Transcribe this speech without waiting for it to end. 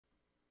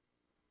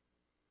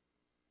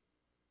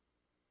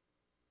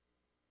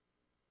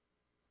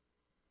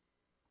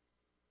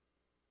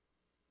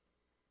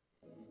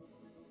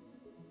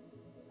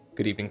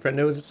Good evening,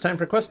 friendos. It's time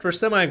for Quest for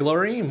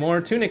Semi-Glory. More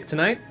Tunic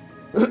tonight.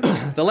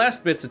 The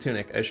last bits of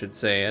Tunic, I should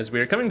say, as we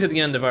are coming to the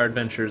end of our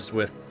adventures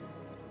with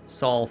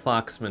Saul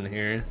Foxman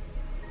here.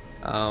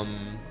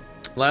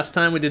 Last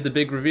time we did the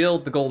big reveal,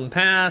 the Golden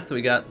Path.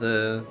 We got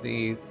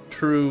the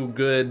true,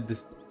 good,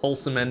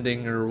 wholesome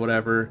ending or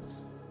whatever.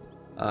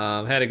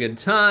 Had a good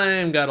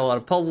time. Got a lot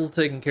of puzzles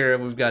taken care of.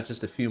 We've got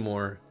just a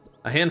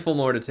handful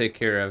more to take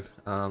care of.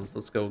 So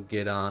let's go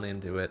get on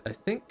into it. I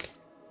think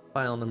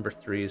file number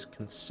 3 is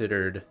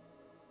considered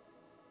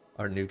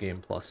our New Game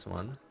Plus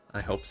one.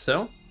 I hope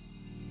so.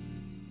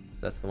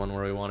 So that's the one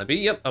where we want to be.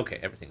 Yep, okay,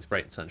 everything's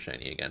bright and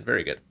sunshiny again.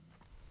 Very good.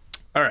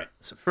 Alright,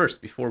 so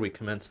first, before we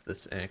commence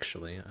this,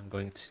 actually, I'm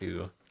going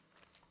to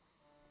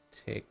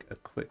take a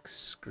quick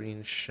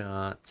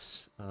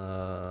screenshot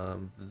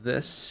of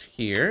this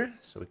here,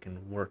 so we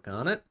can work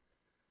on it.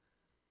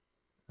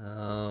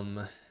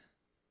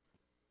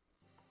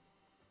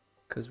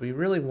 Because we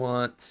really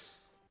want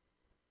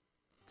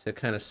to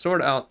kind of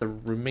sort out the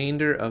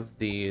remainder of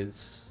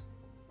these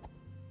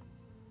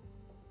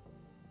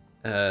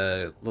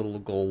little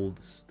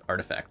gold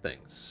artifact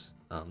things.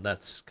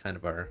 That's kind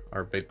of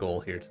our big goal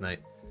here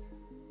tonight.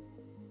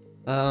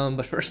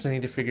 But first I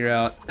need to figure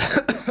out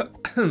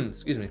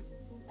excuse me.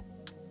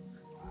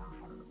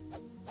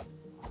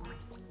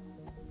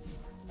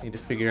 Need to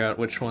figure out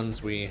which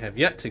ones we have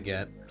yet to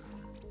get.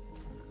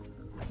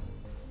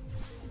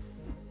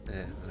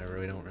 Whatever,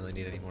 we don't really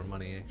need any more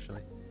money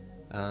actually.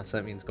 So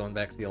that means going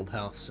back to the old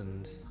house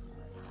and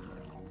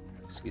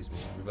excuse me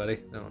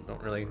everybody.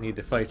 Don't really need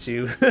to fight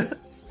you.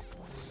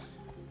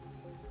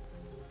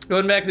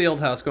 Going back to the old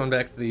house, going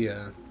back to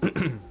the,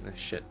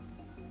 shit.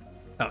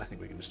 Oh, I think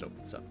we can just open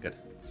this up, good.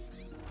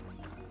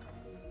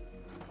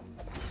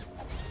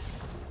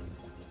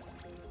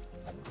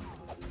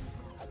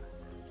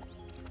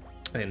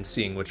 And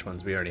seeing which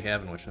ones we already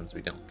have and which ones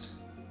we don't.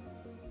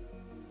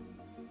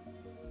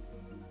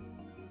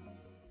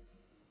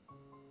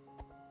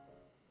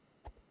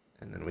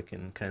 And then we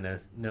can kind of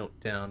note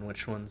down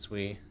which ones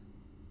we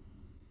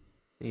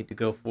need to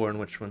go for and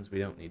which ones we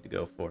don't need to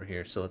go for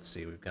here. So let's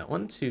see, we've got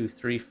 1, 2,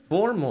 3,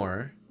 4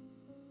 more.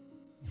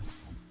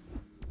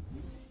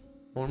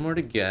 4 more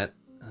to get.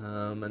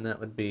 And that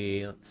would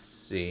be, let's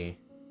see,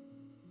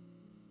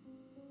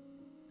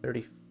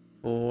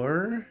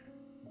 34.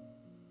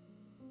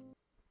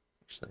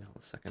 Actually, hold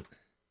a second.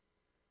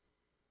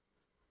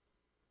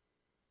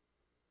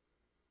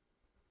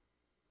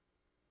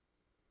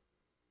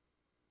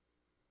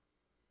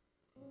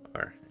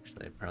 Or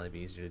actually, it'd probably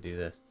be easier to do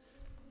this.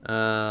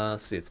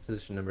 Let's see, it's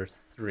position number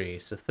 3.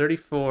 So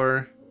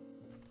 34,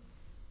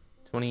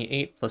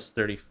 28 plus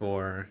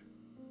 34.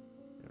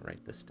 I'll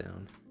write this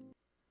down.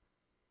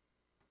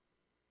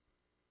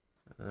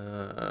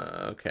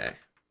 Okay.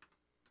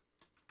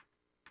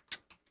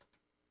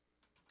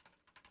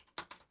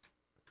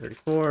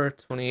 34,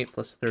 28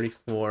 plus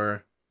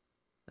 34.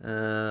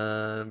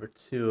 Number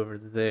 2 over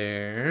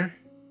there.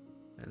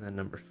 And then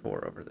number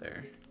 4 over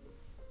there.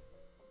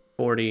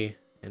 40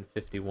 and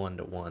 51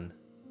 to 1.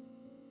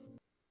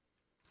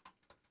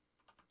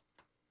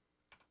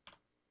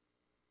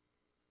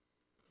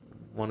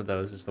 One of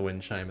those is the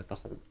wind chime at the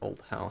whole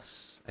old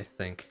house, I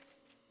think.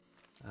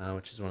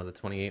 Which is one of the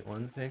 28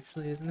 ones,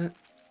 actually, isn't it?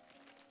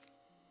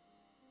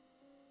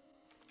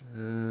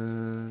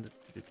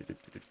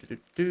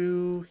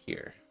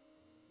 Here.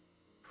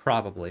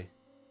 Probably.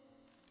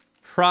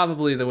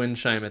 Probably the wind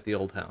chime at the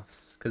old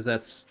house, because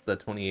that's the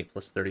 28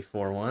 plus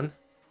 34 one,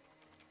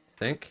 I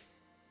think.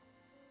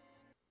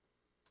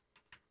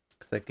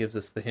 Because that gives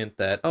us the hint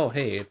that, oh,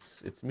 hey,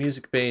 it's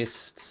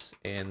music-based,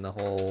 and the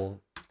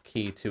whole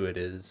key to it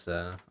is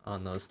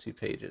on those 2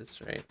 pages,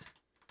 right?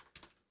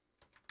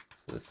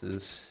 So this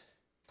is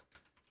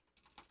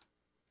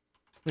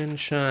wind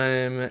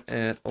chime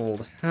at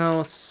old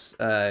house.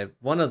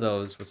 One of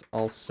those was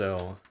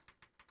also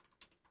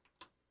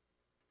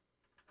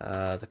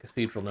the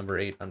Cathedral number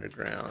 8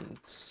 underground.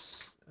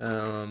 Let's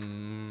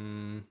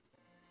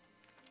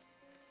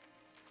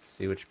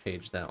see which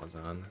page that was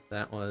on.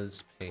 That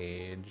was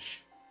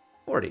page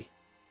 40.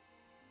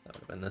 That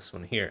would have been this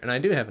one here. And I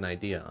do have an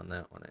idea on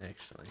that one,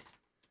 actually.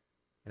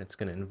 And it's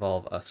going to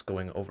involve us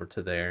going over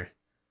to there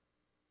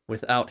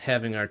without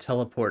having our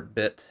teleport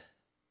bit.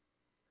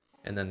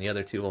 And then the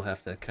other 2 will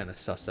have to kind of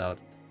suss out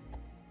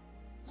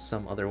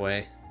some other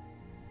way.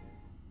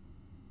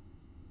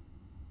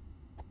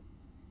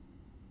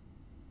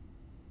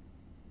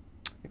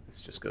 I think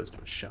this just goes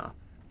to a shop,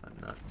 if I'm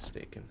not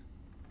mistaken.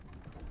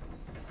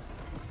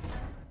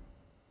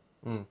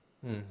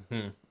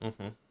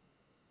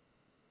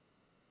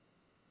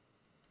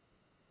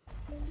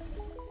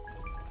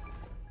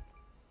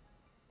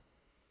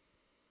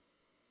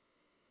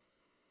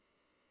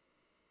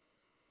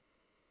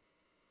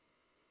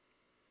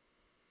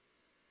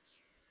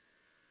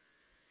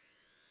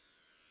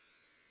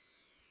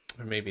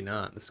 Or maybe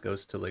not. This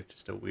goes to like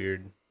just a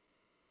weird...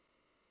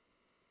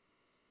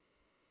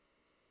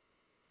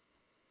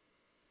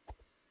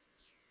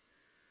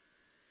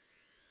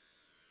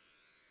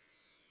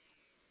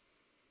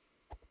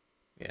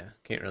 Yeah,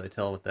 can't really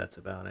tell what that's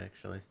about,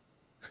 actually.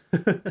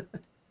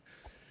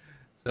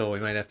 So we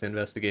might have to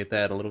investigate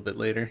that a little bit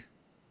later.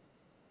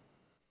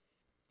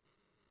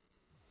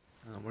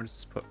 Where does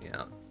this put me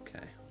out? Okay,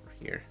 over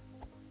here.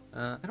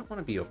 I don't want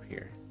to be over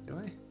here, do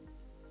I?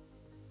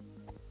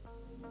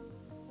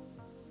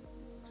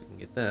 So we can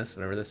get this,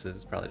 whatever this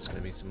is, probably just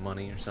going to be some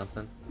money or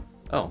something.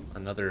 Oh,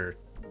 another...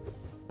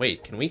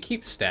 Wait, can we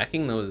keep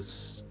stacking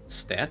those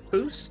stat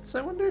boosts,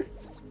 I wonder?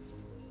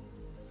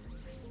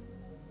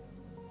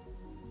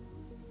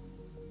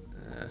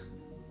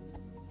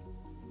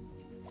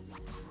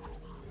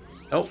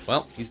 Oh,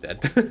 well, he's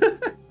dead.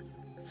 Thought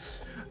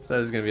I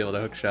was going to be able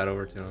to hook shot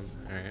over to him.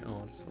 Alright, oh,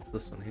 what's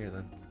this one here,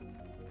 then?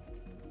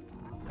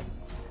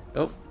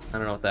 Oh, I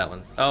don't know what that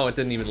one's. Oh, it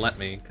didn't even let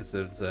me, because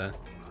it was, it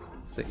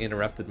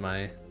interrupted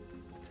my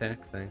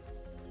attack thing.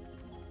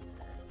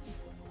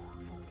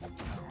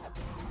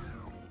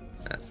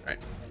 That's right.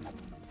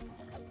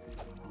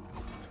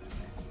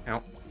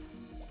 Ow.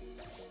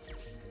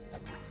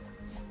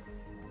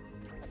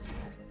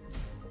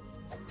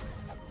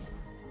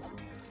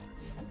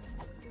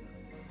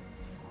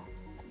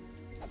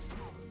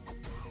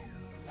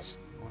 Just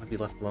want to be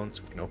left alone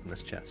so we can open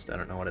this chest. I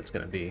don't know what it's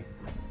going to be.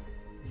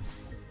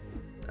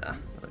 Ah,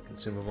 another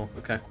consumable.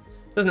 Okay.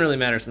 Doesn't really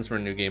matter since we're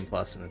in New Game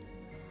Plus, and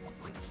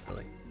it's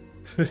really...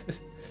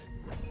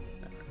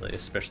 not really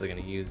especially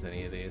going to use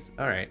any of these.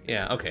 Alright,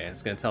 yeah, okay.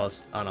 It's going to tell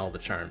us on all the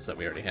charms that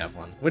we already have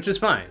one, which is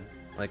fine.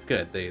 Like,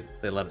 good. They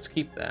let us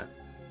keep that.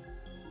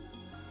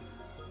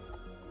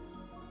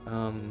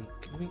 Can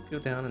we go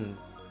down and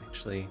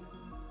actually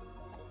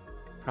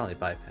probably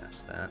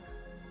bypass that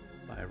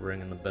by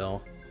ringing the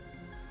bell?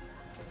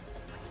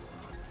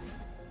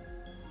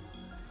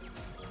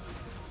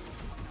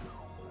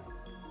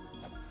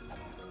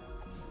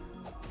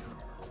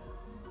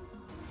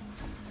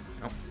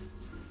 Nope.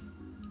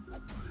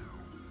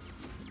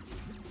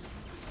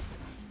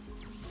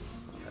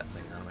 Let's put that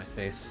thing out of my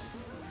face.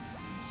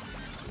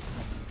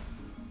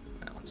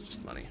 That one's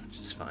just money, which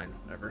is fine,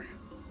 whatever.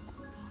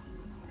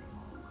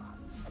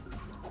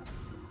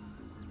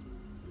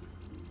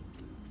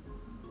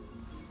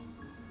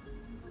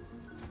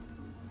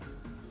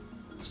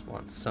 Just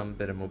want some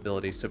bit of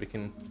mobility so we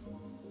can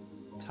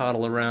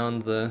toddle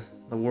around the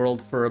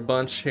world for a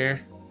bunch here.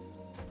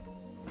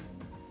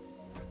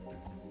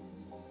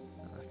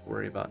 Don't have to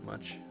worry about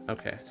much.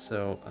 Okay,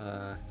 so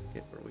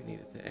get where we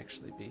needed to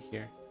actually be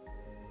here.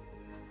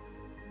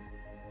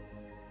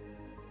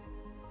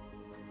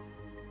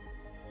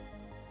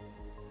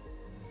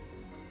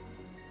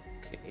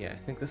 Okay, yeah,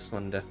 I think this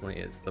one definitely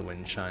is the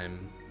wind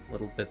chime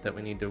little bit that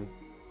we need to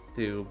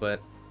do,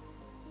 but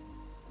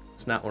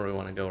it's not where we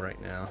want to go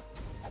right now.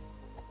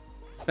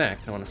 In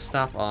fact, I want to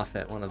stop off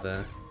at one of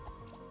the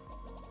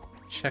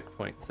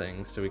checkpoint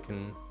things so we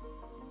can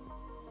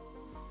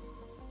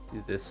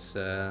do this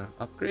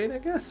upgrade, I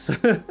guess?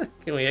 Can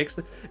we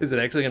actually... Is it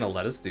actually going to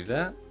let us do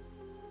that?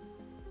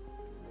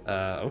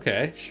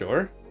 Okay,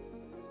 sure.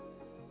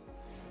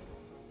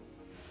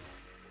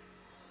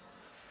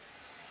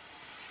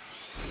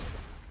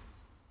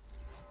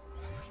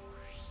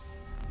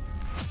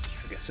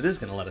 I guess it is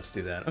going to let us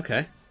do that.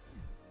 Okay.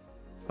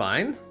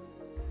 Fine.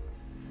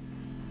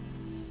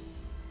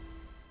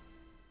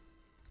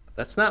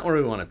 That's not where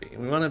we want to be.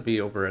 We want to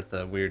be over at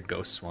the weird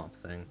ghost swamp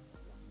thing.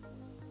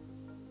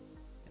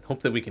 And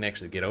hope that we can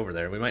actually get over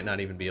there. We might not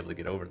even be able to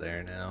get over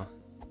there now.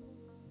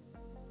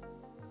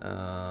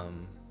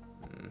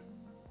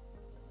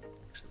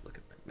 Actually look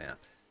at my map.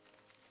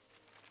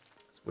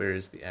 Where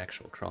is the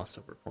actual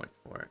crossover point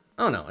for it?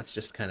 Oh no, it's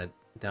just kind of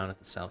down at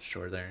the south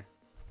shore there.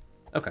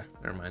 Okay,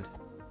 never mind.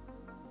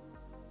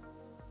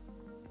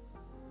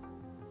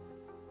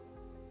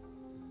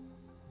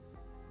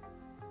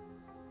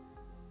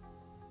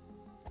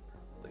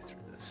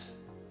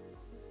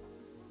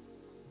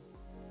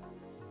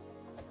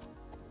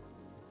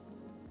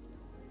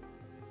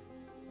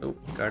 Oh,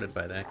 guarded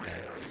by that guy.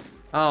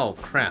 Oh,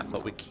 crap,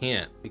 but we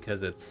can't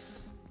because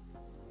it's...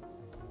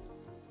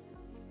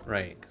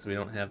 Right, because we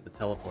don't have the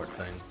teleport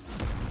thing.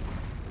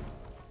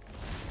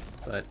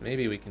 But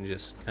maybe we can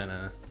just kind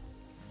of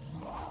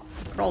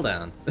crawl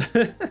down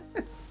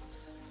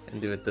and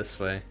do it this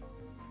way.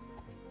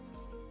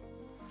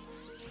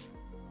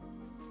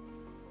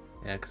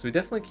 Yeah, because we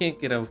definitely can't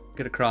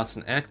get across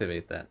and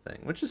activate that thing,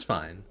 which is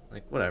fine.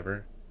 Like,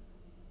 whatever.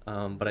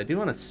 But I do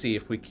want to see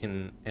if we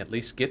can at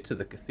least get to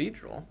the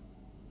cathedral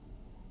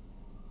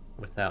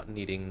without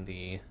needing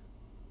the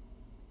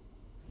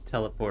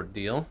teleport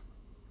deal.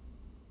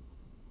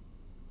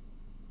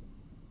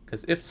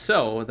 Because if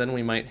so, then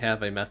we might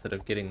have a method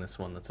of getting this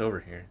one that's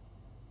over here.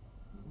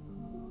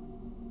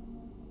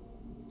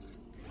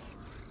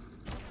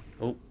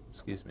 Oh,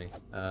 excuse me.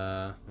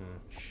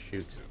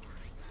 Shoot.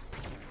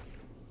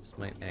 This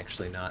might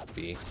actually not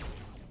be...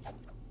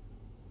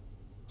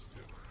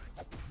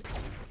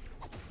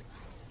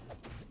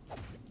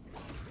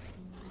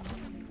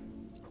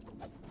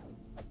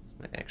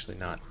 Might actually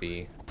not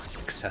be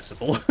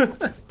accessible.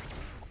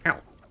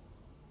 Ow.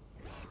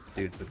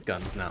 Dudes with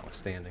guns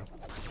notwithstanding.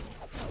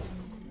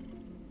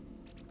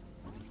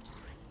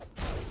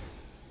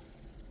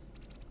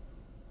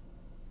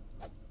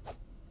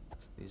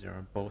 These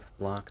are both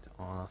blocked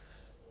off.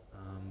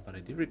 But I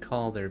do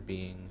recall there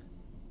being...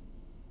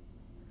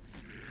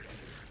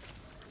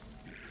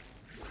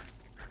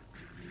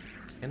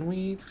 Can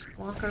we just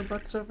walk our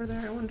butts over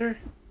there, I wonder?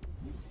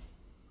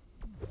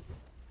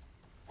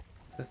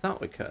 'Cause I thought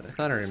we could. I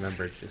thought I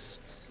remembered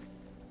just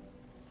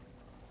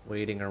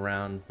waiting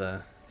around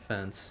the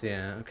fence.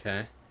 Yeah,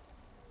 okay.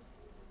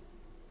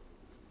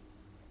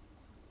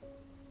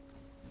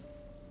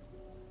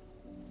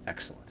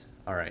 Excellent.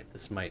 Alright,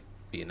 this might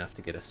be enough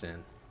to get us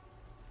in.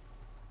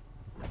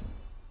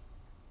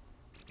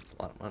 It's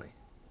a lot of money.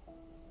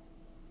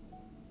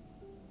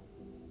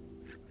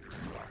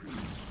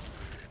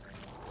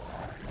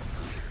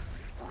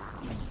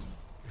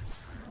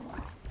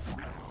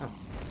 Oh,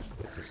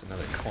 gets us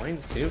another coin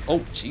too.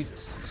 Oh,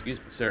 Jesus. Excuse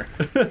me, sir.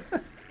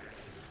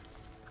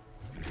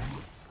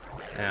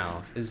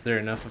 Now, is there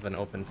enough of an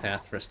open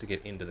path for us to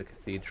get into the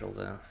cathedral,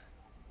 though?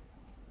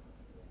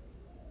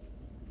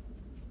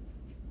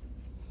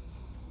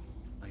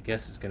 I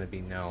guess it's going to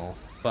be no,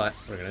 but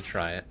we're going to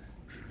try it.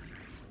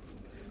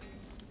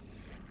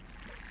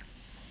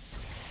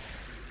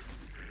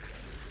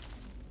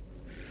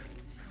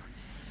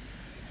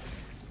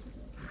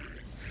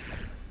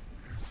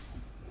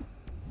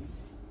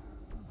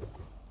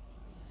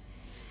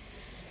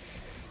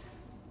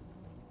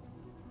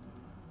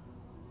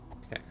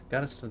 Okay,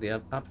 got us to the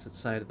opposite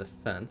side of the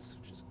fence,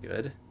 which is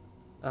good.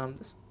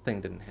 This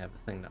thing didn't have a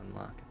thing to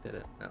unlock it, did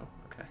it? No,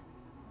 okay.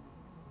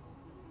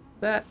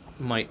 That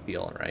might be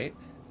alright.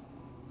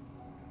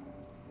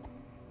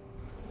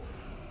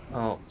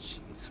 Oh,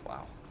 jeez,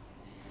 wow.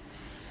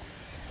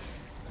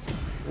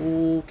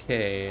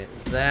 Okay,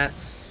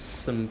 that's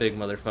some big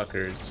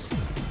motherfuckers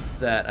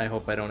that I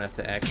hope I don't have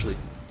to actually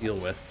deal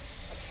with.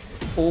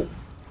 Oh.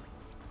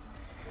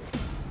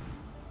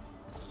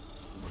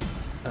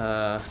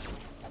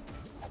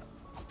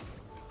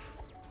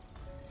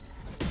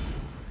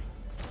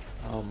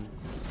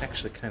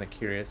 Actually kind of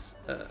curious.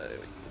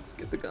 Let's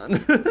get the gun.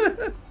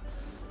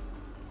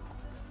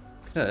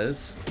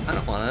 Because I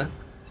don't want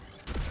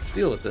to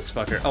deal with this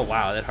fucker. Oh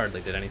wow, that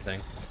hardly did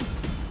anything.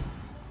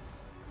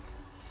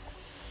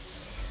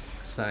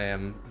 So I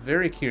am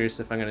very curious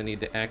if I'm going to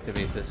need to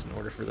activate this in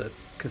order for the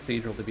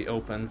cathedral to be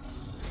open.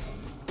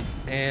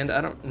 And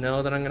I don't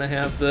know that I'm going to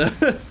have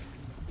the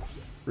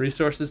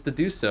resources to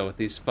do so with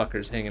these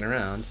fuckers hanging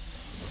around.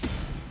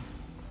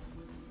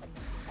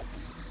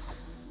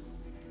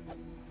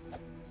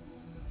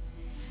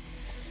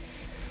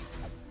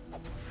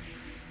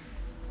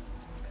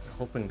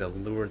 Hoping to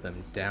lure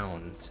them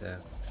down to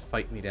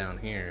fight me down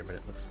here, but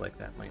it looks like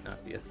that might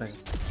not be a thing.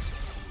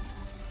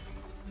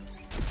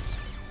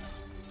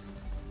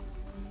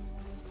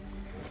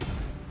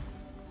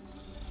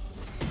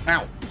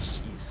 Ow!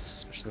 Jeez,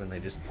 especially when they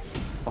just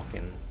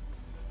fucking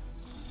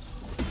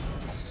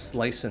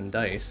slice and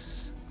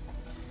dice.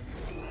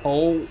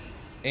 Oh,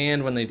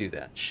 and when they do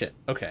that. Shit.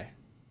 Okay.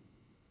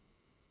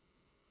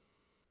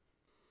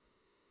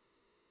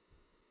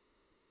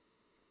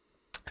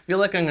 I feel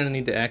like I'm going to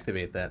need to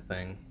activate that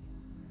thing.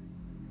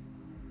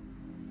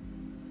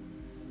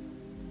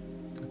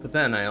 But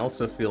then I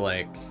also feel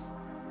like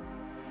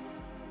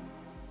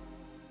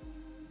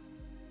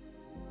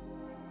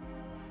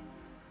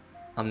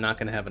I'm not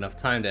going to have enough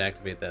time to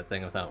activate that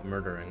thing without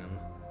murdering him.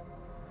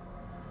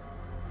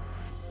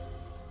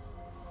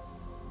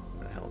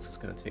 Where the hell is this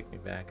going to take me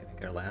back? I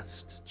think our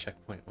last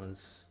checkpoint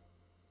was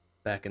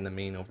back in the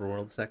main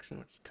overworld section,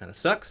 which kind of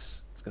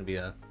sucks. It's going to be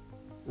a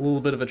little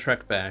bit of a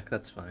trek back.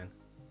 That's fine.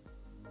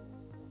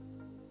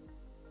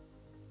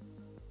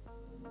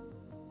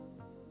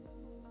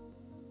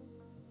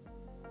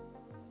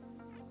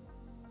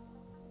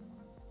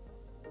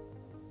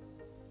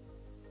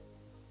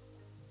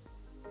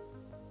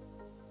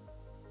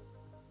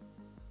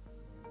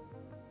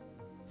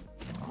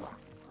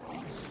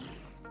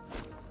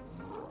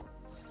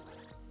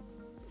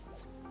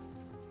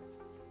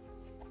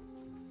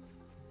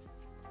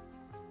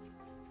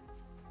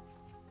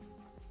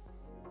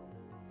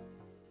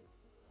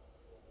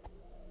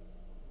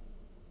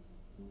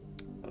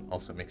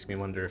 Also makes me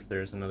wonder if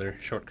there's another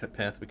shortcut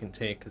path we can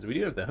take, because we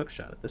do have the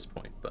hookshot at this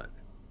point, but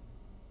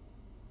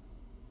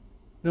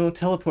no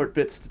teleport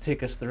bits to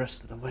take us the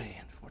rest of the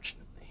way,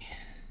 unfortunately.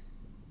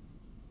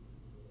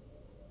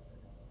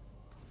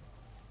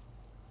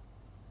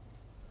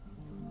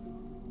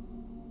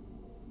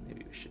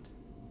 Maybe we should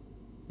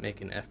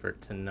make an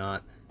effort to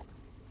not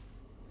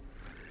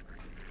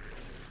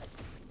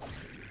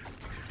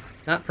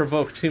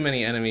provoke too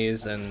many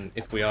enemies, and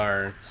if we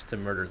are, just to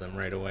murder them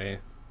right away,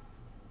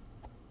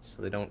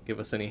 so they don't give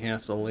us any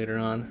hassle later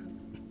on.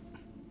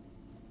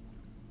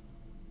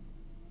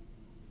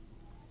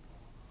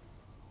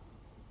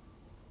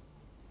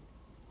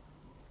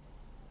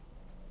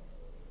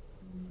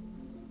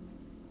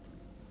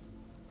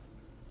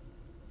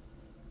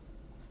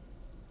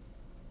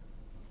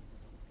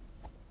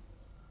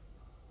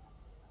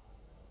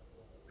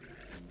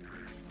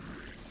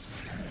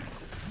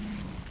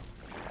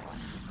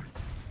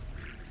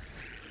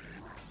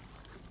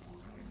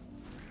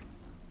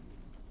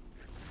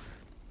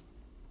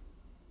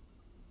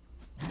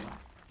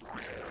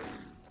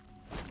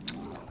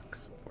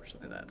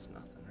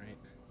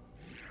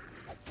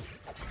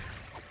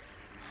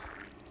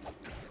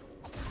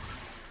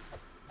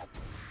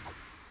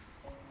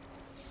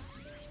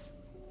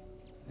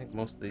 think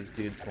most of these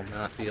dudes will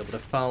not be able to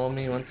follow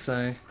me once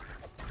I...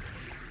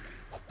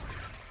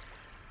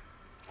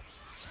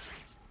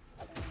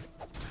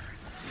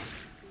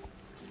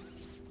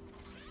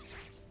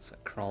 Once I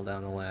crawl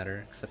down the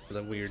ladder, except for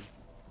the weird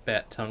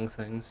bat tongue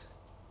things.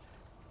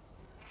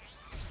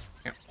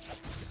 Yeah.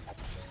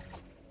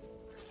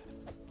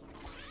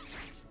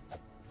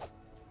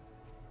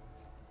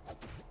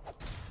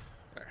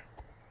 There.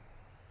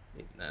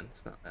 Even then,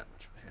 it's not that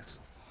much of a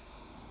hassle.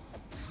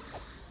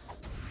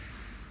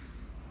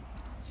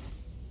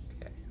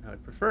 I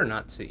would prefer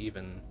not to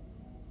even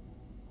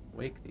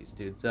wake these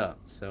dudes up,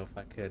 so if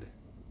I could...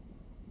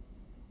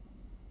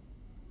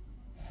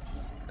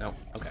 No,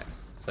 okay.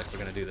 Looks like we're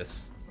gonna do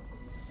this.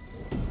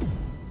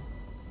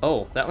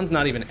 Oh, that one's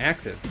not even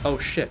active. Oh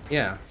shit,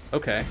 yeah,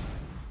 okay.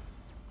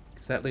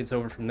 Because that leads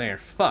over from there.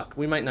 Fuck,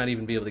 we might not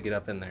even be able to get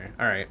up in there.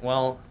 Alright,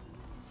 well...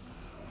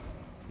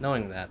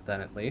 Knowing that,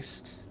 then, at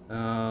least.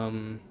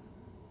 Let's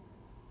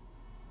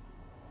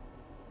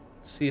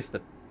see if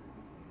the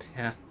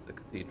path to the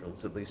cathedral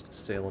is at least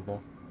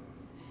assailable.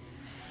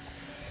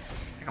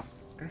 Ow.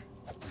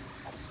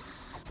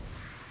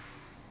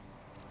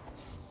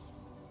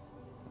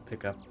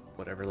 Pick up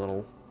whatever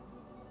little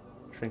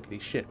trinkety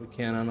shit we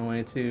can on the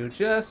way too,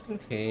 just in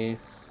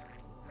case.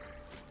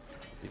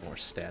 Be more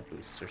stat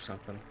boosts or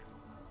something.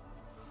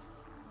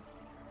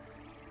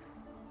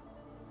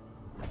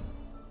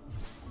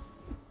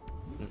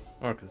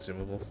 Or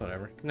consumables,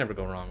 whatever. Can never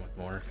go wrong with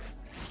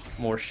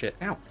more shit.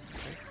 Ow.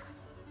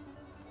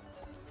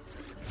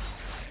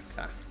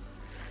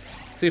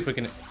 See if we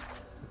can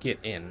get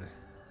in,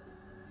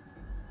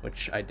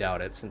 which I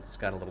doubt it since it's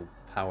got a little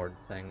powered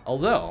thing.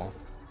 Although,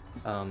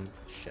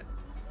 shit.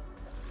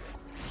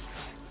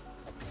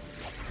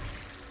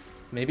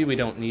 Maybe we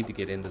don't need to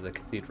get into the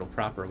cathedral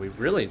proper. We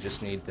really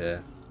just need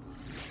to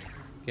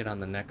get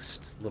on the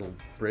next little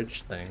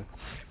bridge thing.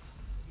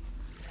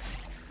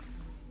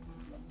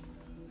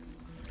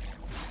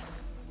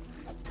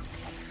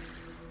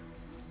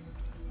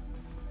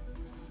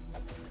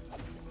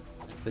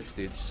 This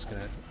dude's just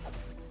gonna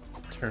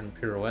turn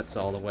pirouettes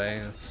all the way.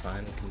 That's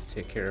fine. We can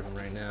take care of him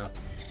right now.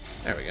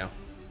 There we go.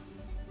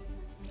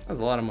 That was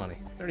a lot of money.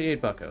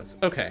 38 buckos.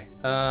 Okay.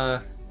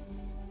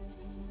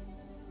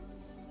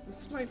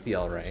 This might be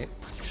alright,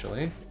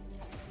 actually.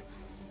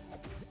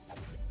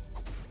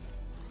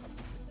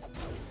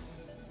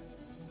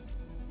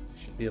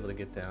 Should be able to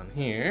get down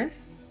here.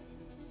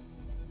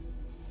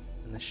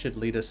 And this should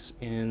lead us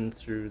in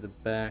through the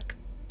back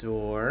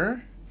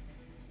door.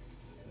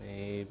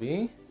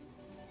 Maybe.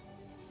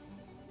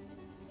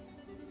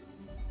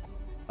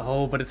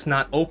 Oh, but it's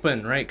not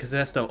open, right? Because it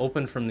has to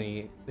open from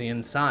the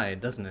inside,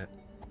 doesn't it?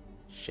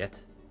 Shit.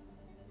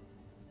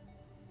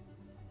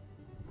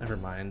 Never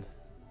mind.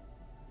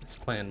 This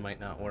plan might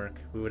not work.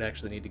 We would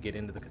actually need to get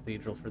into the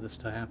cathedral for this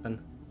to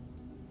happen.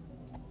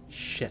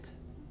 Shit.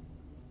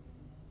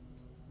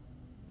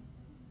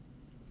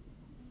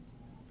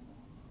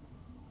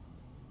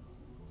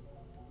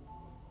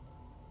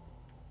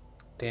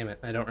 Damn it,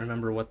 I don't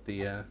remember what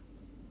the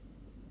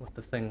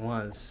thing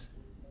was.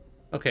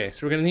 Okay,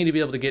 so we're gonna need to be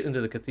able to get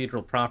into the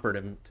cathedral proper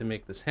to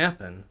make this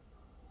happen.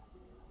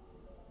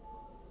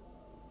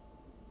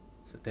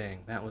 So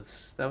dang, that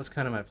was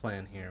kind of my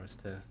plan here, was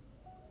to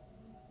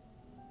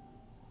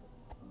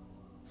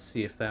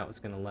see if that was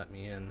gonna let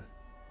me in.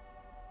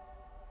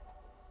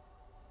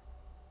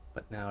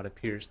 But now it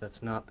appears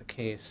that's not the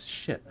case.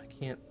 Shit, I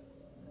can't...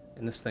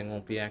 And this thing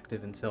won't be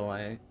active until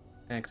I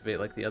activate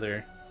like the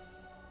other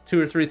 2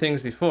 or 3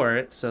 things before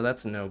it, so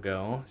that's a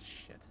no-go.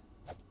 Shit.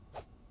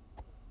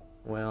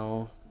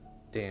 Well,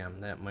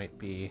 damn, that might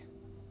be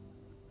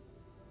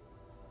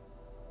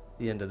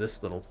the end of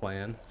this little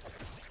plan.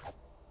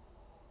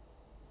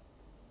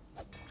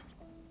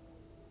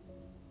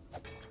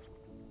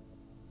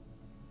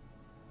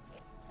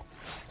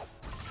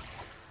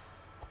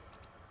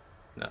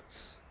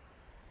 Nuts.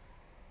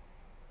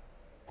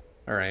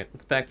 Alright,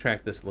 let's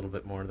backtrack this a little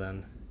bit more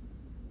then.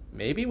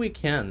 Maybe we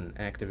can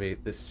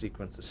activate this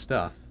sequence of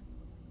stuff.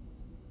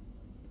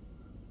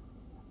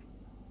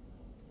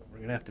 We're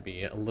gonna have to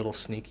be a little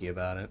sneaky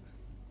about it.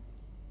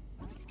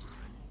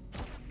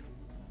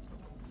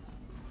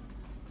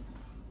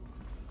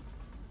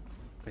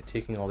 By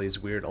taking all these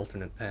weird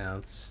alternate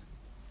paths.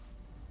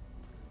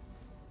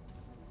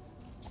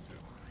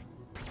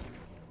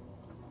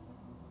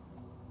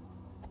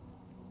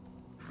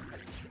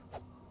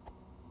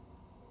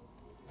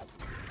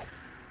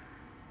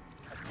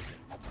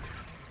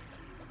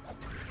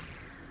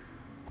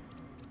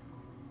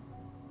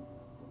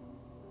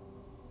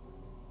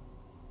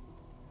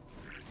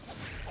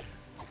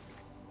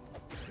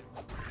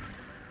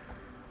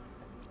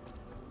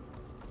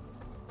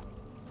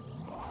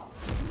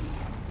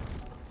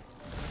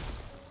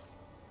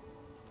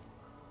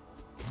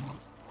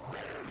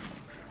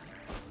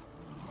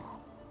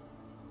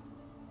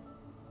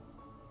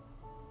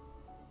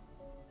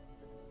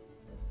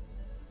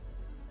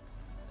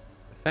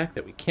 The fact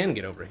that we can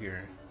get over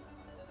here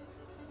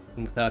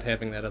without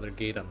having that other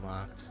gate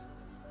unlocked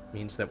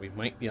means that we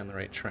might be on the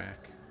right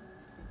track.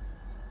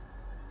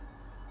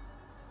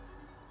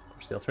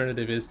 course, the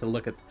alternative is to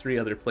look at 3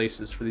 other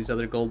places for these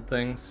other gold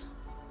things.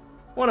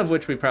 One of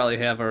which we probably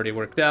have already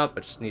worked out,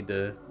 but just need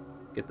to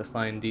get the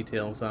fine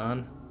details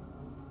on.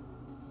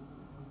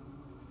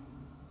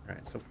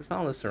 Alright, so if we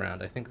follow this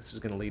around, I think this is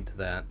going to lead to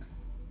that.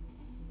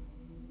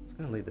 It's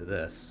going to lead to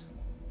this,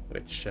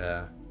 which,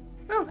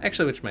 well,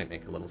 actually, which might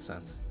make a little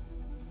sense.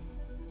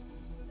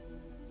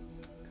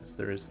 Because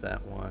there is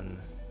that one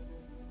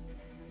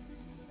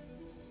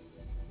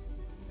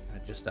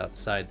just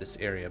outside this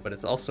area, but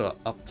it's also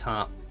up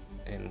top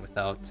and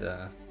without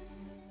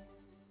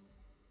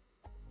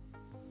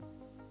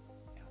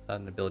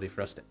an ability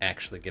for us to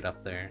actually get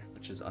up there,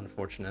 which is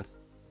unfortunate.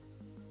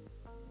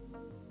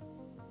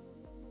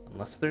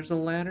 Unless there's a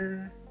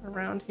ladder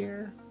around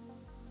here,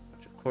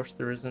 which of course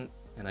there isn't,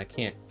 and I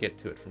can't get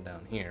to it from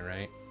down here,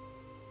 right?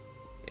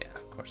 Yeah,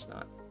 of course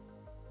not.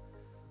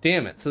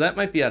 Damn it, so that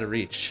might be out of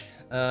reach.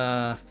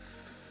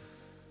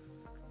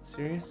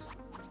 Serious?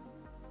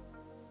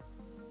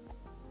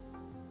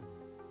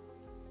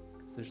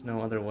 Because there's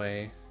no other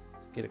way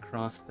to get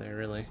across there,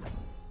 really.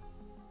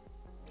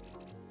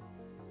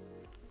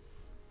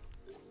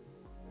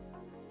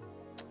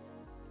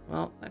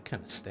 Well, that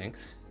kind of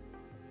stinks.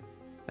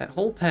 That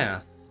whole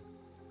path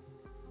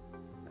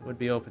that would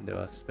be open to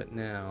us, but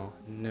now,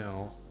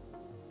 no.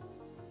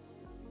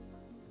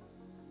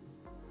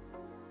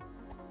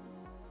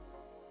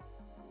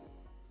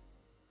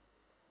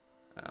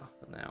 Oh,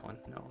 then that one.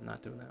 No, I'm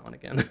not doing that one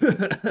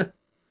again.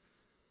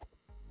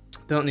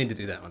 Don't need to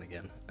do that one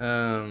again.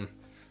 Yeah,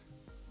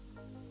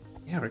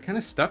 we're kind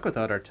of stuck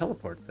without our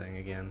teleport thing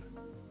again.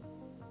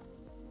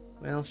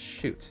 Well,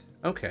 shoot.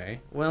 Okay,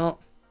 well...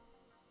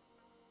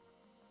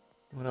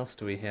 What else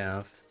do we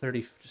have?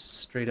 30, just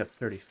straight up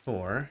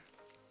 34.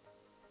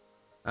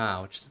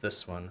 Ah, which is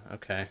this one.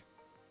 Okay.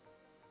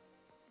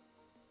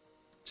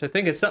 Which I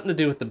think has something to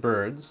do with the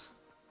birds.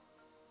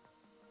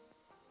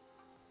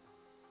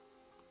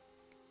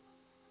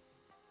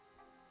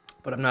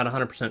 But I'm not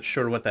 100%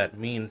 sure what that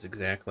means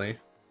exactly.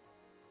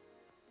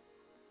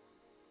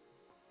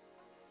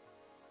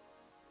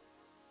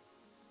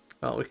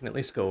 Well, we can at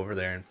least go over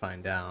there and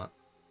find out.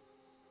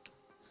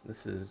 So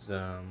this is,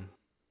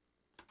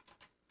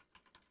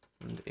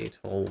 8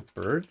 whole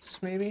birds,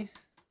 maybe?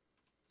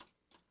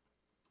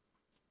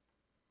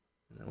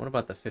 And then what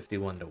about the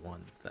 51 to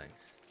 1 thing?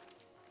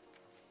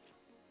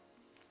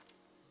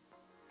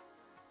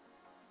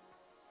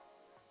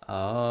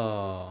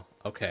 Oh,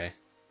 okay.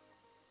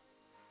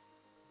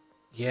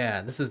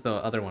 Yeah, this is the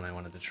other one I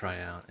wanted to try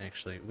out,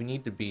 actually. We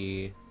need to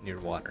be near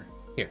water.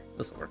 Here,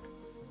 this will work.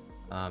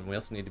 We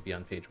also need to be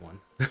on page 1.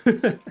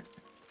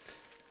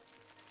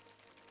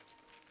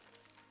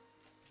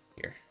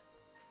 Here.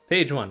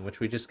 Page 1, which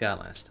we just got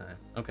last time.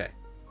 Okay.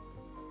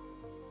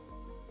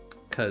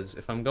 Because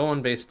if I'm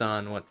going based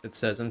on what it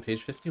says on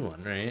page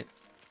 51, right?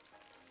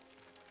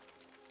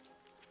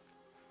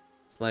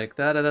 It's like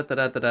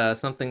da-da-da-da-da-da,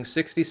 something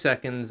 60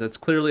 seconds. That's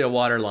clearly a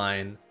water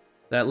line.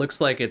 That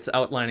looks like it's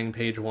outlining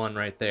page 1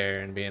 right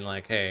there and being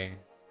like, hey,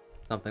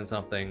 something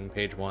something,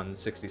 page 1,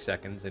 60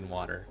 seconds in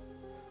water.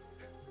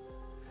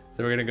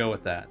 So we're going to go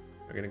with that.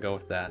 We're going to go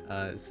with that.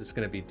 Is this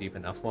going to be deep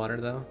enough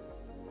water, though?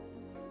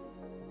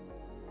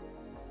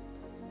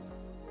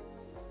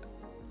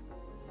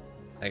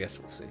 I guess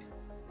we'll see.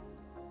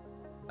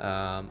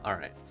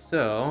 Alright,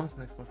 so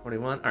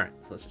 2441. Alright,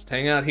 so let's just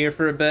hang out here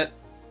for a bit.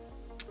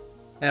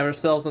 Have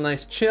ourselves a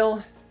nice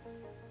chill.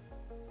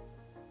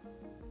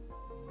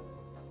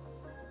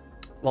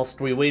 Whilst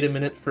we wait a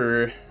minute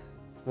for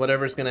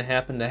whatever's gonna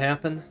happen to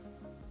happen.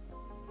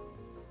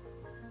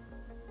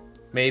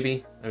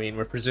 Maybe. I mean,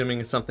 we're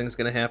presuming something's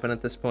gonna happen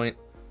at this point.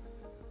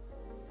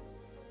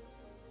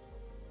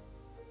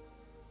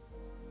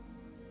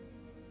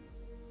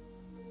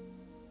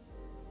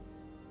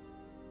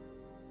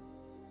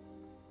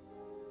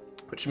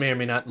 Which may or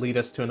may not lead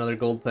us to another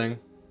gold thing.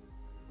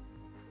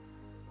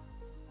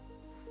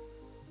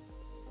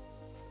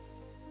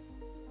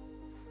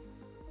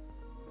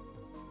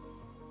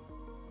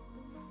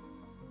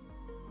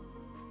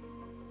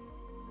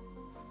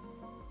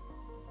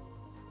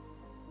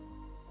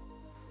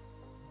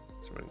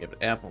 So we're gonna give it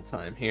ample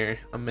time here,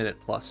 a minute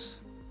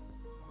plus.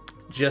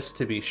 Just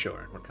to be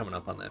sure. We're coming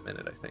up on that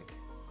minute, I think.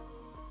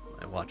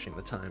 My watching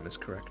the time is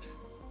correct.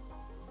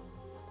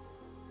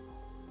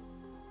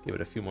 Give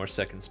it a few more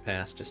seconds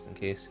pass, just in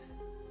case.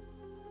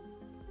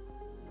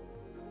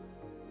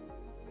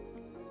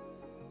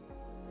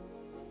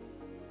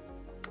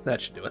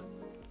 That should do it.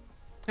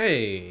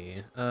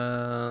 Hey,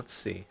 let's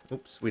see.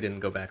 Oops, we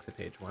didn't go back to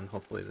page 1.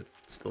 Hopefully that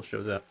still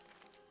shows up.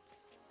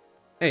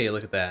 Hey,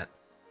 look at that.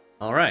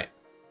 All right.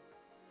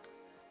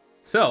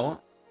 So,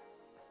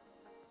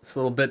 this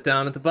little bit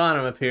down at the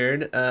bottom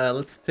appeared.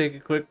 Let's take a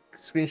quick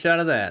screenshot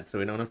of that so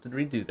we don't have to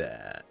redo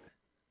that.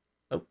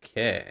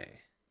 Okay.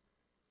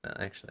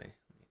 Actually,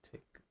 let me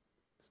take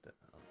just a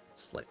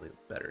slightly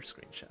better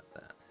screenshot of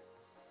that.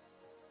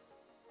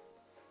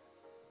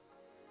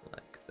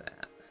 Like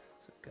that.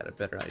 So we've got a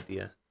better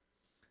idea.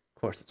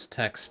 Of course, it's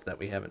text that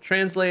we haven't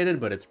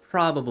translated, but it's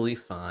probably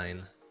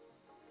fine.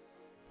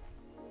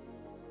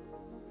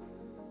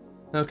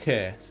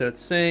 Okay, so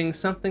it's saying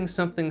something,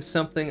 something,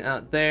 something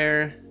out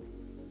there.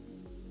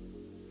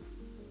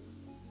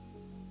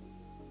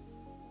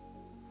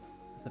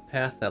 The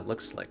path that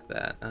looks like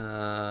that.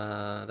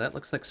 That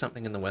looks like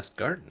something in the West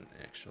Garden,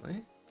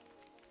 actually.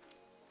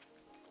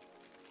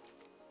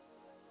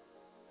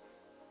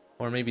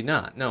 Or maybe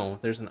not. No,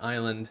 there's an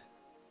island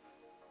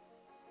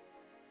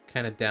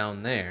kind of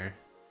down there.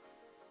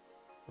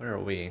 Where are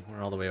we?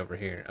 We're all the way over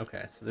here.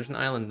 Okay, so there's an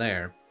island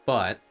there,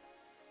 but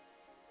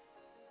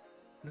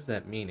what does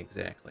that mean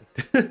exactly?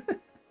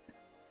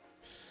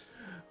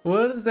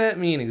 What does that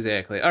mean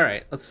exactly? All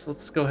right,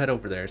 let's go head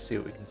over there, see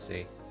what we can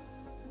see.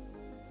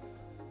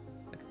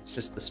 It's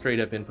just the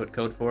straight up input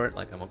code for it.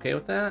 Like, I'm okay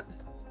with that.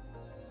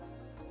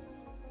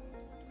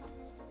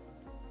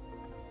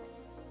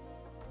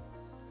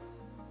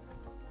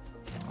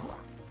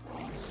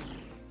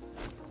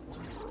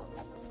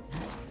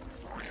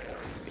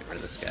 Get rid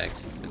of this guy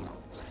because he's been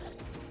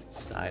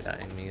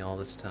side-eyeing me all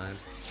this time.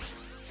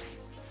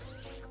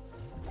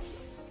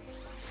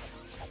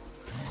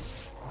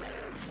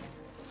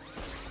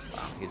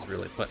 Wow, he's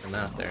really putting him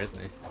out there, isn't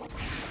he?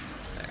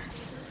 There.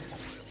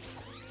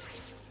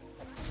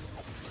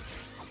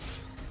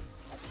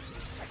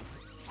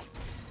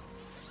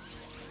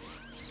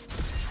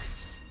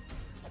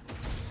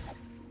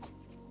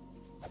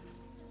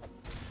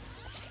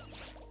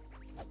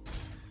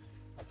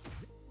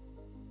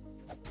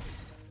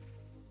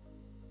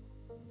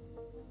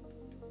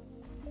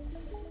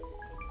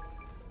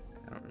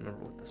 I don't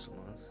remember what this one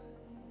was.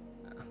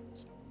 No,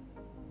 just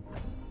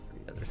 3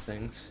 other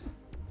things.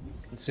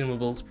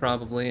 Consumables,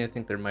 probably. I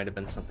think there might have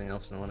been something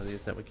else in one of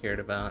these that we cared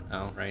about.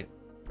 Oh, right.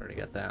 Already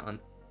got that one.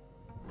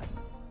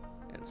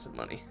 And some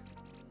money.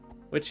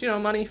 Which, you know,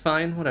 money,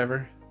 fine,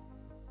 whatever.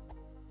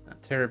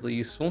 Not terribly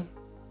useful.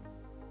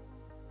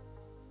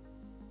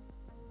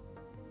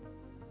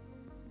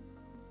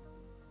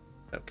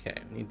 Okay,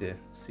 we need to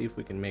see if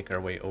we can make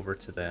our way over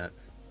to that.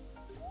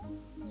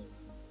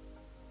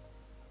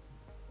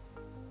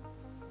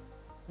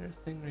 Is there a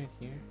thing right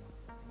here?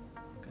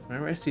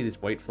 Whenever I see these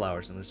white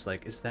flowers, I'm just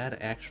like, is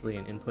that actually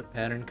an input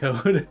pattern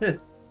code? And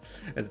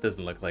it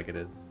doesn't look like it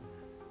is.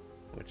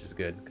 Which is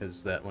good,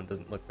 because that one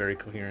doesn't look very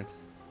coherent.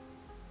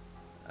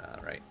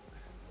 Right.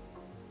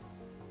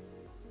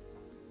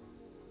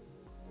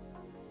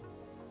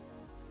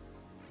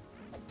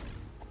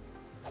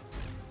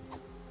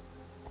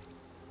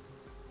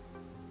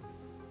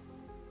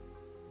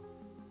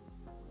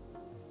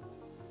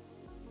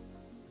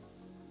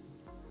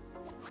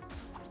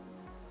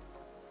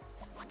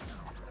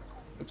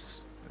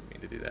 Oops, I didn't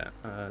mean to do that.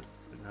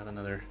 Not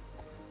another...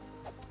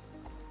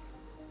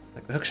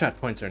 Like, the hookshot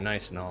points are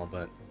nice and all,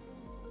 but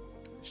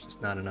there's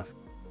just not enough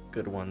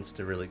good ones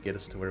to really get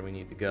us to where we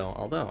need to go.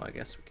 Although, I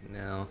guess we can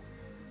now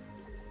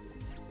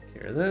take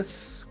care of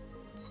this.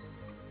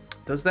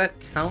 Does that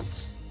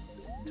count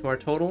to our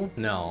total?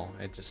 No,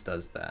 it just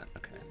does that.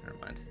 Okay, never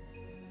mind.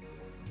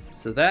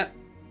 So that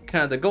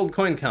kind of, the gold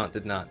coin count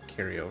did not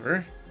carry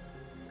over.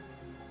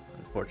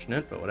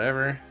 Unfortunate, but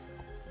whatever.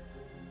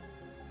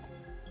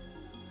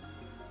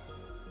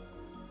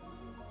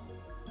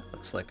 That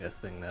looks like a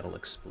thing that'll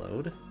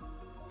explode.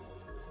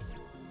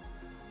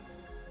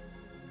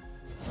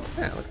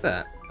 Yeah, look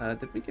at that.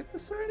 Did we get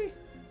this already?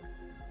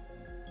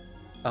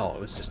 Oh,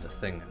 it was just a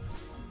thing.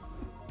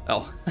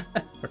 Oh,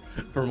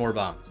 for more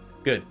bombs.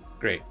 Good,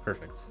 great,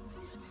 perfect.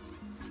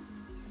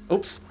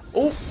 Oops.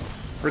 Oh,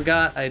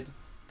 forgot I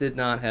did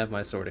not have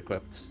my sword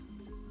equipped.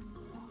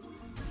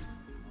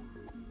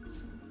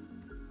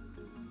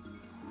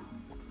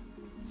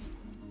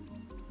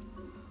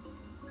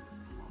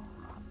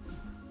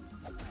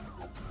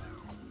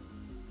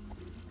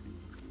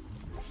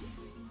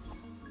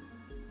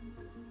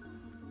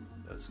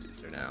 Those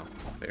dudes are now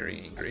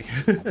very angry.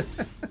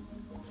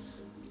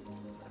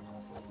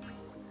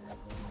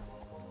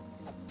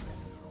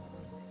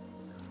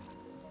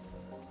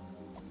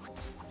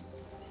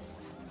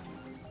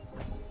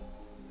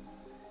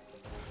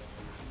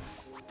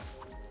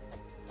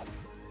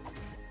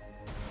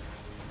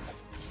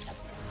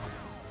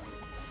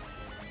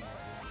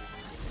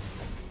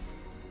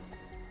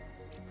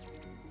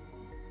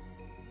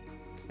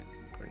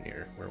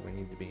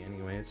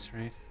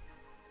 Right?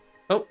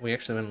 Oh, we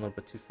actually went a little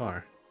bit too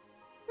far.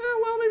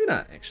 Well, maybe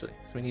not, actually.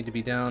 So we need to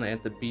be down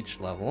at the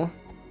beach level.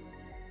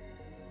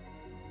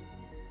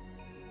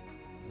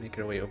 Make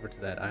our way over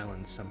to that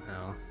island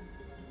somehow.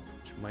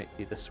 Which might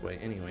be this way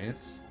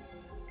anyways.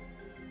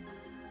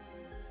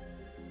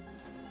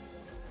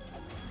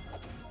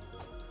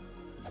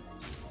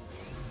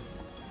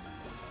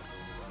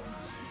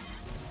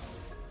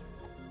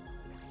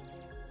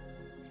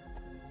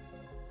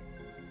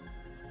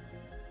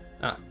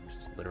 Ah,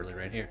 just literally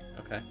right here.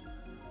 Okay.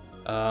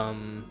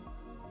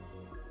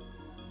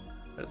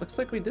 But it looks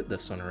like we did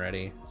this one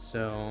already,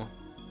 so...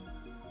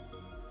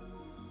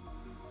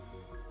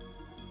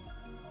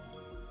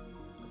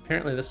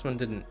 Apparently this one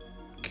didn't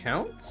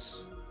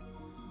count?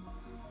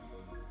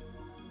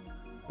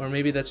 Or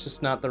maybe that's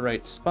just not the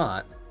right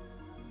spot.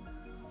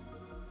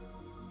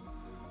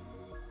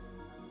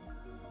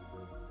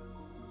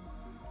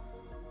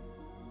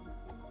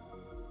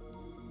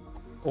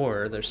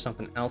 Or there's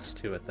something else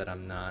to it that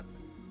I'm not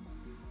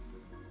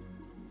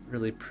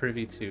really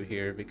privy to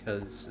here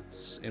because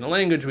it's in a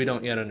language we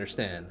don't yet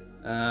understand.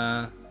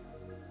 Huh.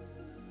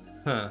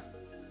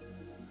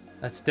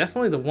 That's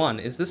definitely the one.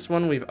 Is this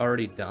one we've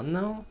already done,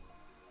 though?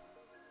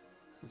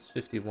 This is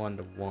 51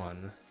 to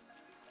 1.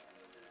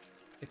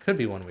 It could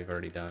be one we've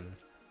already done.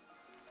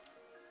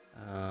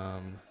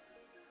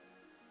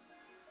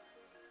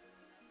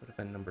 Would have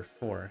been number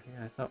 4.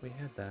 Yeah, I thought we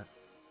had that.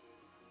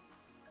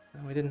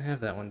 No, we didn't have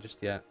that one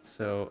just yet.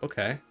 So,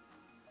 okay.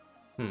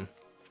 Is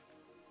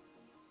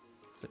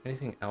there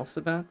anything else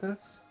about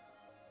this?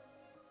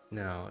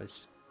 No, it's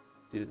just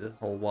do the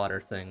whole water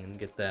thing and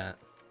get that.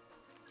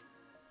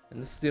 And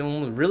this is the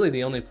only, really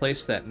the only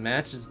place that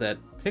matches that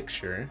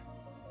picture.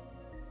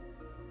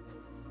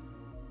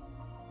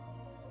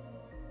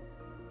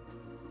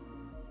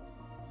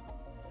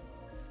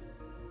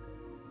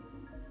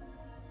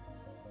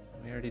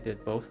 We already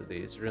did both of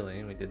these,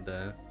 really. We did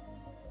the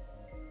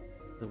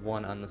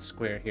one on the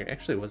square here.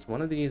 Actually, was one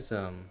of these,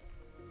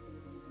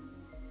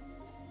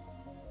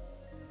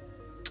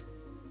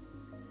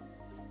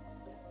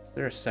 is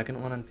there a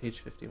second one on page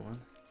 51?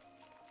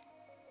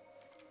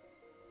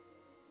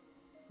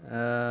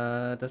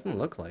 Doesn't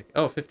look like.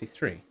 Oh,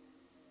 53.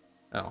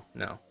 Oh,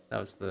 no. That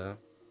was the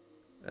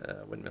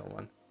windmill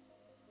one.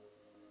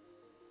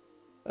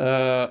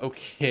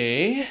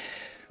 Okay.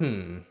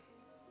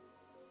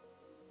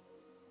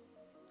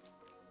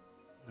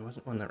 There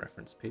wasn't one that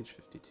referenced page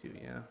 52,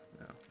 yeah?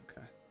 No,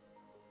 okay.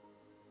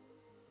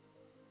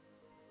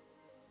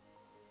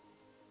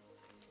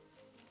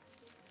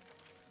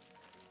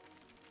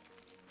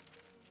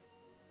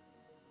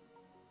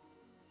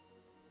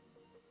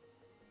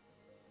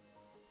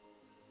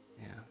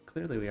 Yeah,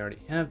 clearly we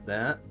already have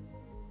that.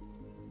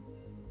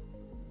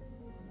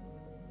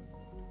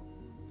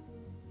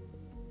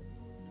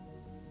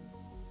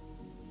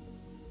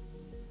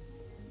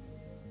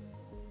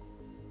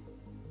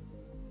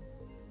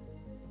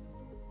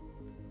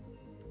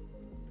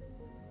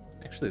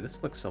 Actually,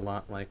 this looks a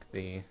lot like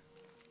the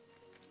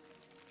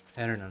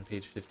pattern on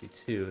page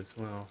 52 as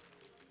well.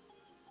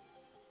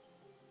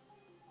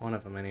 One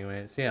of them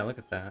anyways. Yeah, look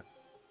at that.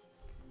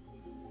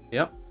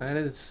 Yep, that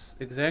is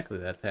exactly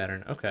that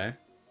pattern. Okay.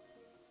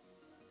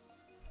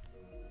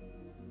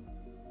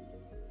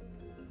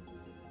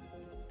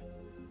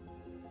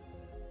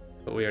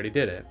 But we already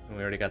did it. And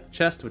we already got the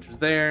chest, which was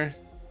there.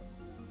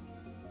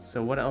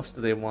 So what else do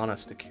they want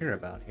us to care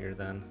about here,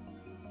 then?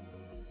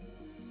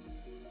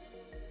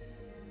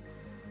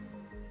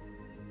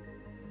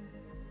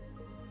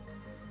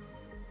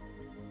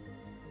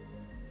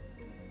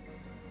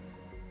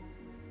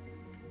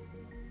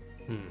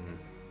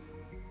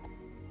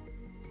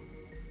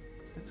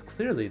 That's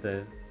clearly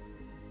the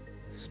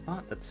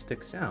spot that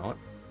sticks out.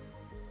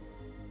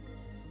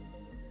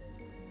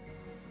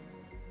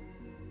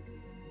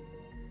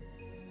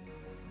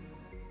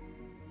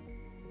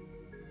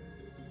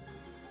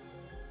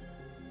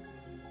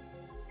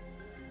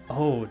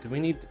 Oh, do we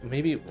need...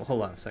 Maybe...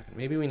 Hold on a second.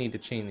 Maybe we need to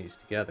chain these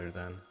together,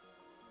 then.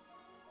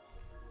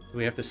 Do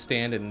we have to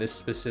stand in this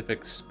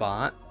specific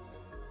spot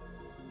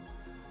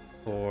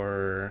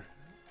for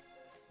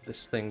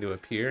this thing to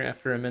appear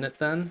after a minute,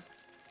 then?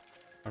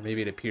 Or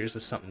maybe it appears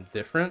with something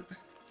different?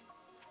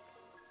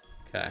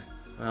 Okay.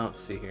 Well,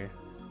 let's see here.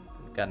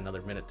 We've got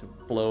another minute to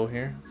blow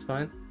here. That's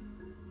fine.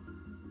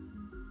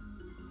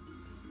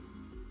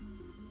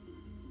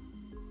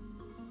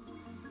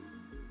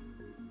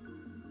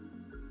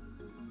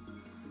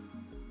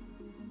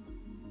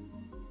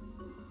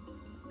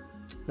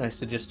 Nice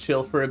to just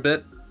chill for a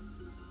bit.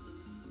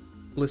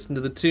 Listen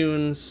to the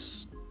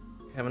tunes.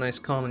 Have a nice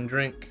calming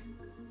drink.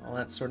 All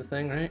that sort of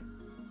thing, right?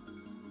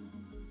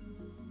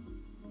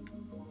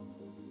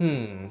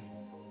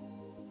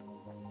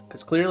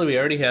 Because clearly we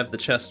already have the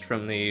chest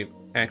from the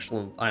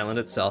actual island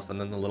itself, and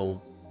then the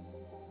little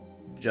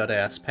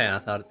jut-ass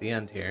path out at the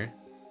end here.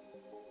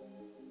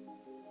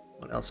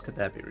 What else could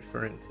that be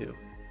referring to?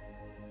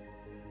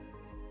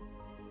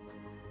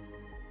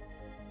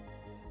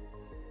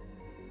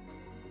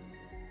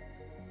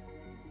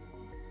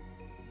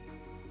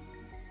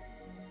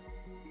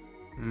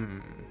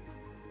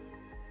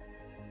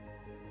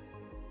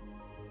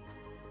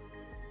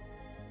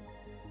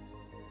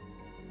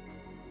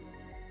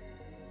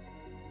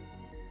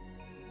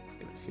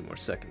 A few more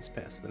seconds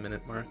past the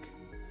minute mark.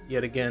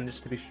 Yet again,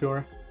 just to be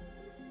sure.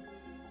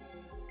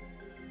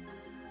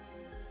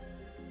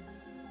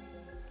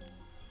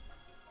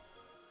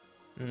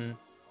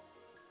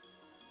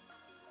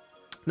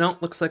 No,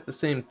 looks like the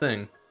same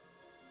thing.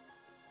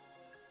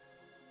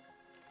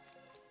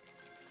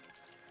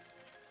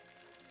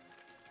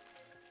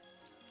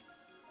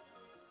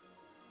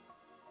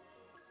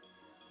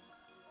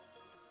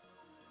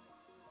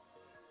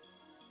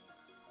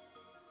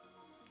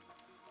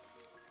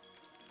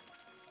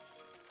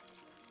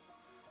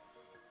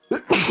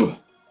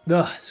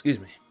 Excuse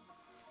me.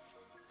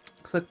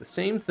 Looks like the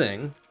same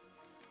thing.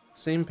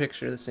 Same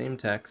picture, the same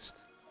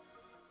text.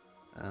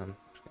 I'm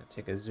just gonna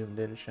take a zoomed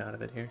in shot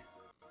of it here.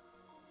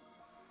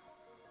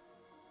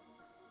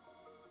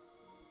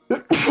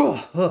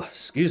 Oh,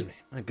 excuse me.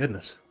 My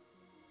goodness.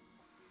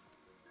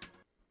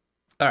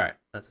 Alright,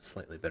 that's a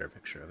slightly better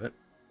picture of it.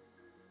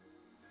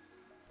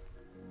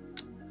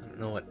 I don't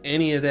know what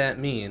any of that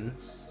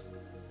means.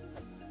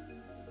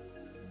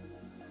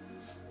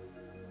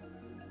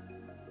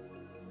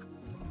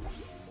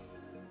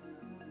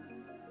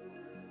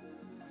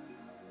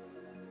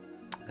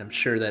 I'm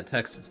sure that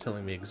text is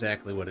telling me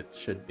exactly what it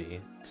should be,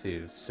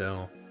 too,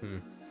 so,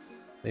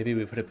 maybe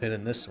we put a pin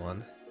in this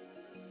one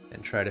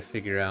and try to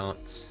figure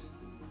out...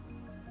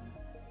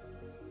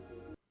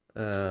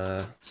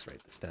 let's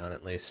write this down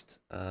at least.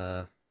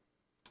 Island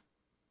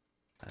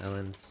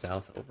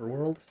South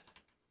Overworld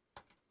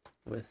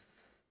with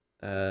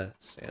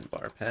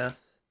sandbar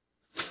path.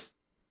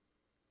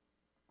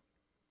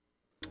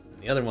 And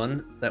the other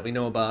one that we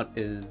know about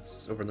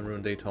is over in the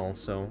Ruined Atoll,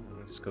 so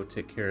we'll just go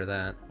take care of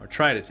that. Or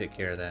try to take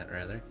care of that,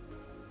 rather.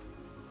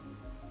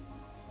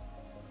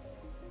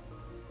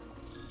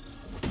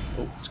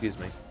 Oh, excuse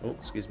me. Oh,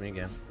 excuse me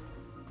again.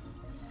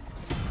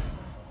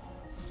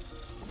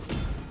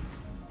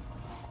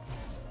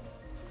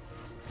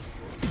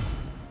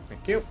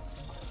 Thank you.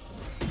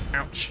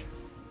 Ouch.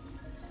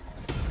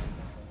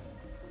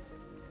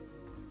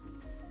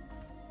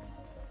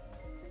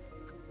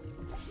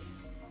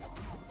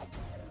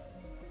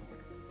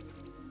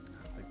 I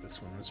don't think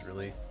this one was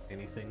really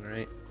anything,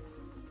 right?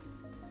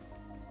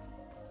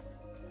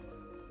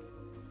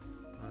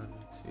 1,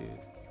 2,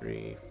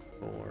 3,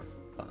 4,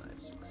 5,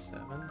 6,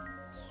 7.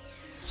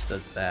 Just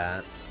does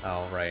that.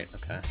 Oh, right,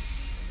 okay.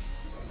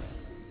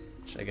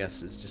 Which I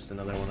guess is just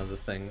another one of the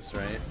things,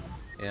 right?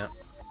 Yeah.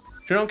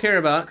 Which we don't care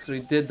about, because we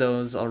did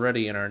those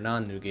already in our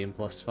non-New Game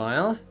Plus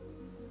file.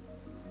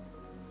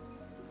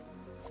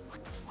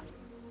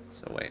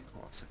 So wait,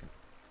 hold on a second.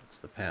 What's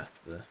the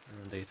path to the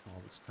Ruined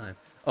Atoll this time?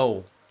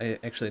 Oh,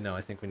 actually no,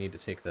 I think we need to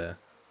take the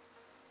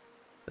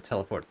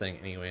teleport thing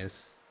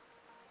anyways.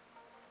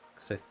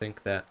 Because I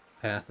think that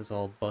path is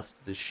all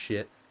busted as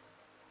shit.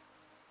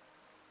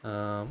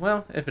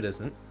 Well, if it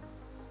isn't.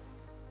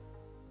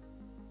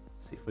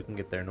 Let's see if we can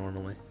get there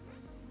normally.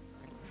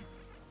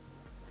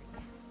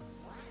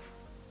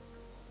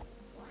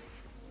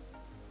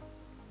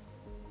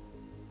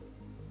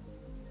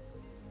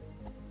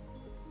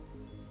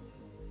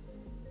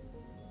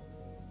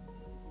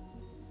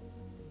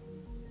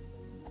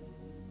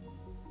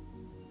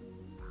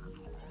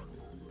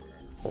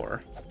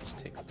 Or just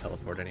take the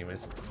teleport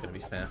anyways, it's gonna be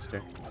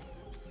faster.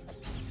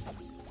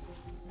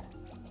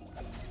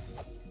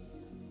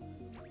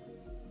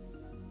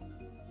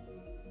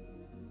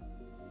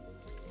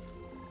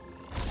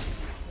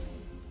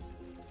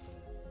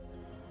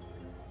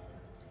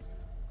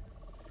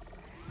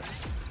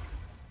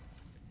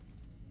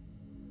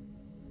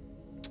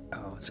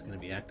 Oh, is it gonna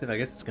be active? I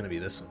guess it's gonna be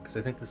this one, because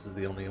I think this was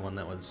the only one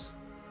that was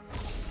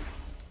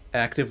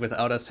active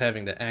without us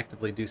having to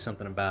actively do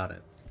something about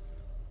it.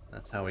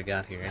 That's how we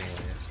got here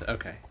anyways.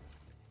 Okay.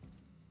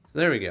 So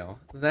there we go.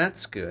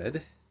 That's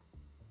good.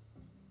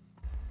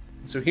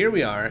 So here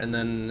we are, and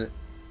then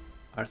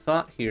our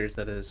thought here is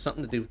that it has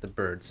something to do with the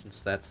birds,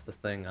 since that's the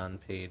thing on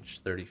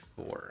page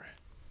 34.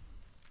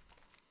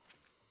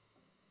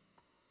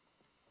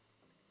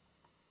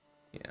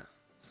 Yeah,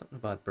 something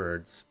about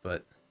birds,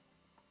 but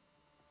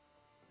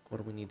what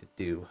do we need to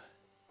do?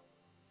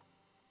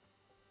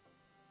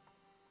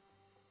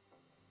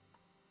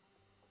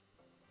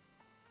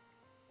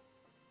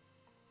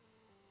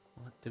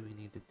 What do we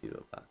need to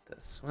do about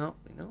this? Well,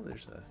 we know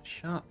there's a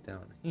shop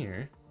down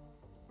here.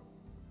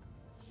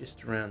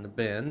 Just around the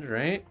bend,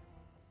 right?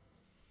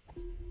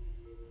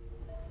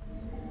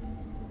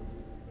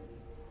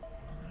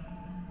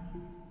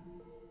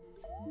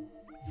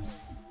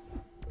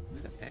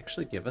 Does it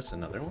actually give us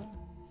another one?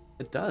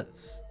 It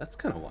does. That's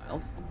kind of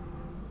wild.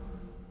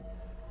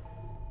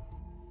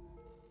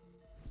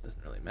 This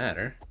doesn't really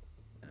matter.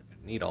 I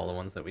don't need all the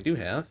ones that we do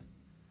have.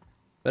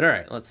 But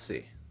alright, let's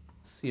see.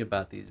 Let's see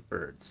about these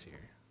birds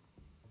here.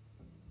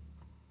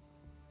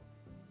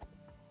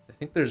 I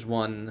think there's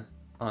one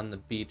on the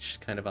beach,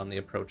 kind of on the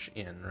approach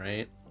in,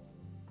 right?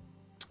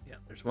 Yeah,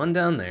 there's one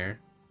down there.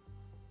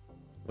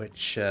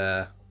 Which,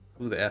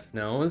 who the F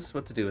knows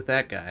what to do with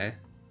that guy?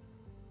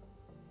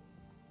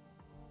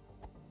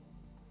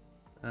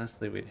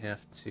 Honestly, we'd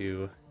have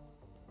to...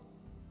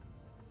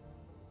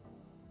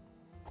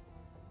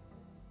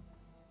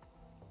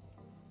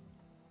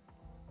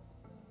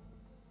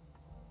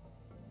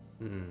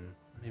 I don't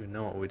even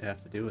know what we'd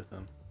have to do with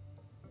them.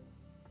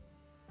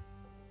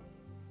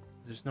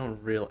 There's no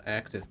real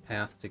active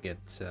path to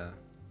get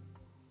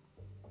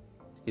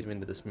him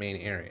into this main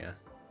area.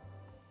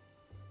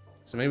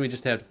 So maybe we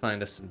just have to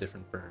find us some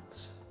different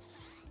birds.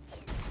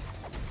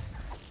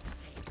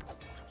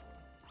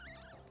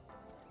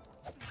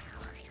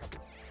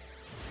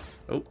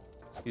 Oh,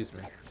 excuse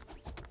me.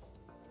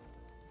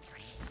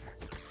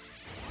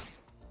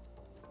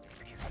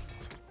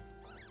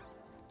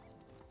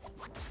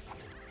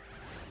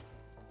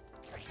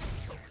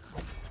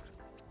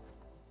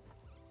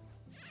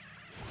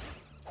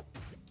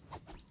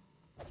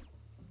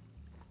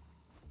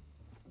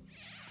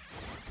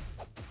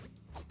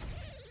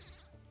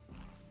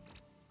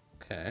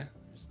 Okay,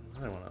 there's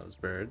another one of those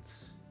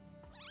birds.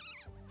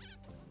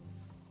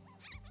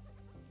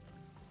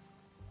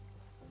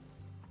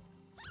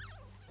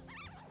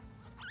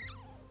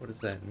 What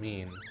does that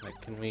mean? Like,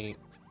 can we...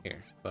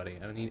 Here, buddy,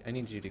 I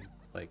need you to,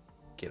 like,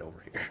 get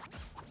over here.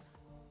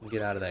 And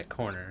get out of that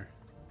corner.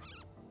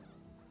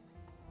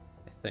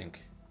 I think.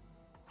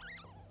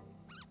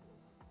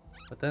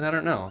 But then I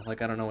don't know.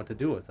 Like, I don't know what to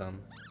do with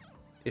them.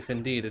 If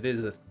indeed it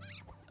is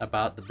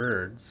about the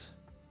birds.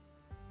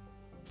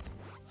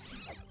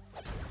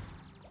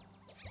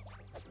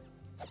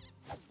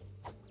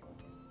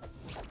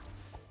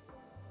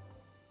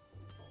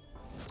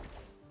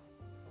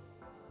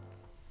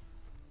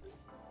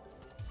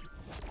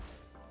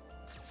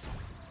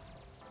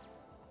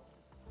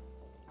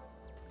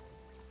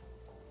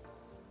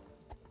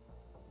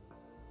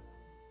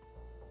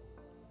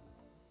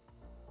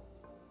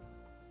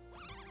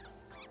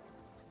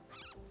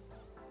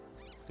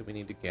 Do we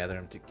need to gather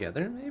them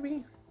together,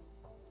 maybe?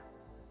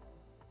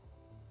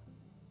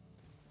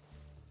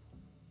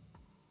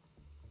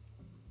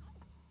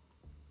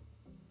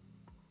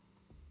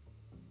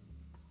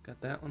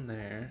 Got that one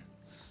there.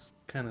 Let's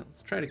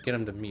try to get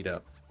them to meet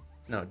up.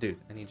 No, dude,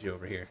 I need you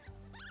over here.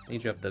 I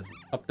need you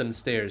up them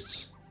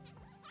stairs.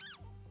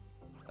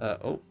 Oh,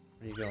 where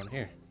are you going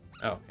here?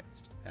 Oh, okay,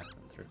 it's just a path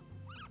them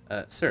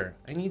through. Sir,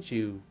 I need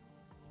you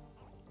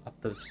up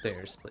those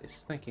stairs,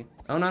 please. Thank you.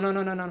 Oh, no.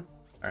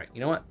 Alright,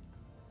 you know what?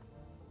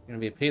 You're gonna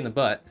be a pain in the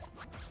butt.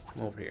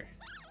 Come over here.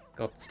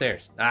 Go up the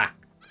stairs. Ah!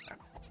 Come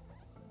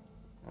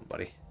on,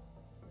 buddy.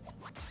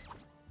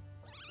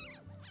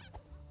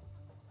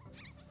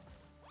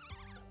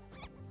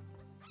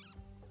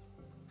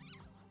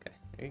 Okay,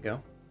 there you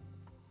go.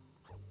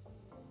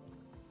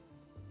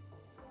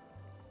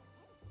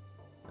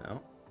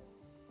 No.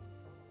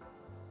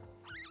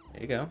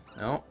 There you go.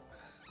 No.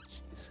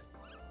 Jeez.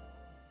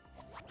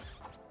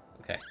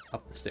 Okay,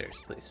 up the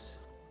stairs, please.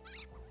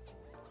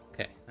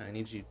 Okay, I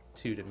need you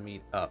two to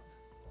meet up.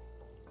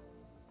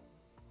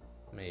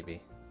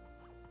 Maybe.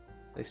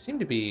 They seem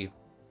to be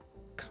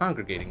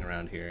congregating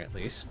around here, at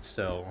least,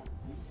 so...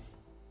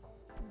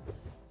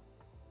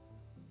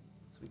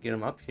 As we get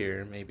them up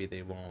here, maybe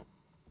they won't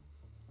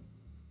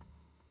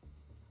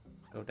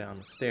go down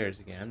the stairs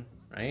again,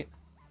 right?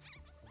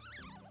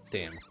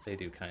 Damn, they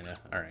do kinda.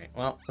 Alright,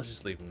 well, let's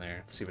just leave them there.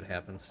 Let's see what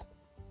happens.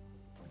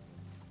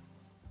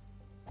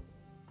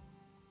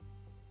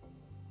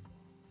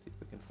 See if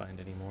we can find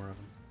any more of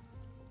them.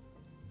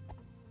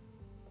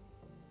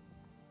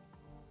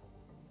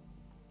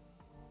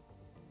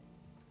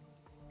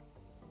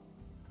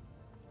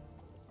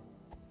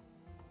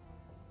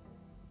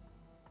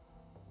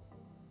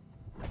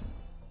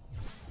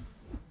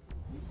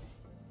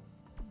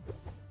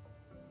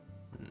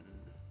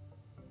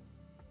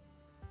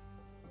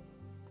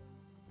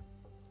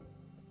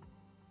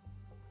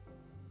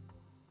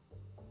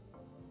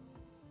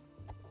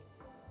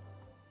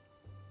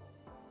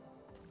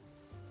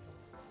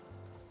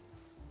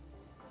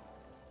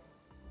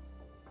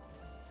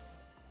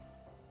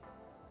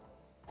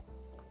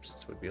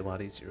 This would be a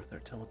lot easier with our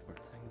teleport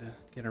thing to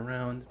get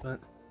around, but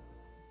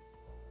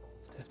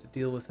just have to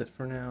deal with it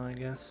for now, I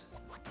guess.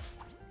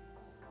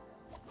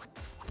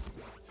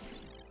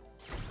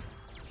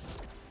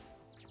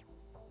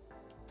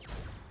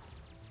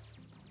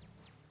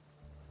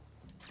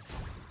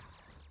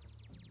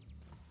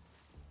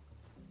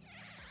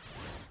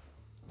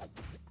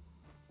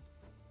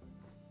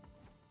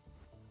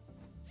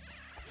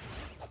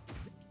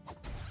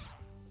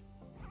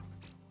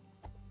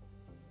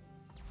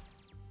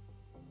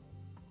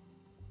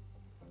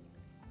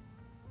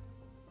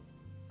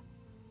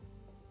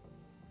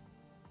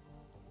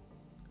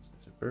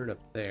 Bird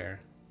up there.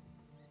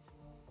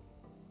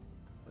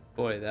 But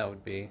boy, that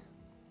would be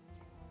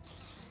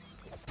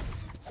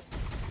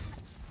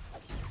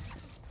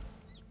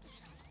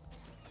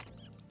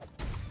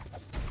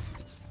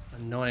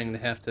annoying to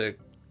have to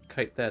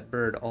kite that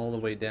bird all the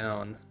way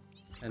down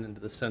and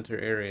into the center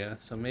area.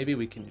 So maybe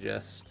we can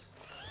just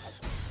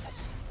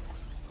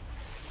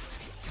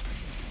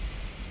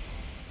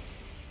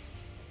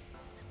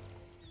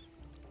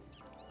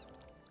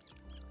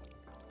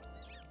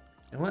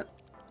you know what?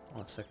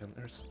 Hold on a second.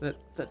 There's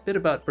that bit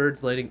about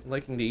birds liking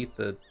to eat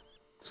the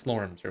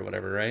slorms or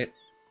whatever, right?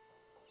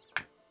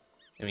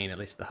 I mean, at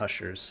least the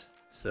hushers.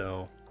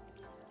 So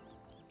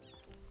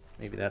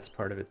maybe that's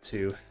part of it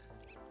too.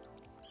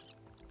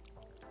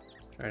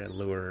 Let's try to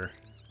lure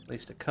at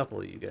least a couple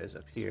of you guys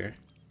up here.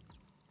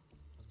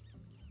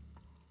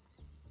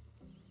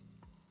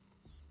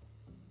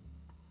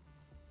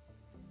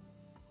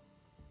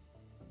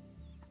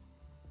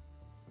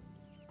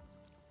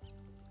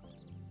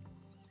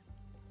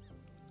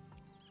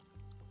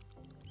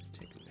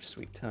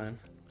 Sweet time.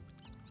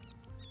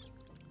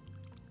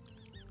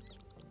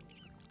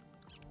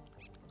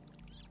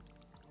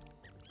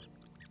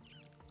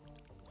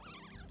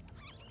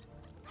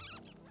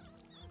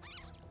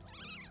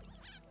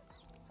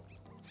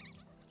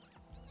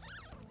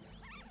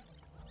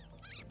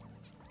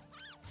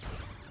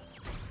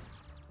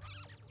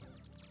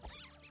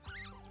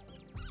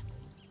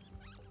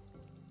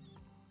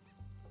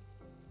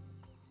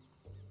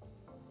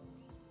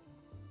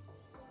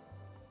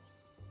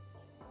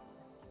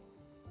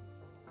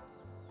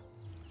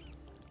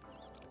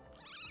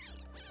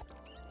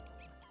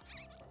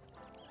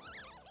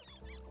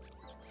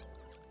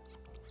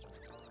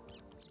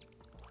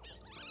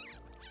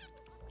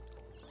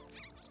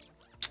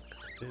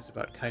 it is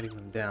about kiting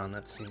them down,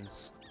 that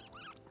seems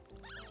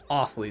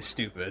awfully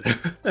stupid.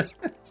 Like,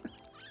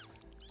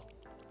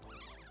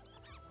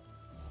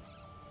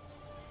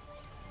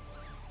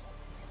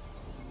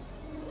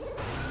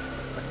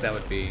 that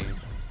would be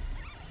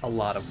a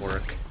lot of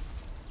work.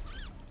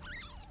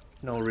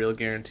 No real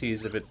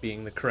guarantees of it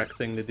being the correct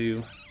thing to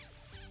do.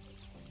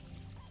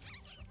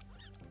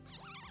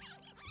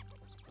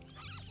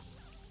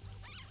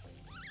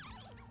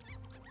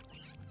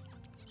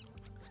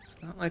 It's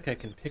not like I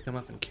can pick him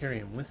up and carry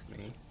him with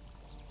me.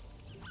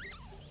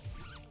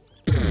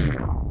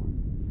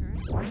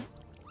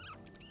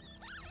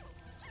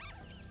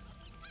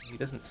 He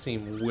doesn't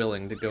seem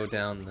willing to go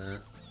down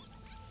the...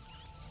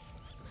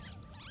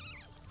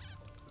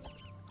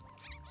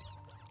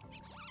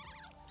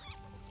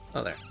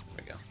 Oh, there. There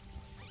we go.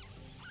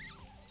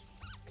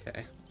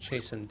 Okay.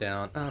 Chase him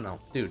down. Oh, no.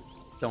 Dude,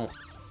 don't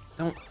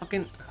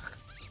fucking... Ugh,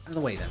 out of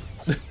the way, then.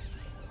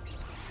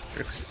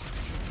 Jerks.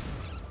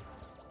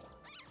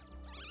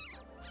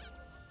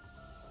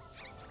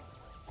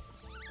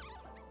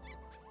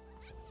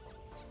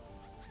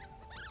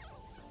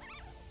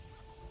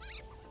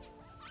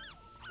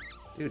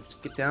 Dude,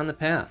 just get down the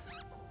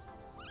path.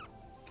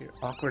 Your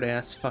awkward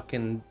ass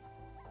fucking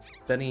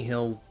Benny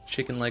Hill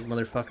chicken leg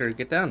motherfucker,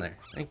 get down there.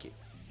 Thank you.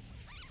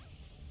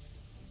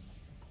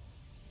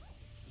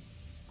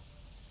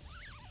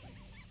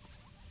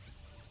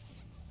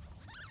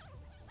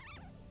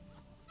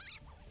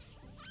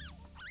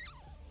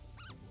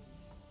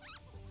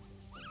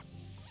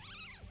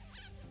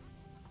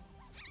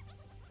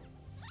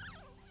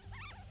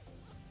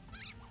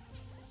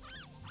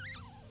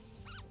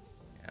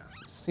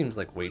 Seems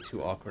like way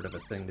too awkward of a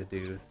thing to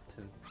do.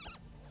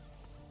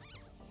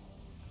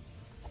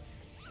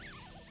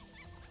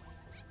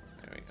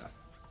 There we go.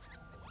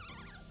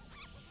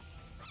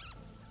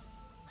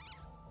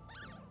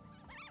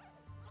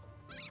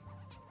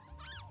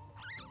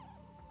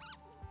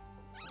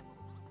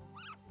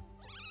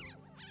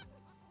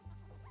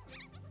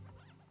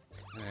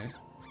 Okay.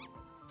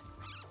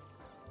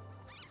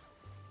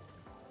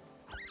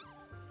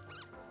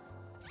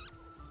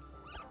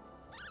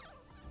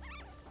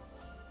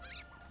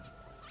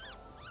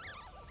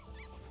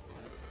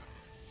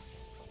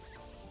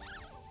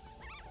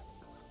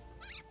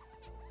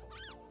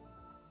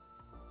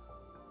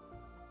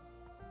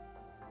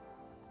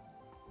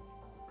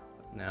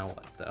 Now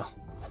what, though?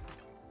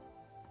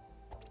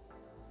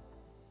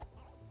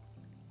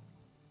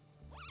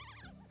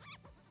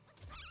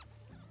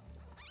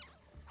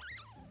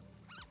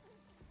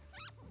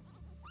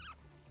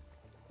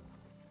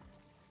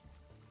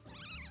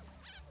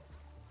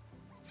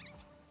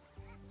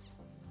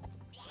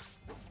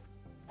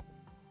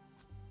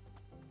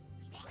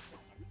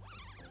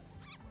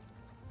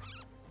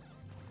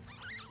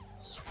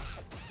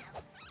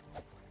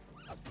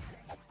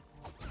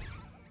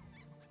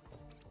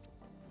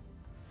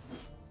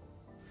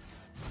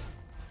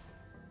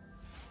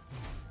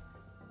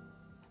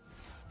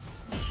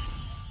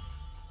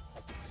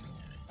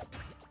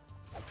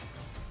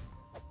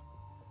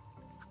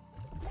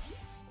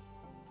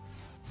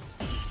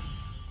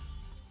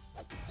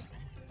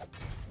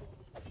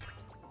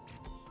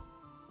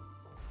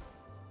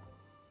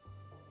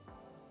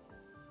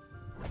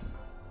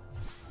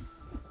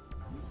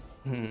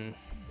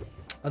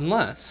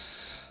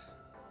 Unless...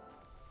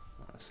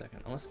 Hold on a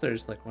second. Unless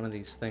there's like one of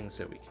these things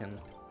that we can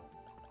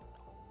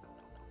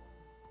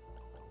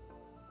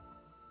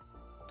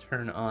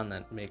turn on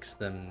that makes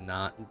them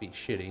not be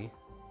shitty.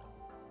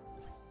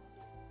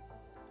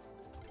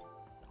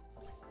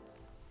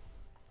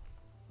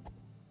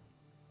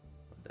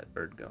 Where'd that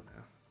bird go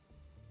now?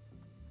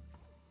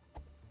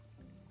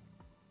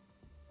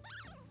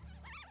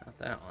 Not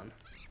that one.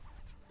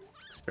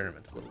 Let's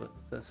experiment a little bit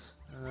with this.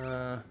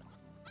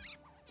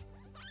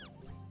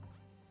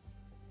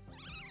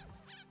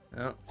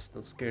 Oh,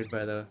 still scared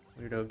by the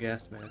weirdo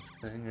gas mask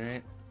thing,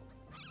 right?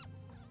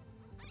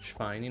 Which,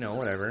 fine, you know,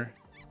 whatever.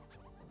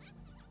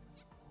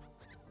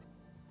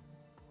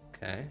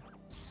 Okay.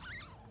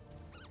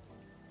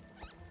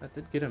 That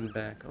did get him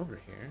back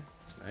over here.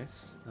 That's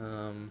nice.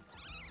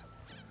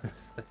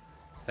 Is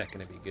that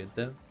gonna be good,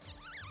 though?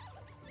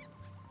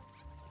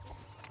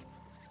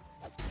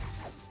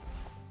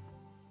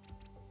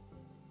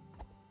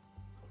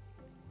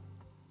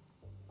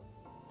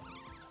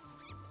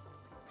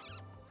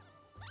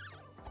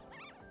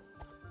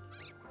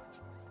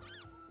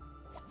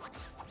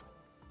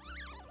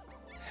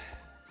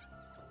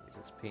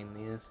 Pain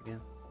in the ass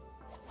again.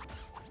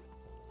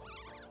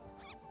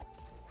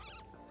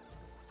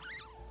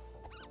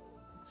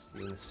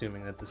 Even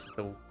assuming that this is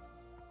the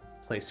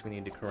place we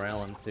need to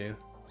corral him to.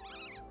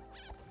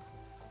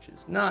 Which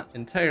is not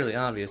entirely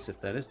obvious if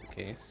that is the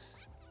case.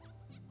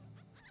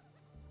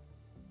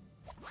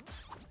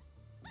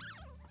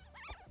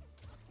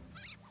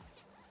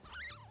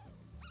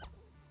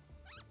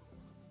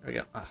 There we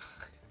go. Ugh,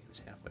 he was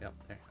halfway up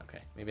there.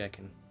 Okay, maybe I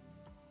can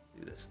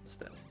do this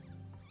instead.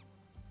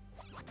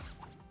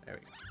 There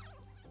we go.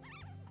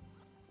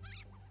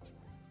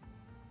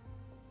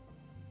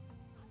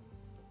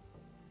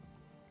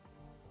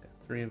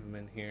 3 of them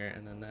in here,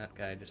 and then that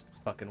guy just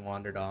fucking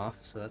wandered off,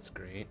 so that's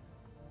great.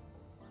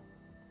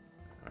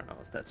 I don't know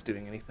if that's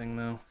doing anything,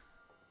 though.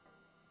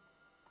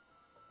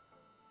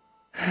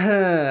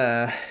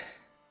 I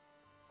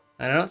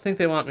don't think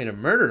they want me to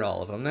murder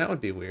all of them. That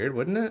would be weird,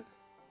 wouldn't it?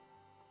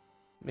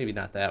 Maybe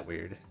not that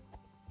weird.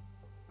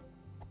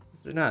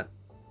 'Cause they're not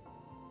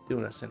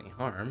doing us any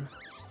harm.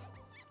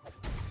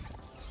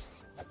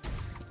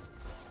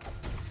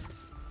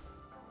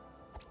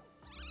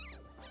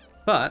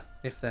 But,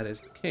 if that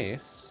is the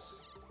case...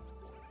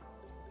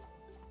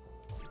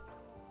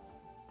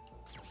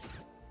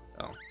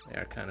 Oh, they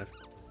are kind of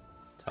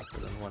tougher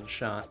than one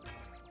shot.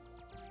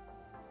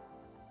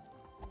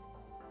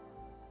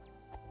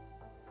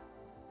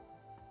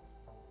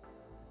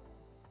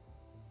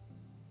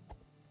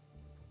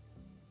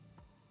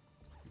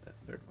 Where'd that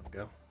third one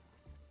go?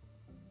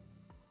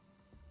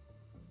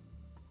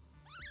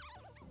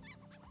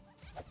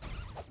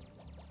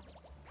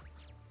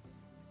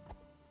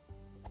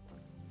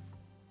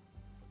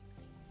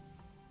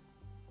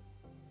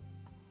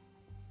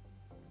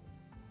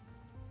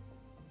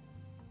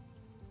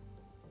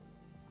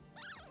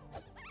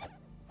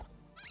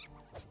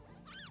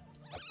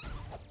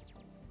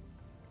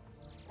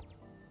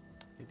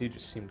 They do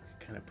just seem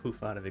to kind of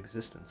poof out of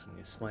existence when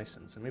you slice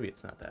them, so maybe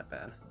it's not that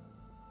bad.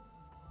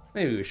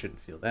 Maybe we shouldn't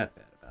feel that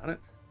bad about it.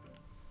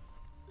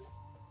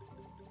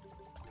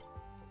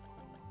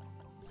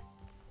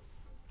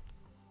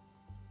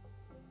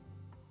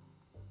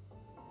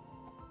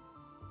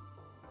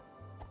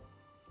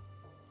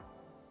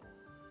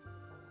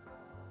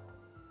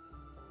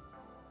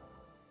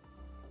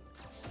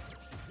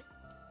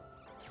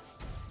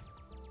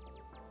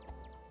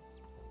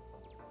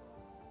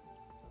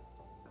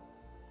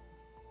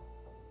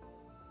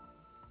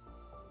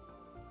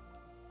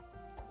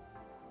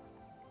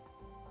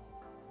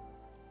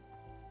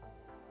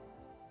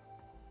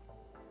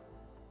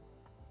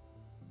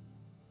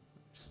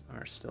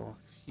 There are still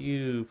a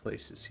few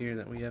places here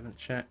that we haven't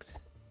checked.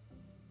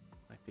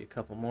 Might be a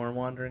couple more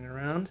wandering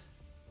around.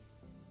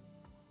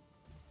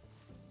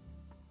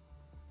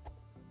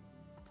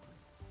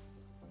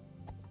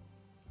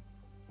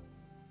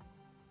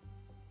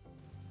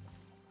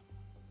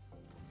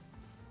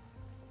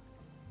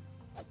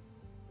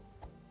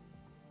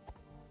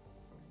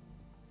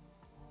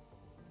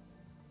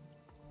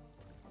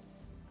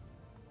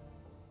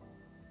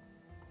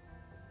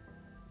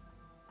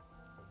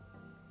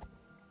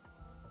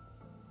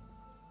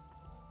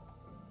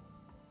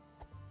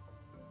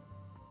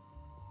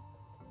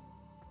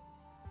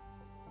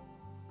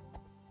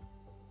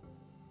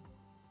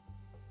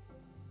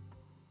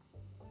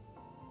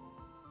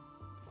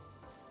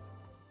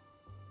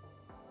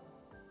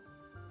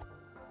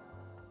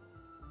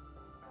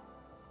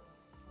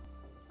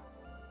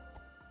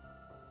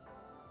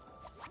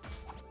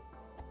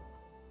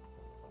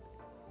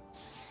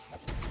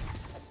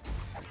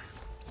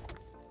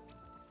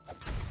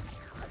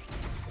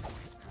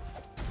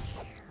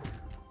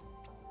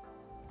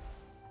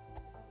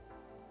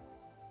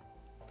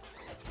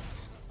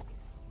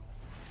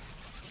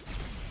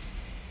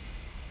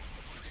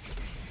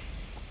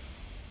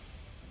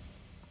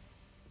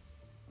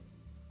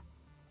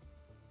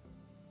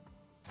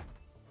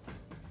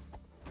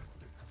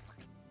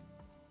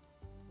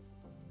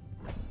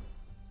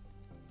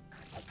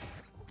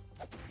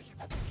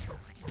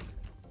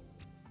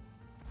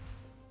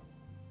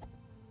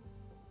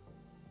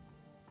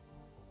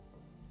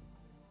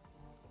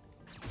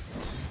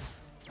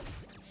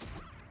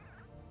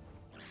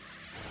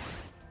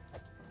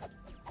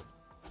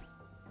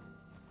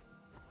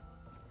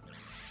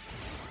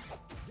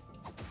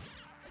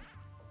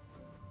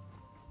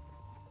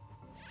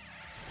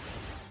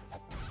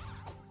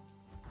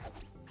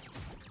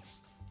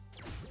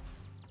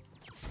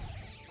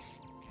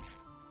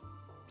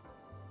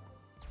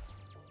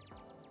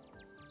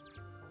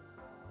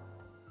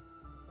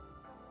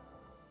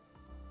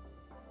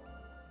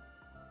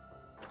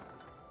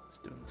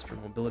 Just doing this for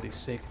mobility's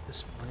sake at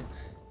this point.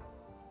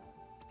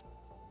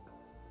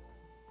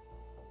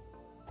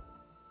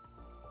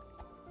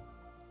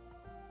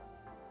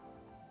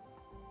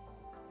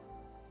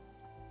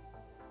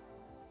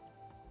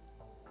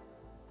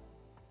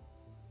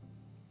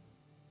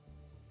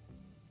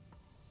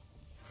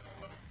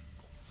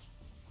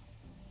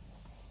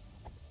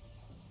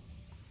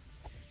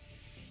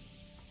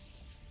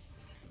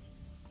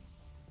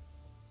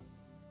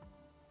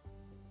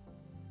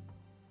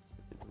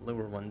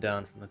 Lower one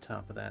down from the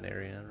top of that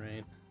area,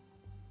 right?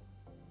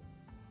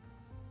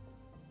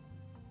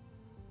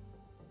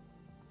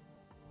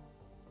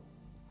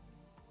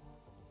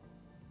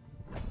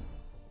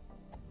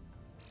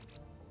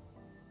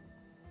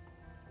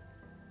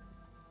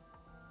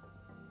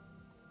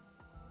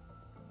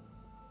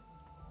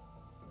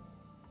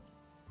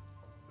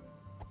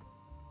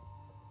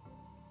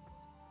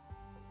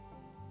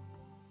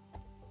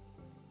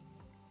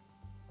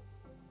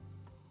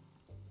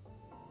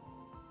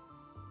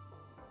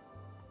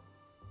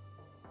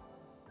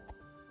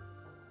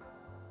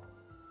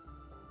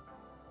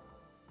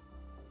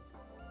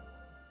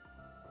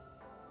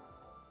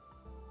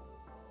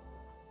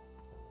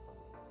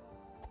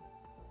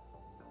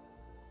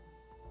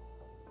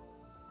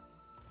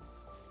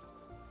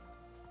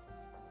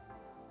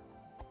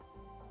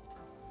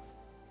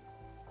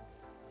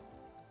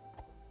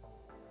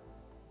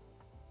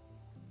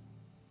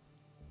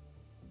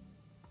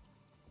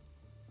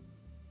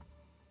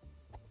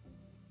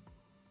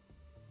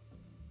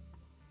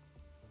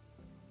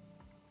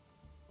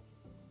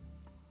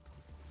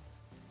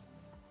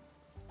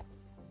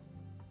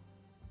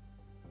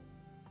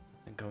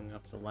 going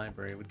up to the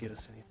library would get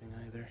us anything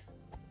either.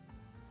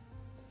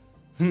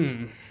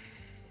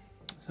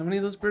 So how many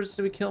of those birds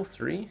did we kill?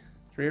 3?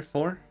 3 or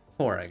 4?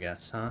 4, I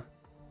guess, huh?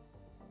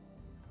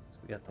 So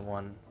we got the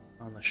one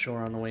on the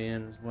shore on the way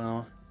in as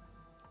well.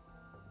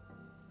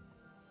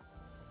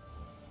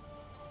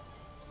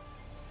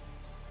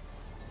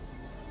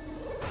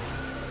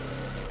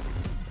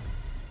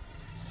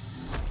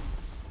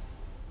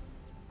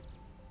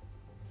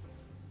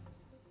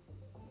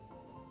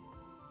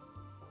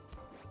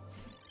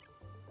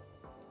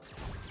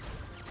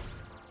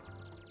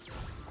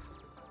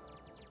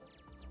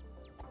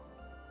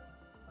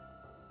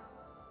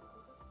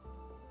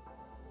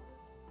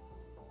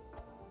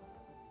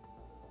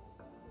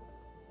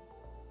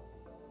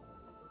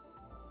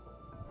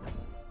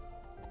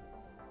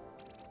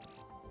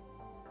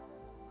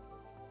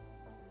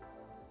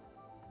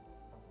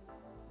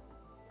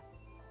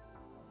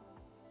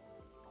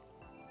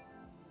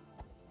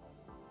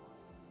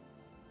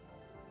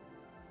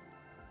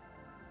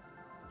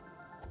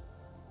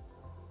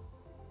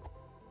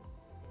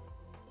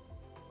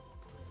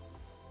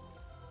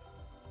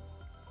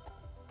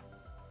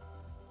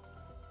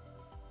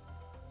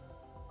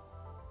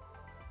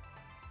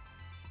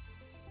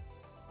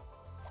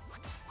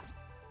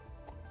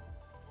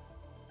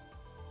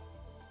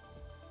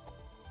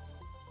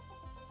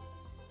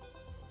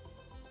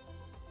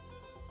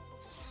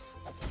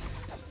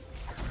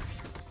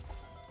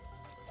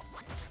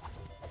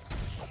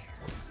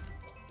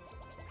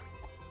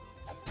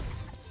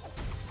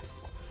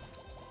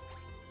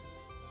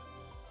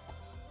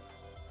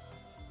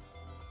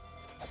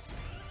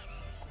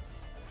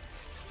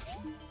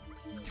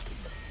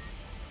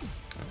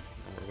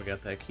 Where we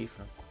got that key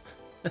from.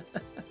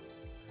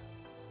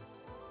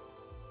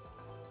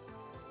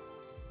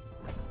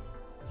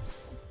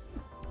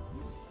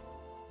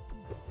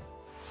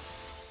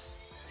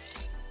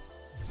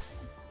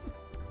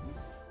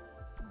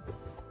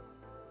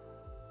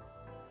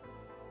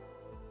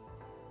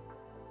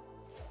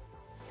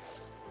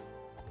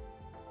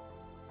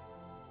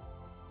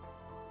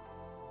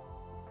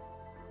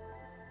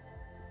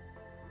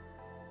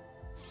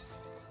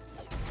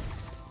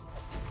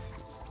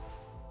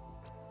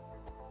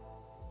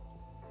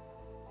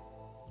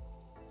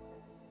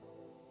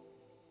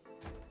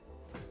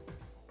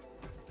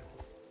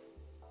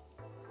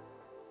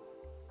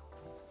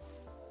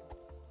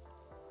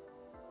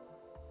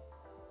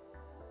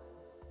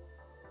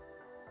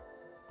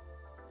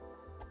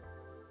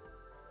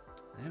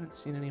 I haven't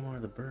seen any more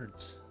of the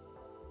birds.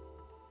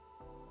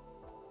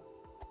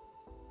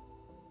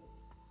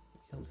 We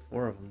killed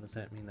 4 of them. Does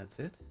that mean that's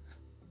it?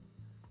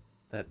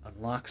 That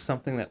unlocks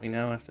something that we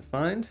now have to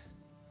find?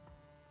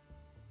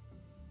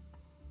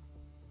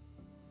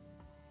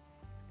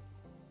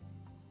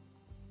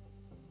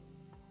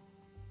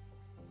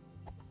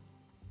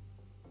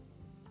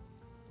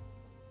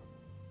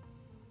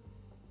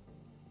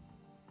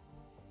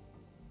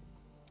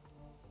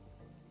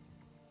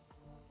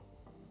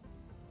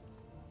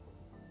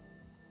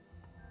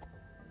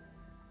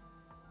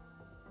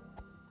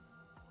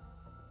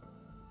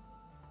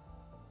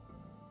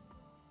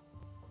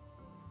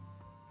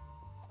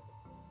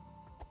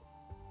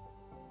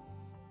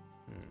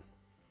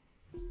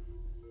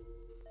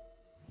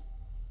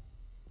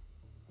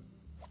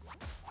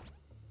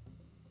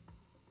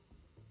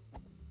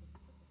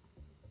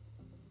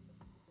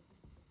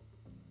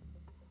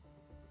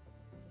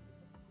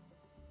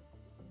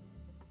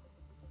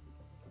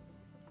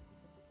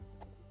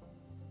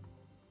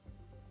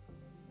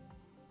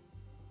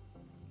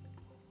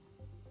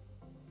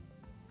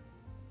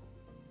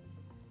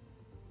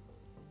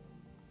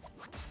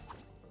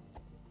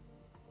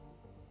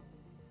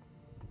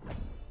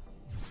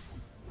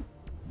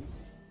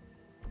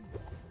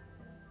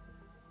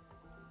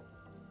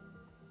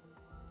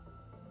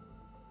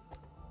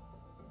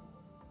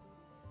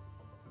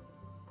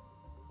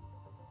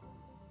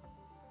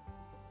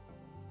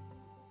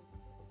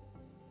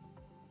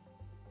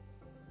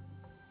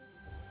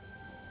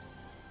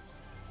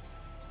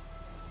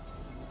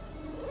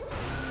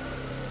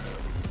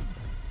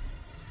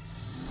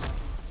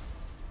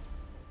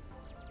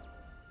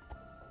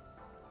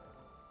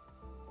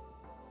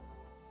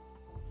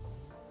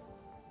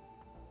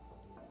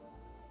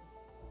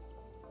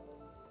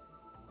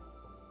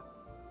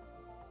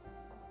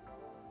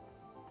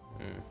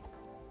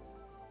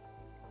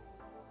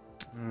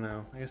 I don't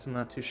know. I guess I'm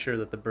not too sure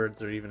that the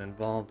birds are even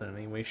involved in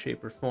any way,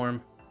 shape, or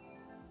form.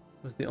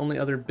 It was the only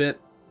other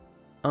bit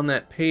on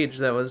that page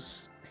that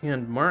was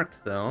hand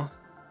marked, though.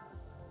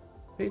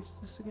 What page is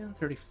this again?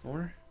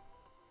 34?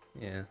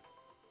 Yeah.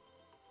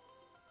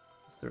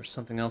 Guess there was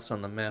something else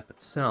on the map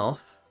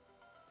itself.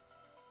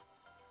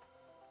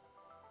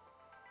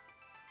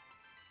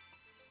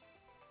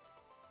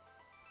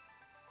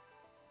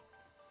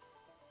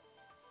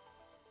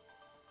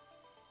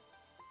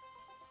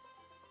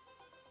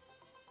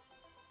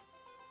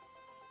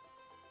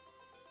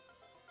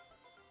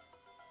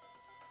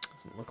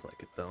 Doesn't look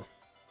like it, though.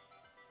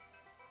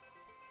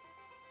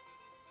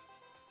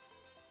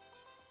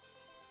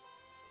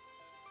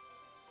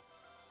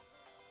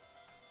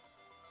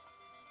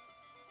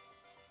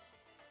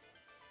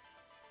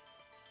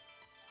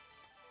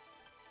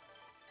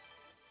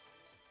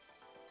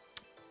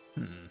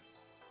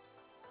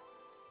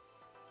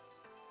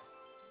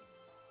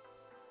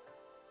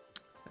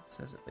 It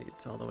says it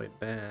leads all the way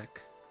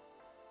back.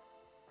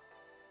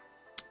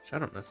 Which I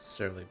don't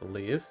necessarily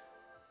believe.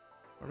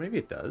 Or maybe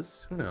it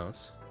does. Who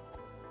knows?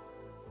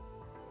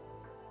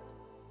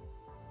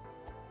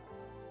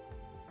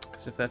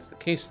 Because if that's the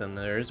case, then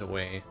there is a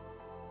way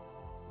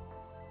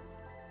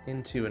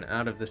into and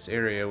out of this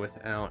area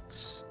without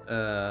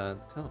the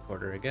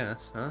teleporter, I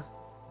guess, huh?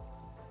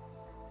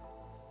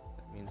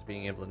 That means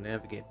being able to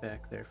navigate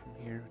back there from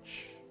here,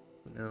 which,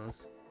 who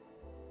knows?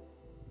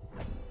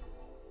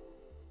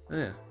 Oh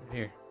yeah, right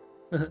here.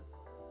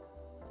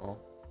 Oh.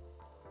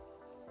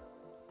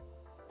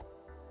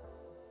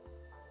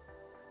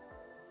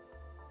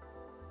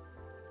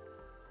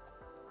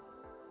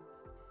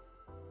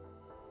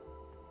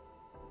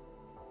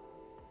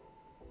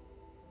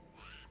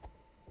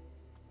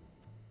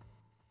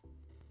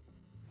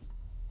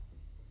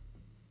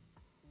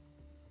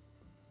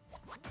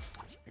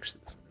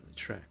 Actually, doesn't really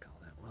track all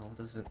that well,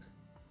 does it?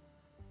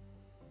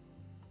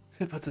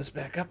 So it puts us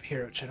back up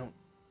here, which I don't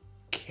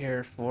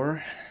care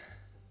for.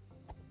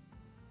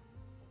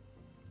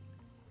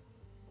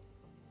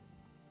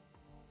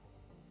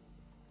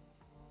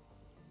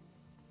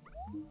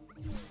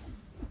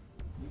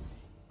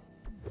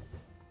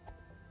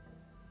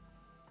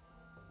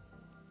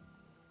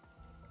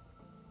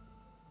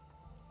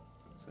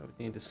 So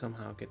we need to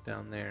somehow get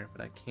down there,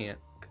 but I can't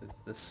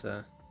because this,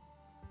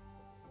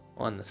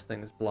 one, this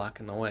thing is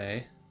blocking the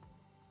way.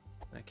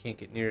 I can't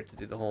get near it to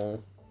do the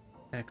whole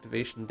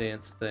activation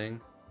dance thing.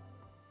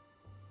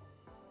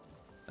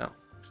 Oh,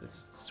 actually,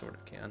 this sort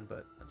of can,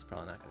 but that's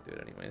probably not going to do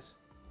it anyways.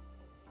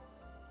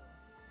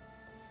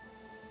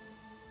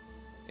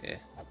 Yeah.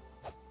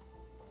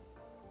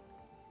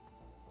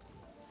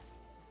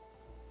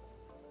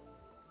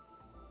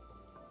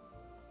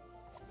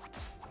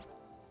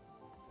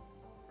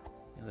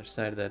 The other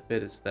side of that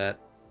bit is that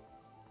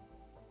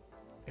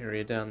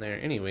area down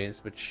there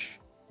anyways, which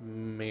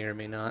may or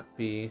may not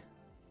be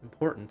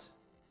important.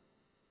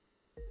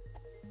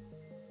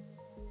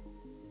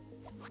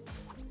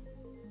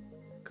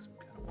 Because we've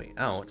got a way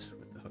out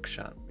with the hook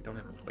shot. We don't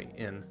have a way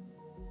in.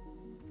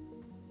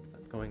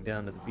 But going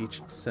down to the beach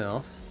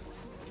itself.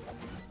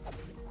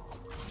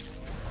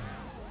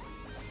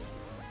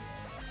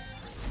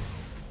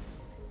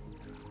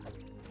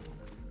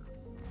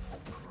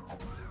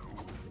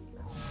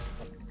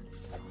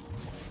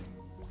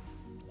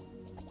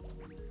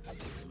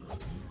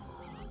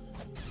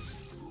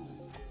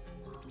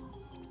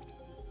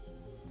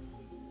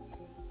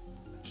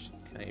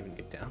 Can I even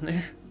get down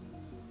there?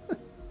 So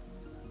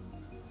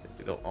I have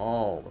to go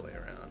all the way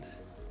around.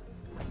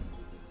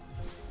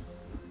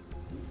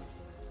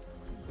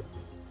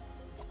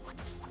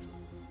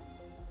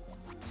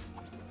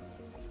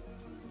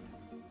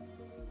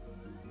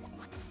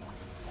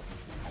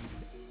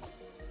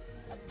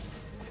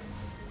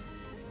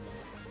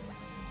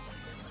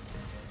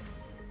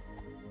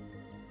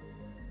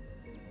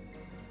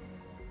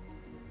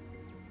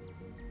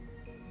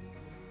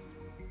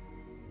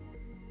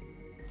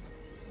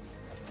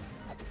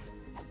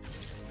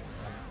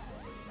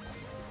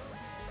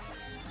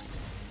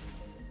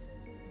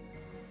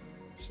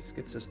 Just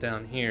gets us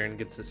down here and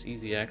gets us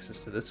easy access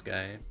to this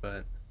guy,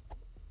 but,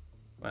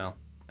 well,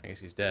 I guess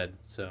he's dead,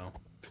 so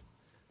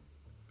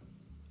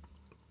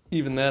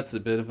even that's a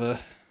bit of a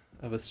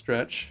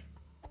stretch.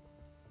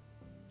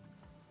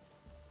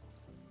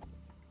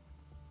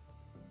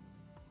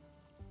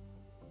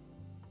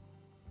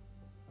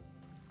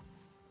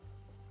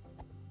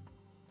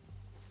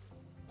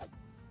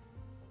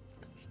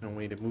 There's no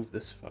way to move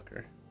this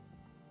fucker.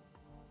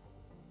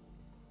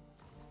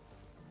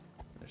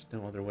 There's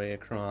no other way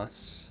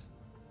across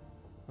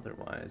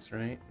otherwise,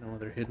 right? No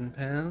other hidden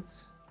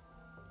paths?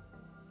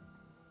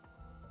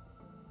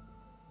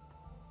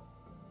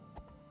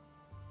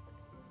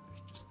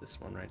 There's just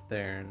this one right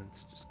there, and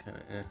it's just kind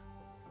of eh.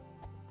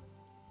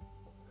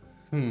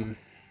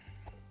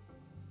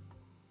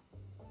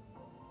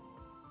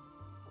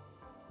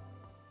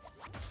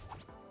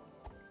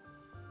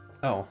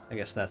 Oh, I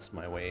guess that's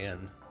my way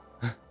in.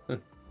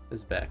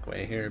 This back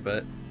way here,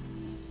 but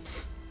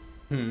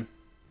it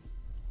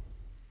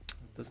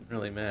doesn't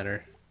really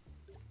matter.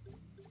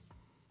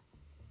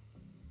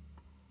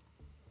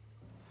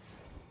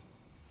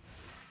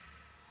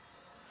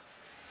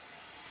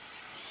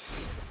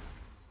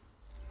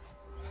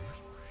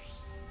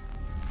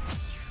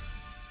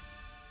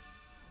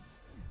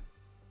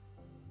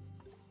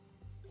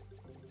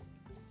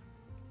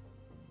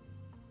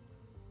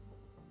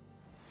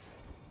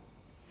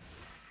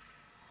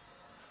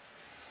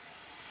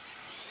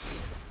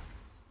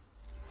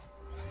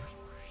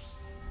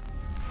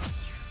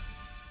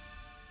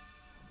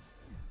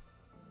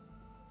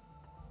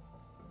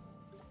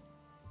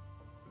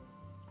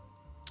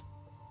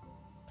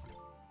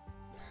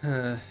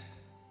 So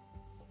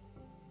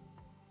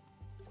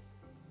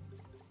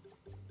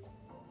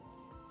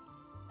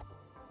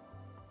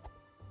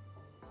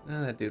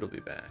now that dude will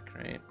be back,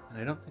 right? And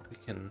I don't think we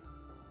can...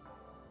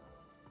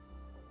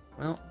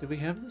 Well, do we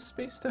have the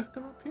space to hook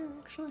him up here,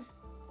 actually?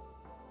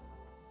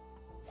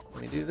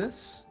 Can we do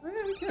this? Oh,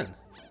 yeah, we can.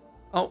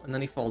 Oh, and then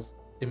he falls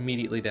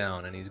immediately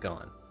down and he's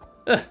gone.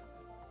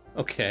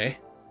 Okay.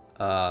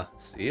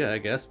 See ya, I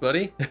guess,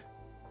 buddy.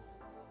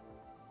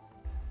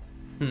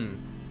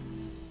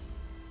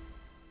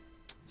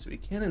 So we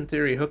can, in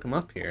theory, hook him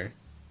up here.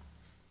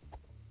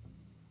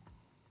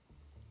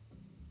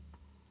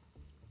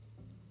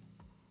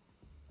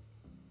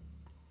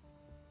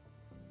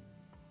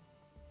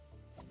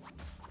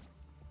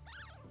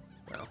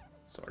 Well,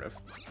 sort of.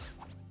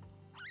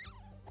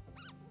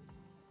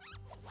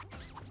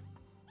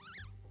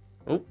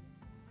 Oh,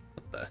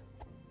 what the?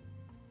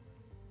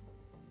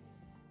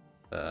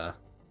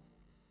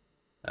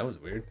 That was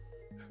weird.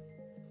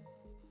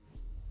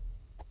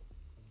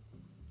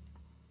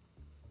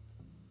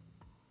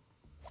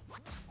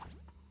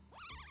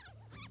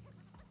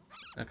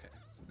 Okay,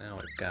 so now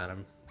we've got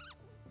him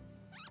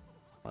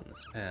on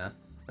this path.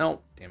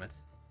 No, damn it.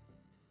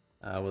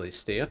 Will he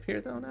stay up here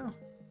though now?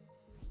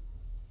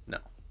 No.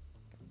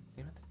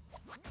 Damn it.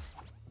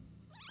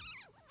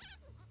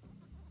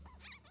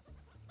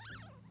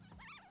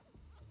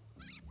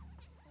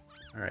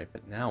 Alright,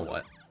 but now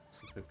what?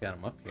 Since we've got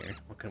him up here,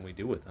 what can we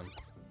do with him?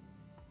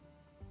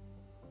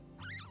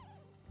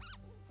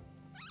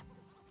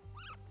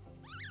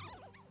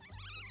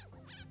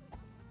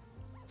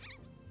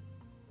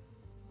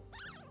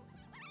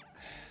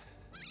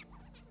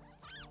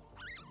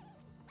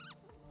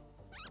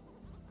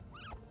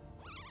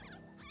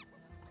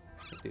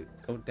 Dude,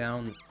 go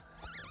down.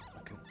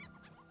 Okay.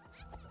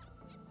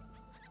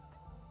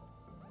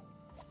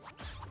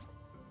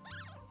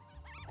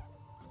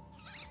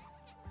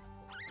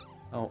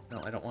 Oh,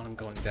 no, I don't want him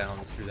going down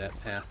through that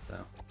path,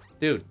 though.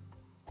 Dude!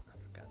 Oh,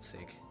 for God's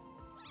sake.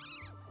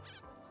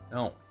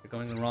 No, you're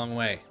going the wrong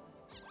way.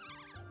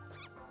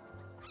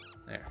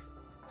 There.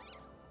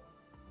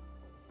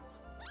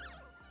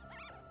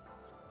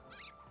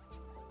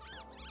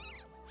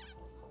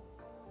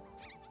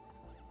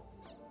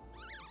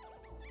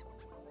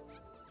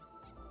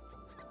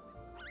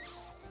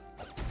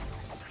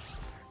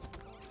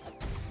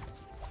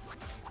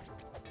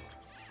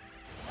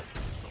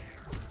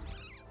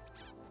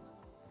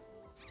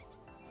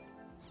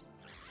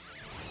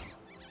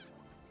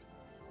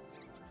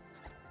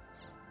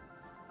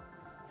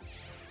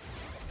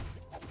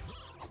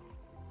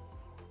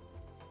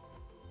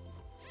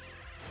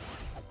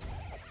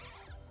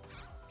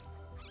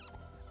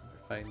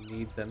 I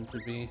need them to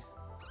be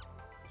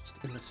just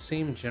in the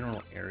same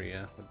general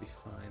area would be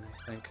fine,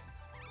 I think.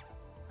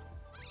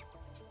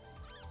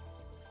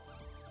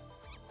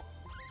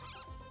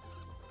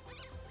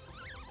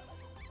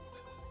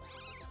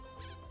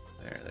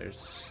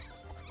 There's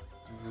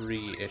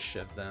 3-ish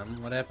of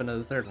them. What happened to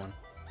the third one?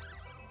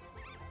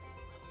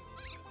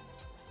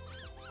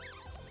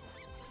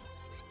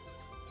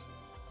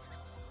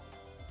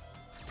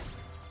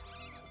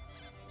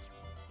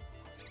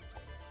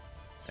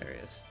 There he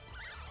is.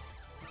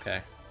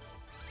 Okay.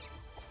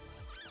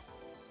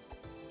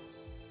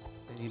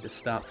 They need to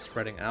stop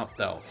spreading out,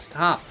 though.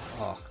 Stop!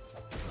 Oh,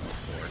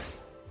 Lord.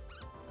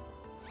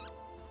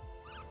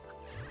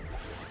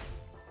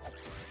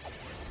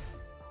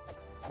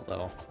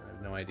 Although, I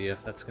have no idea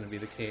if that's going to be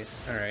the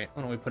case. Alright,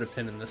 why don't we put a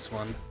pin in this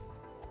one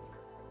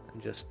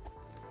and just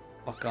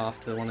fuck off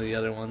to one of the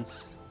other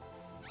ones.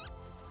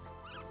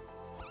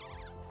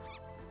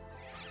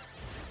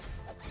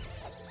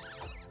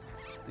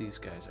 These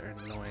guys are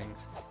annoying.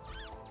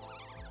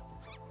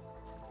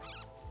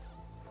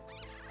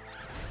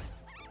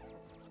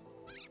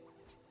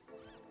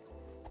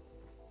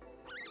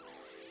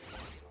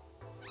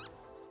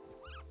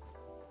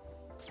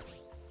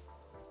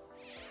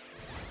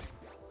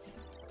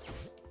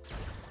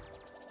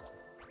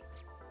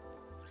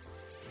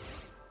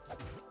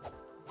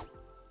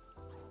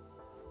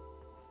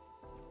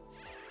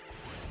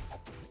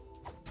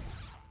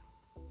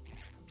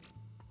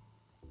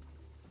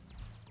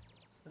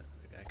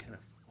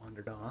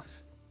 Off.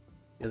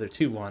 The other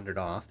two wandered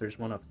off. There's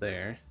one up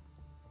there.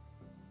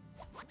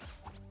 I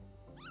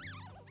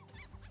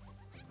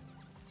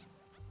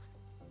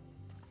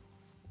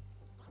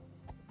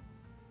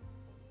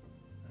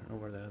don't know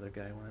where the other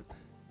guy went.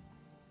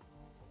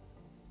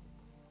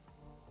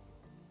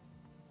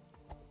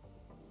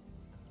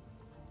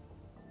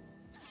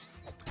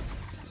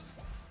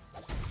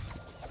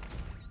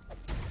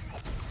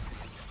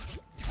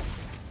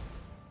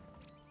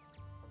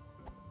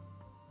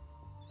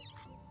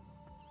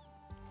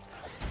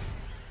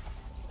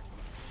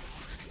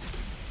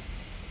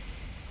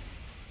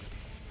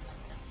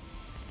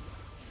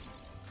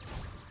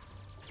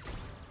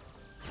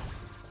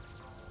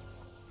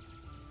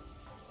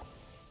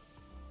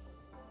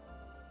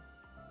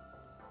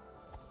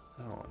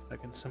 Oh, if I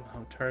can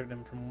somehow target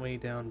him from way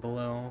down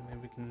below,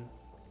 maybe we can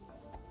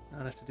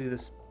not have to do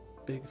this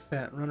big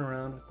fat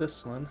runaround with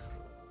this one.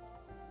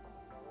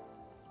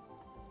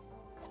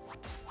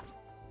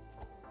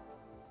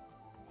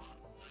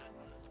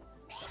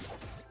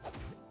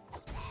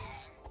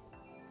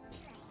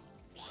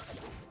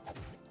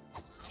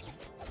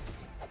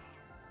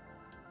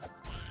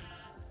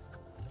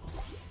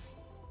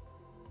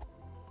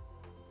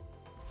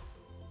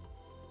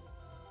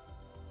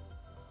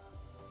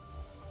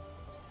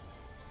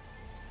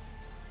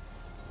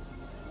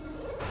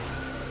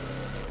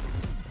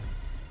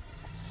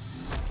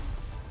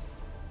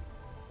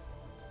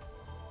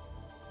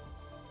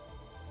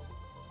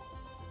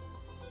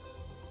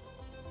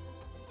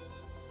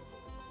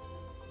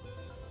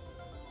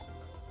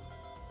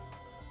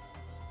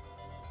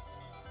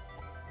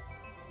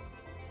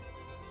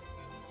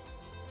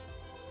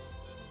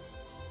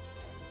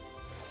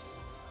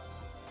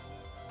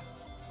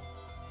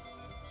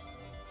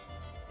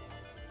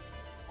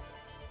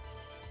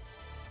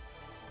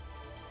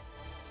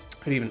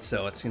 But even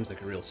so, it seems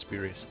like a real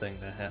spurious thing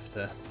to have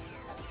to...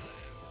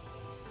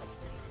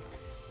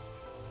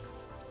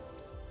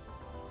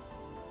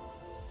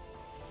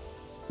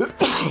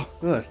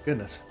 Good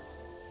goodness.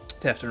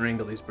 To have to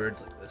wrangle these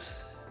birds like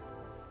this.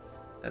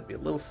 That'd be a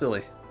little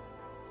silly.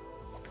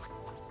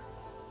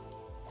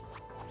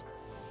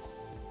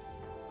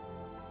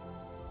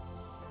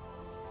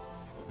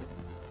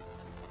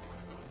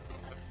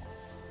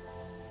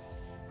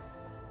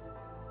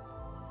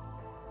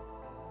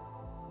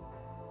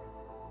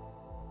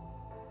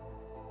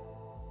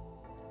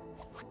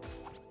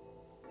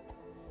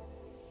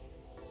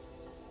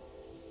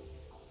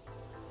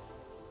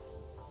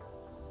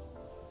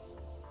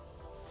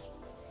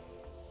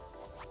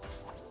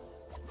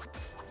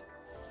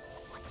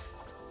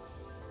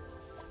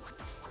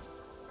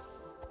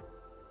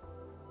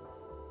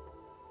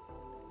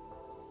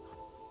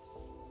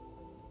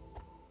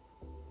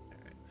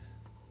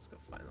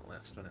 Find the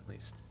last one at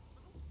least.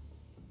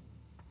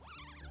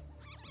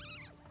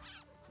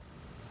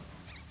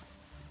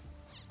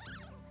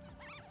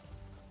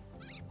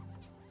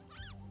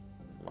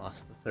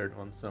 Lost the third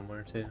one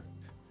somewhere too.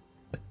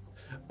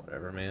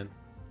 Whatever, man.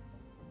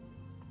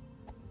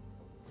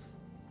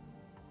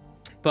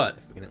 But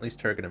if we can at least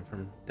target him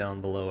from down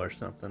below or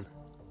something.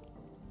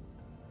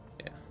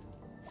 Yeah.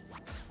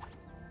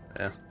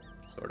 Yeah,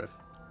 sort of.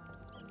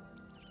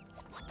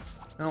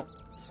 Nope.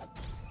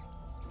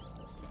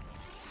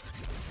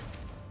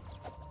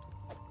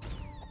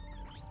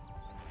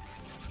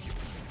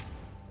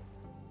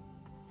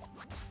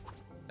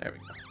 There we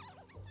go.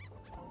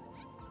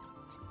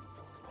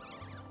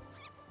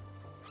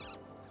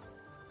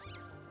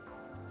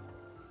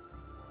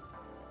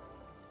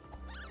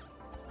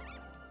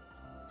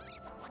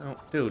 Oh,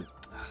 dude.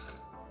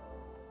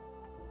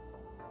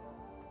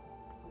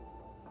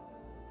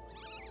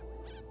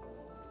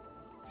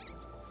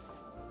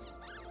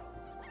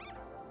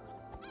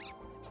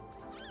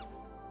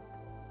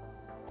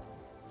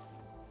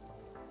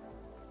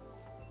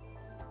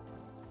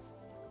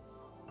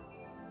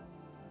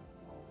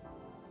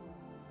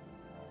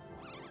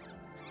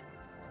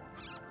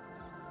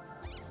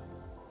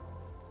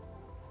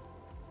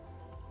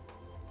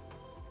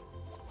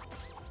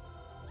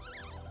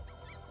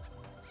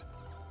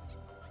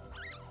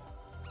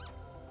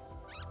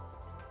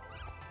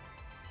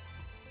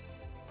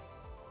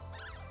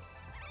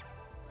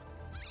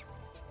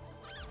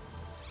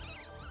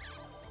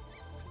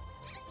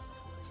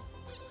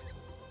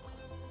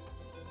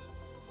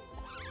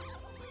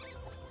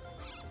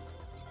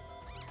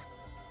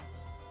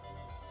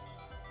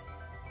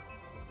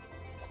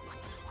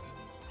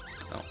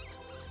 Oh.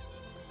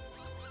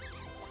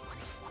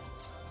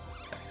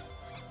 Okay.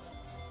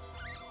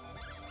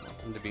 I want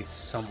them to be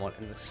somewhat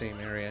in the same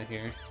area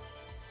here.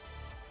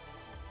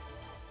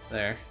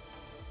 There.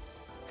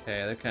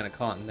 Okay, they're kind of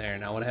caught in there.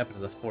 Now what happened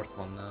to the fourth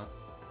one, though?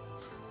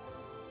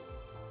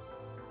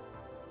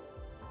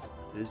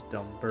 Where did his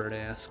dumb bird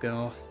ass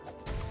go?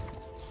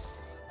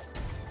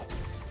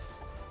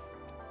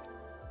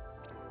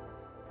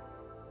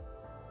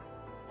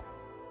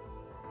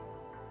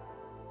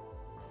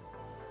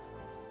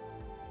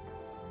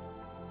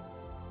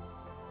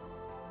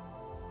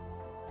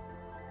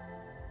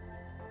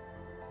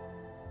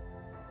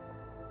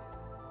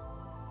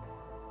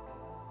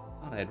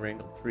 I had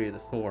wrangled 3 of the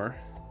 4.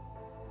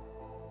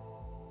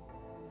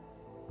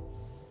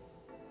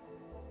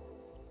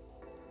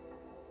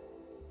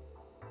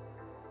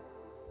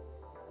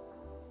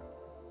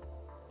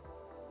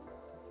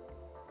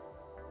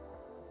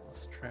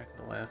 Lost track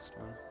of the last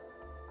one.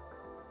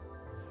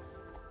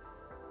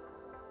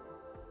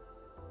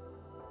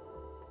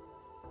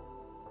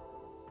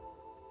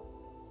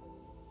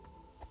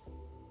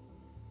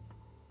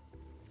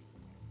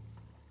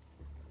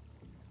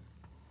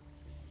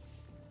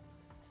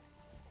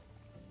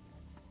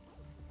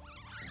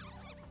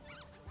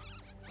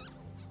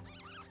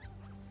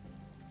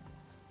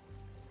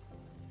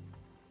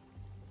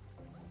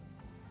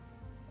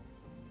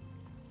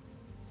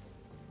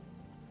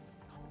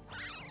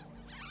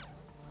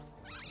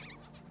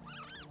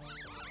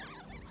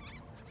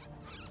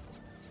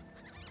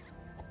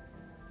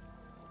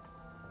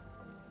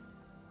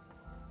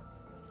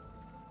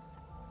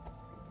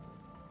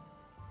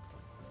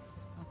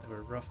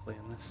 We're roughly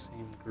in this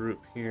same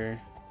group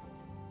here.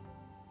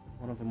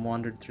 One of them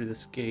wandered through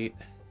this gate.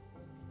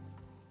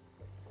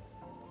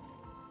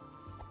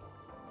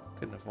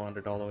 Couldn't have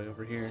wandered all the way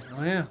over here.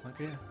 Oh yeah,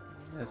 look at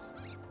this.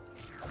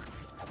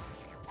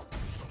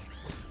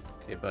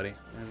 Okay, buddy,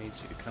 I need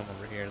you to come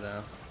over here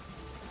though.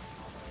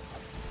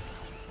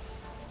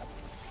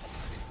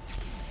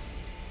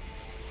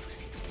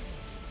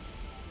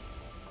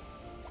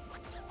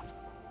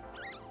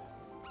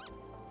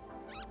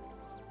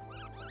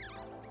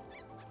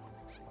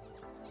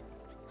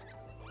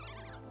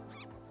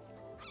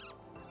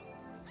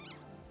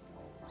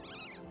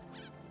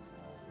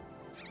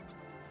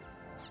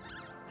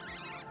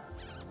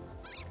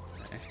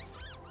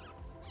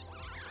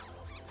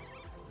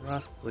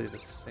 Roughly the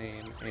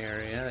same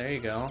area. There you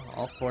go.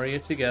 All 4 of you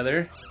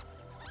together.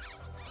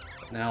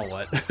 Now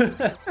what?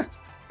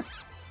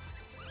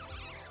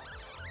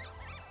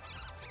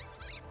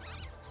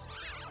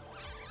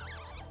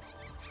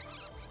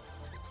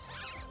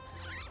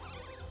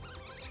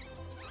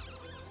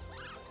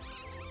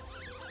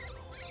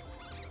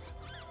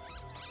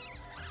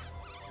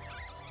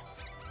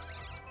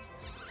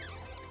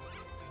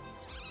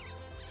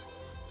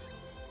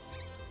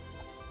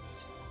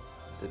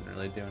 didn't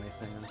really do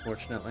anything,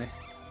 unfortunately.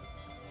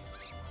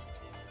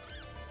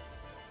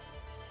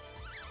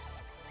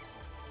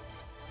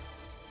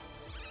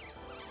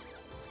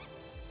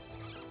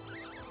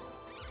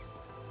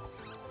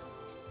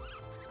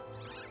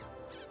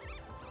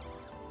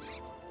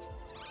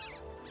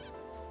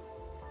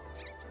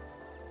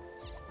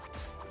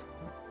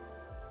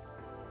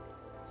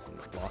 Seem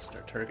to have lost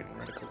our targeting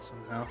reticle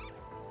somehow.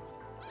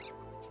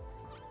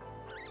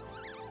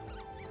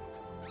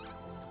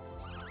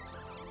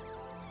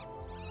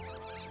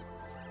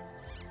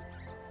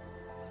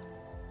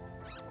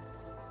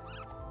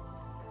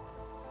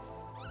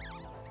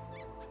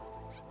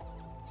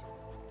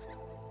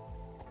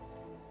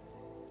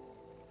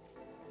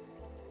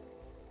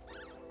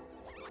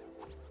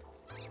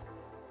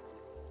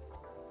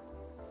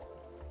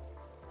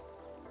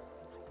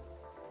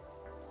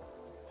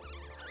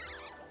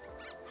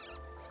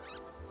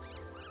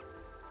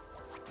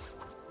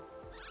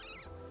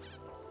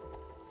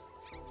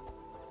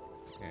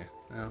 Yeah,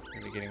 well,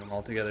 maybe getting them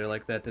all together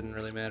like that didn't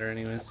really matter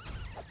anyways.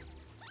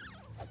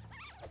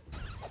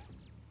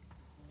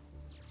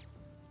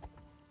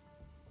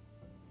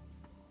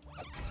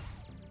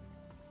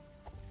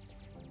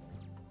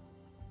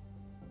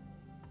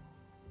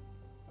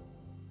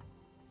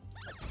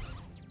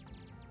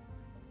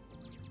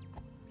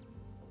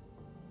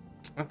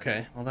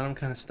 Okay, well then I'm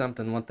kind of stumped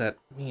on what that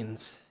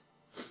means.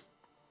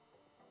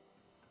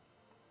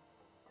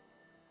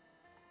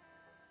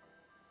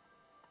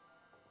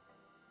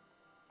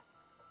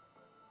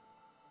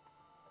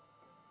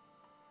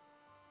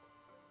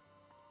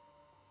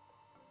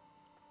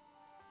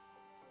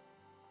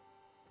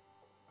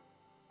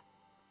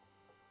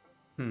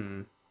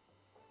 Hmm.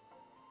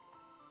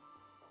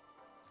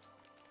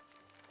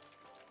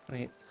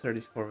 28,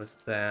 34 was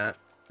that.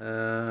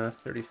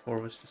 34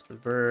 was just the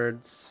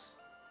birds.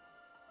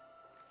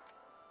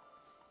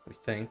 We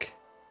think.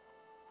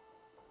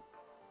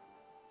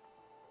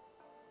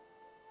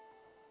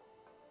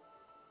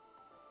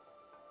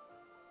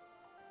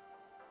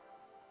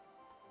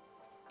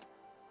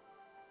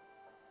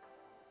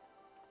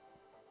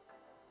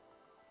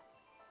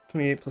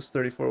 +28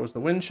 +34 was the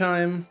wind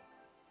chime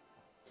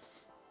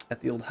at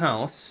the old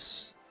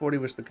house. 40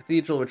 was the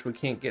cathedral, which we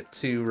can't get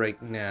to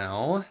right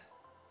now.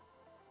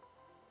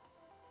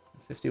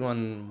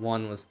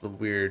 51-1 was the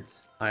weird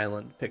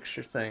island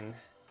picture thing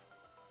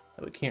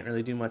that we can't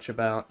really do much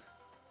about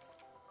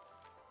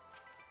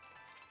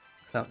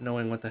without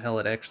knowing what the hell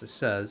it actually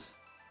says,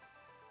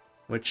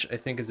 which I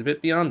think is a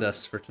bit beyond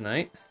us for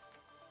tonight,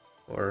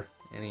 or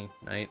any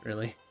night,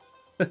 really.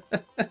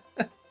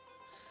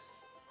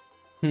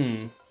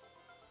 Hmm.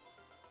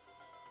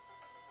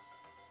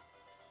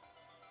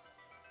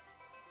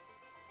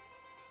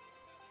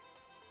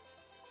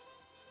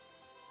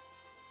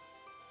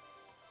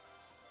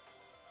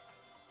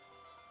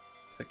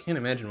 I can't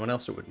imagine what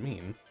else it would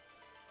mean.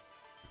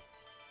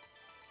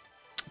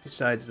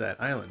 Besides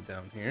that island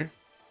down here.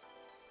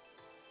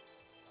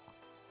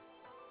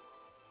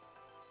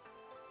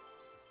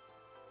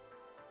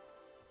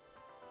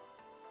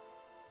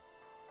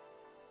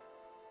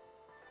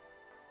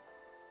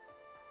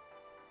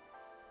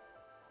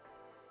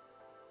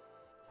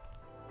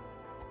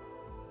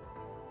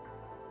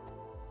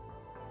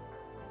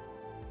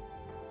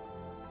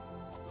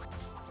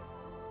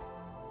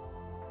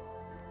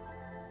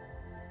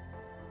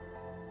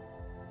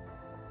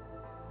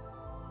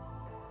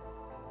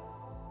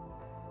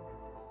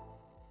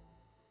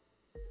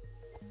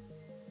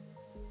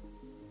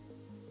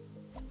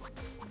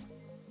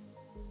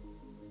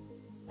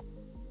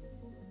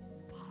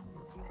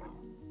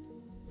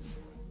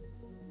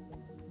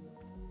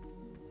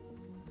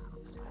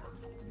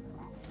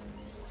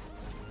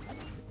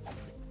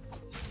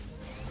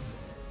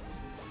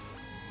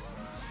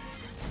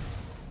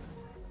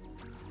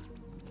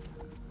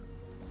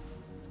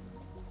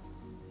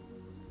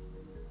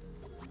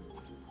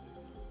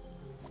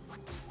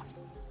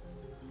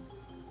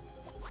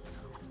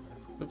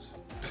 Oops.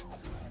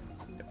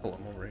 Gotta pull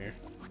him over here.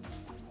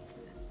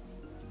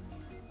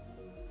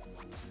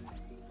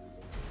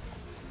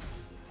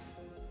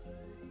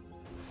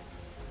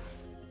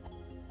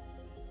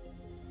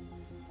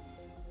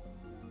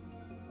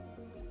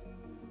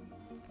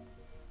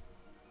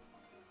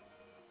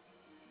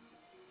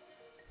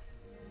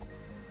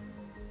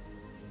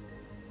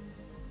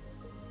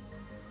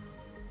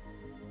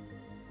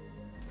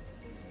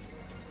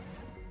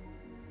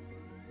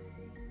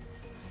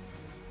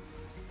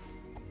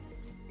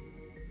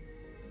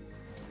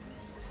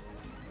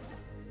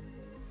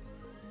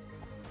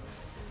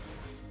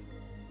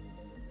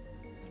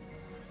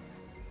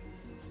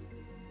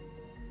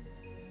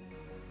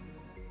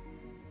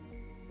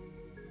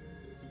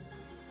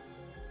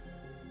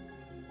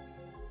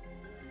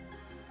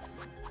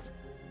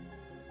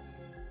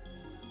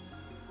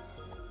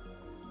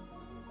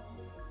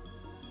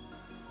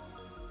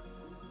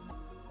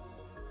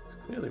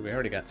 Clearly, we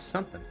already got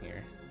something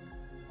here.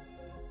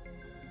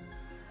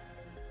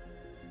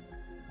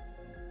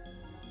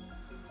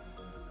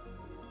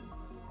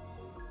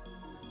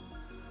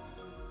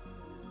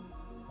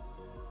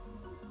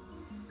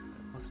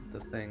 wasn't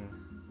the thing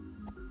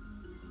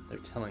they're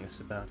telling us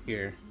about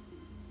here.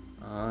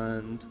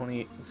 On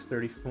 28 plus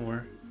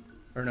 34.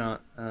 Or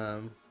not,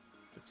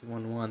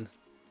 51-1.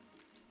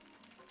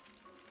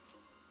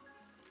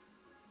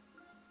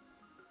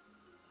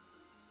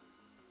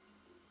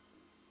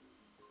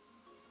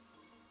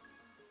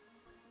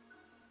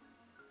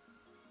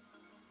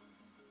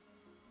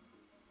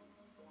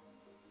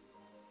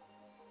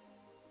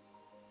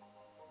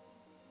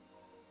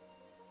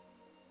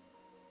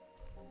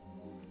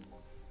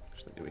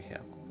 Actually, do we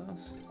have all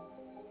those?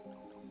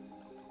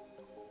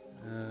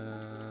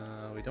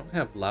 We don't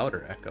have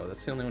louder echo.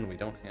 That's the only one we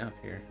don't have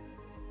here.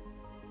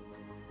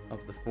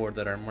 Of the 4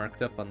 that are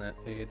marked up on that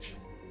page.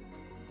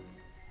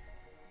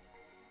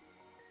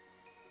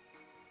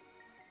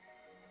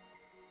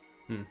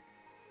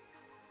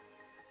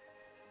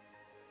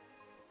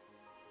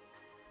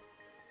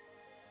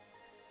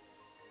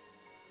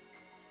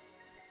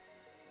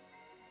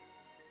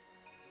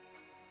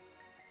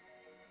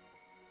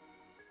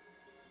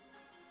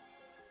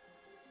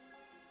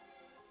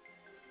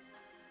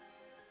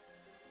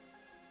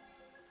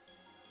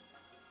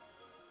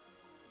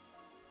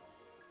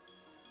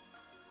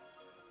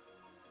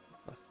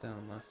 Left,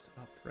 down, left,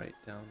 up, right,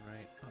 down,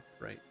 right, up,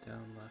 right,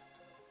 down, left.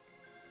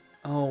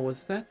 Oh,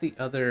 was that the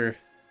other...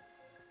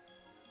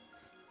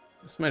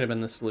 This might have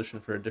been the solution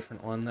for a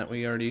different one that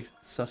we already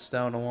sussed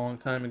out a long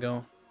time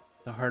ago.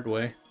 The hard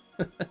way.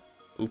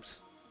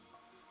 Oops.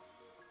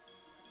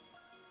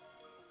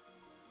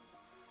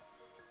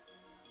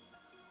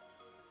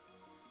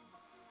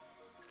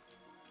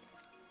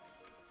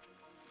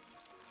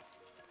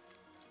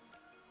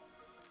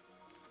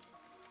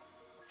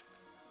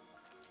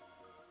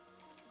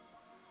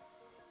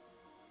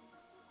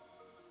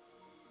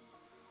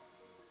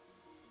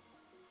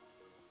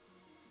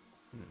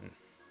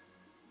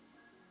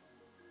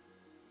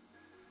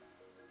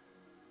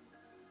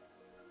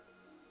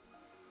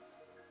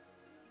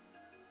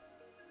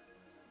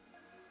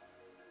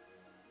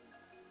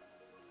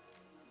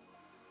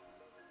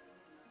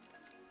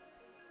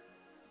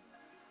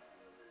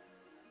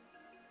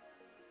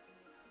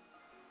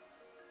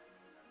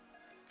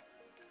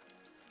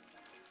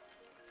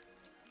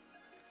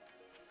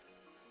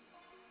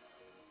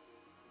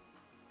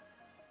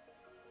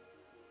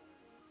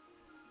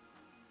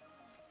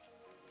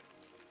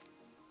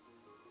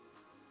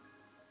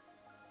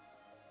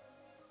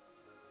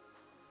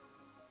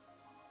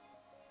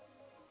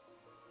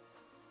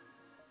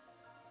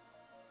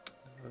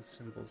 Those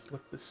symbols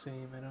look the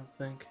same, I don't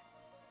think.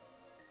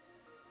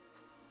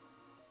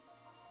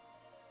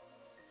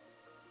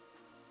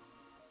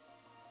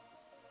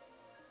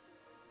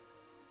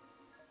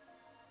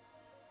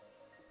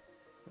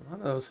 A lot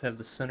of those have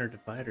the center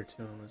divider to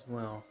them as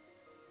well.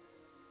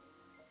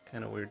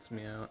 Kind of weirds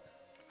me out.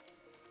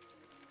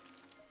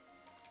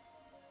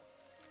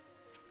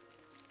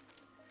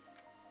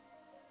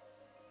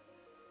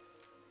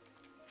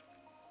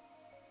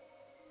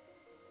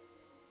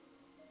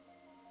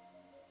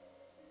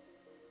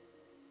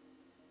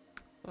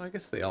 Well, I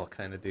guess they all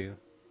kind of do.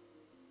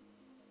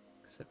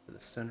 Except for the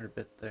center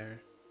bit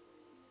there.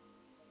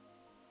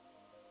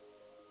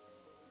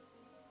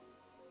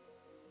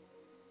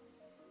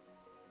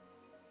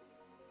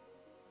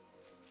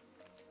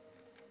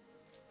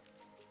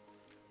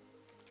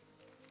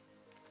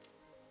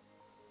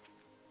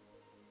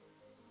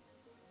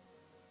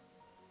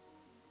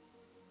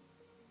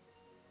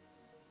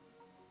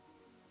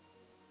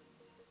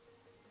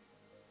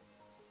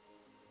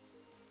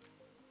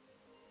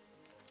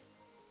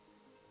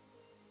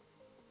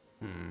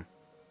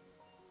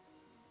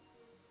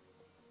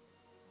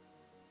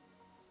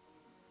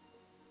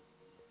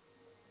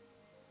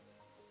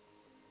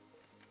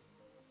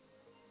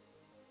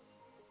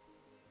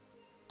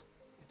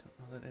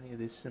 That any of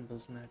these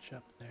symbols match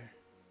up there.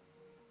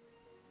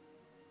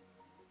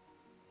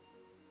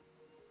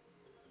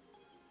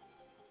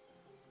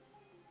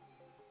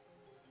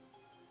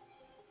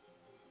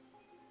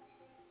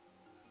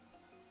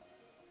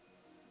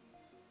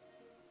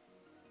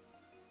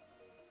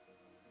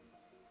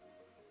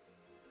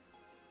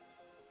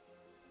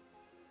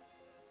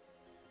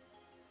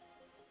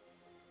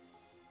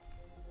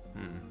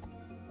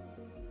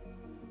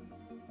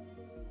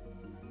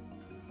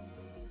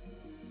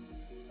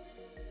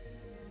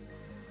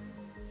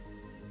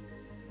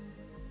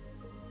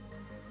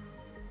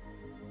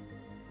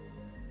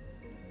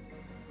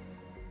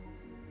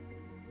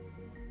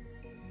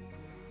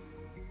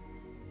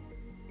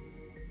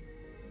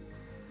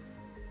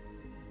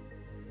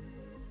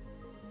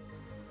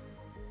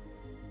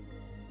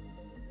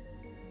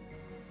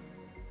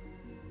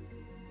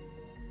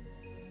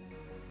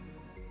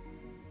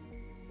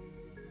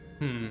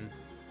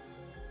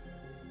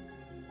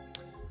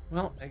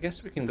 Well, I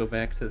guess we can go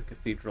back to the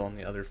cathedral in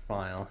the other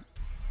file.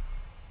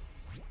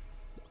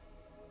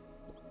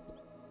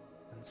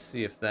 And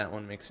see if that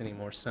one makes any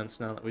more sense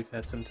now that we've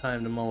had some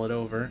time to mull it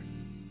over.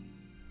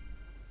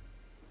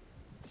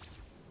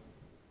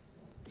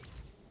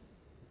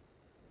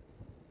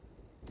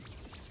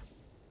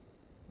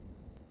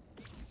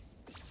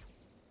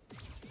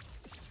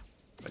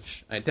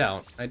 Which, I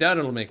doubt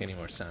it'll make any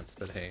more sense,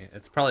 but hey,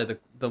 it's probably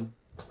the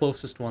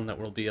closest one that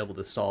we'll be able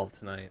to solve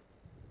tonight.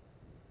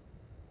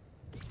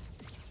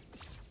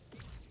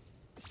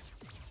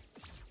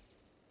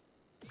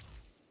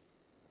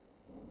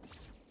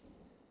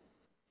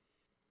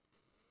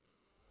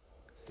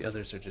 The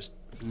others are just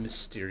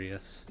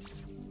mysterious.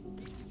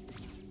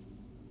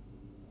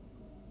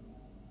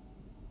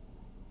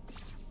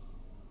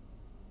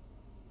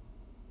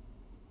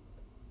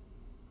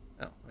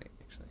 Oh, wait,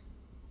 actually.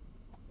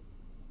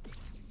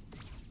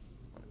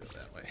 I want to go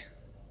that way.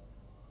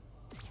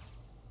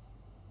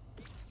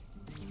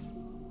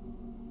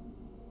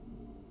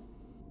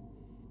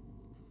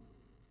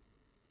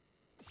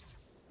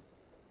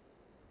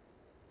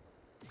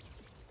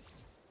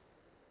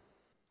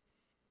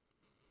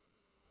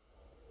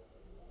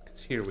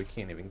 Because here we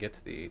can't even get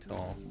to the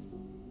atoll.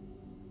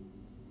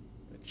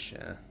 Which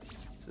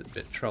is a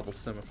bit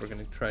troublesome if we're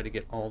going to try to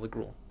get all the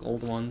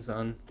gold ones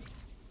on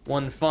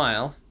one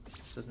file.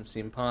 Which doesn't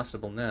seem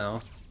possible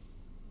now.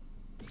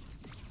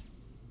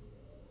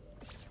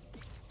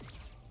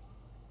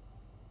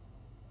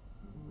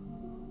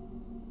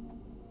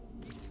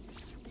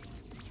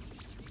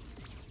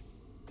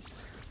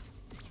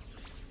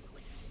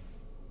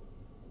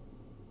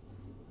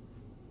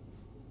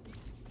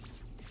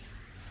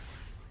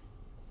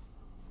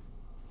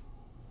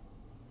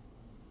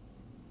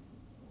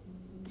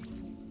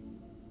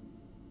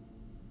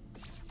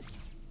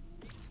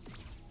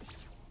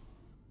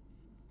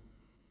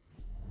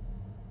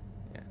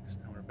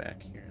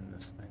 Back here in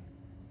this thing.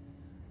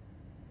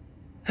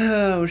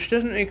 Which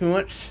doesn't make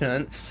much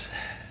sense.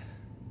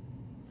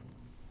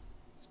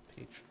 It's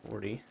page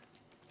 40.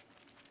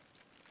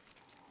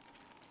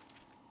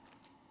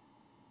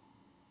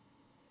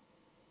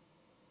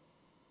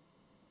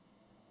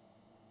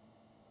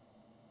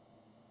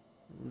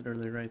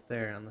 Literally right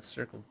there on the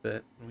circled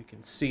bit. And we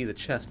can see the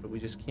chest, but we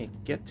just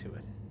can't get to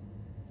it.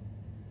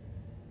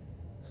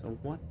 So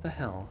what the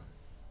hell?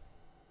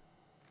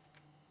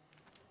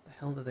 What the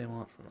hell do they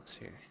want from us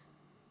here?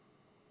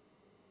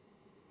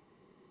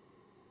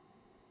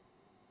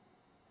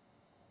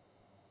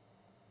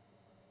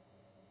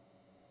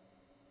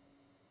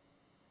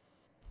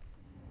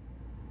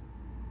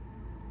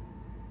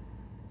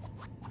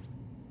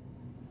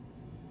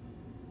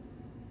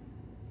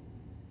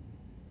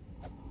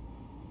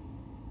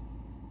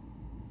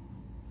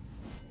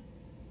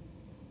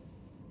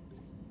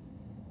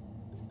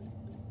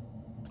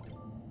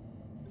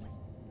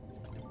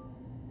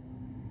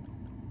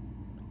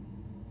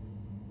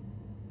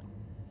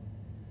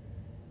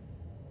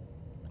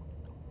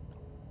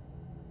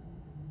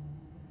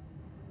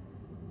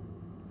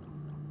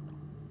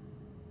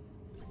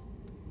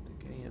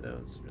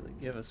 Those really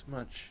give us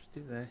much,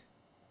 do they?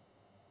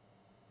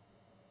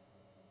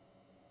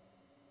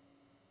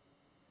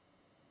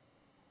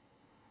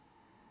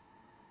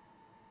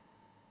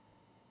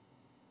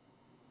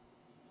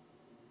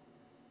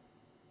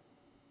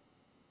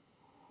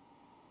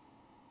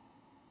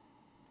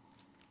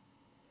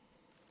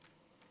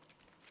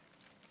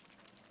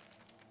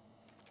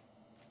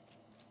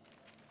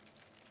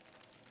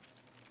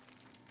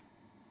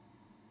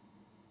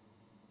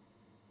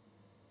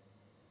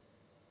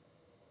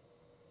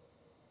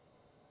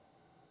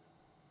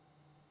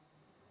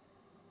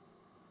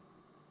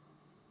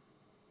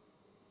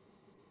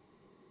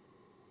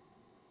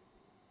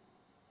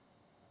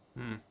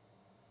 Hmm.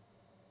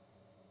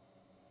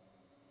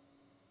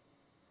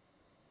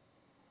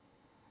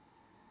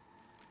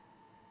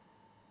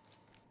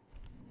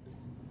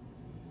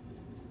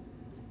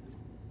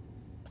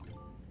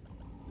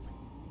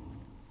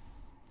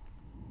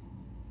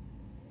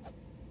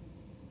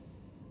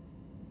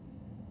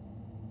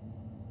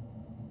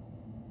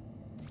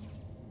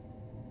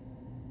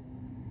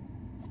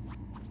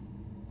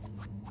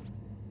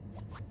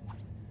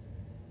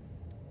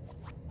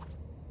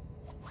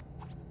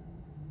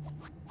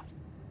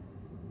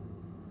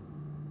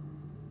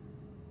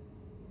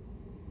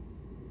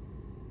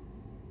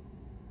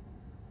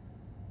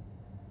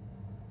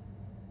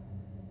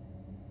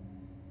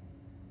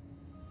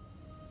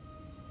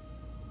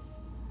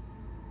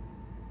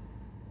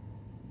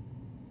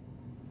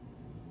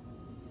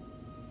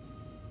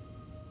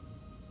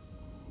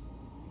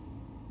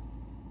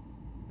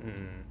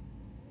 Hmm.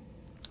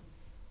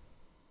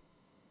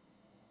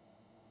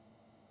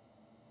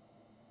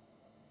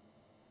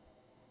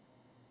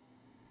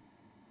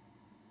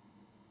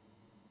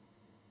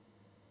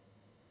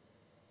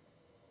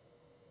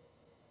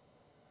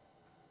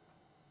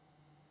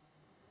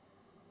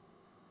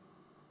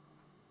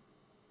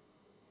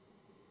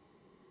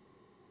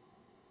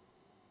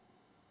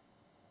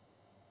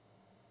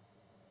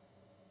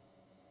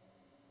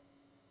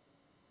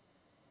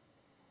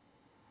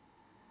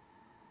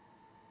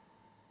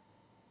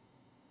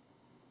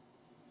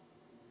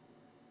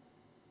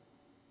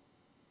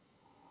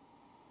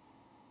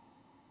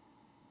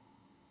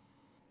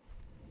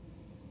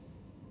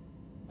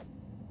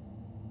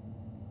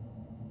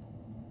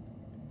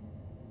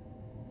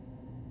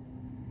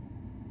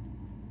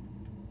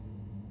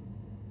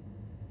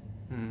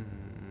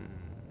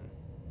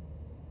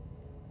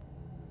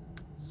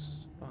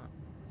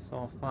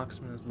 Saw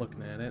Foxman is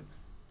looking at it.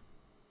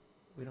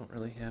 We don't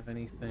really have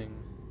anything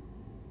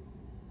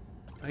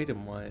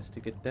item-wise to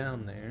get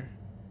down there.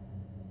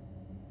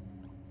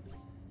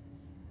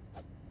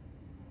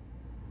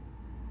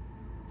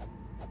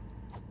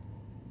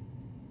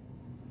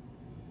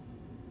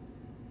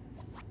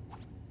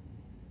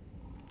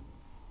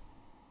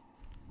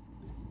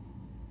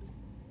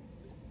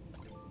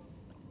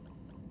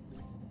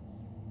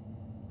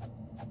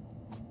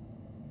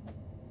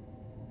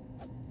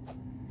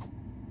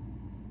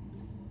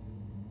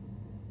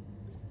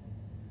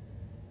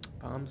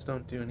 Bombs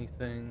don't do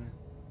anything.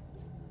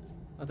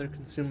 Other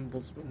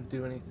consumables wouldn't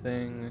do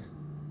anything.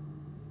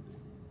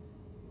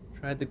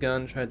 Tried the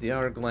gun, tried the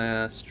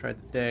hourglass, tried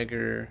the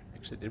dagger.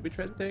 Actually, did we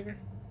try the dagger?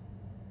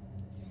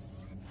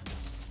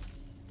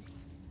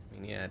 I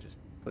mean, yeah, it just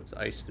puts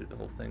ice through the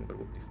whole thing, but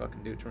what do you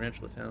fucking do,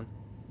 Tarantula Town?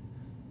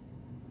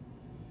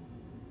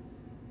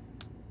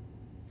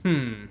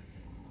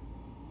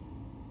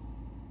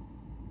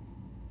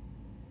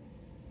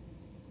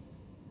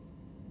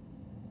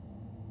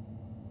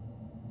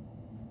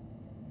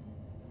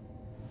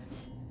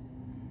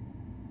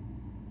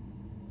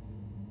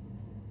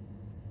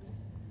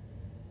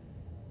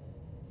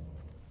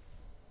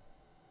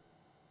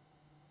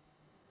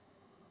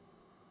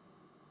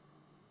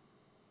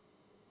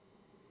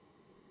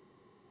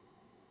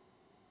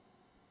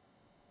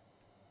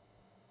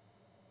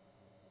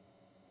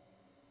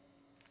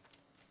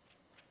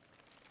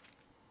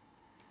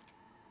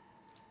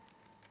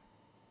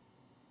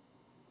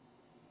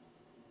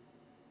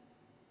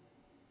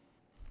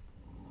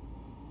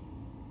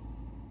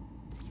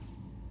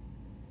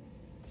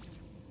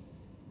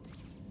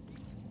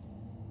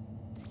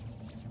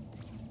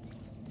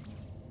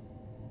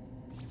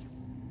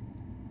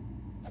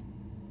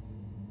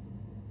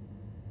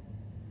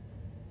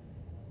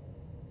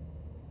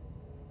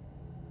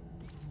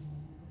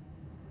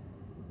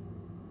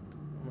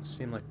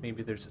 Seem like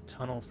maybe there's a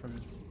tunnel from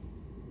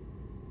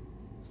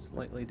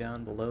slightly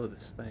down below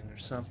this thing or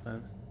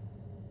something.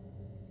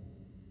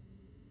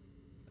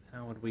 But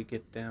how would we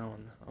get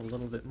down a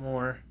little bit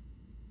more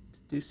to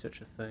do such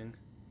a thing?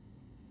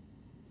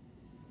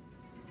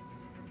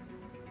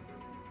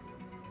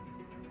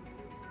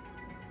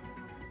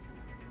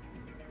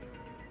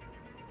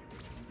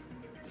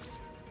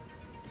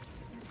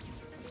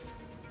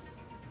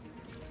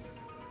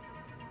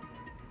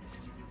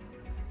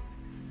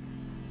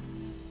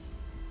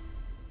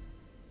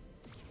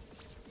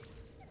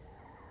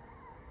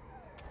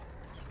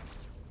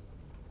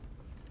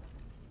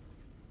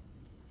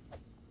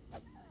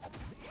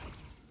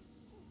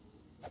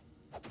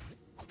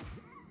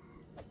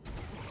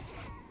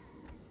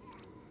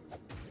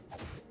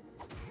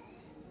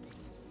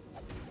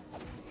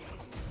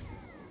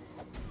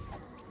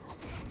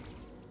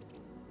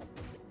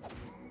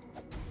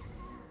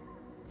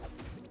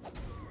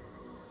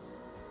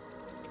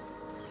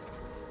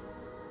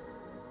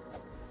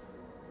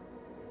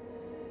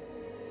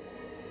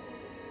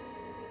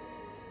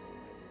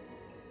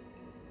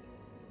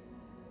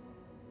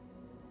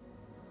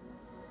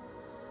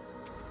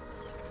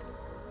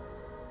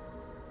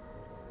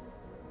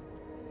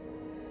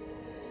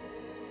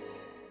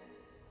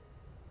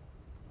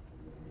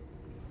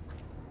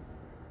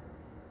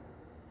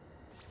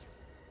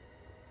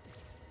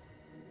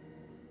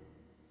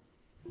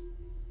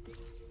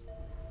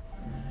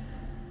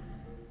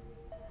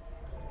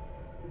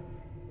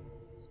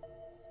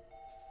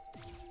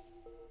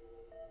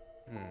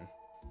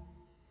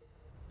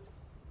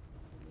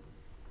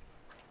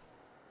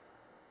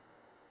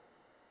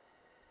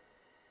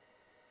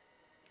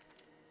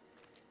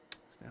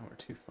 Now we're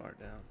too far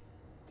down.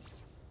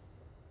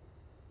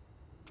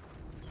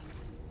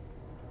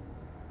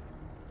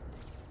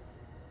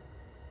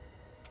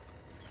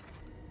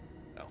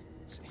 Oh,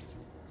 let's see.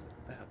 What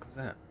the heck was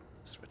that?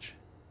 It's a switch.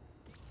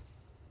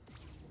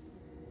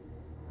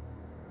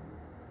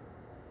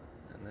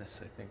 And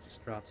this, I think,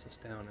 just drops us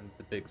down into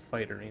the big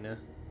fight arena,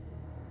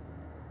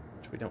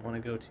 which we don't want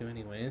to go to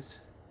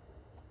anyways.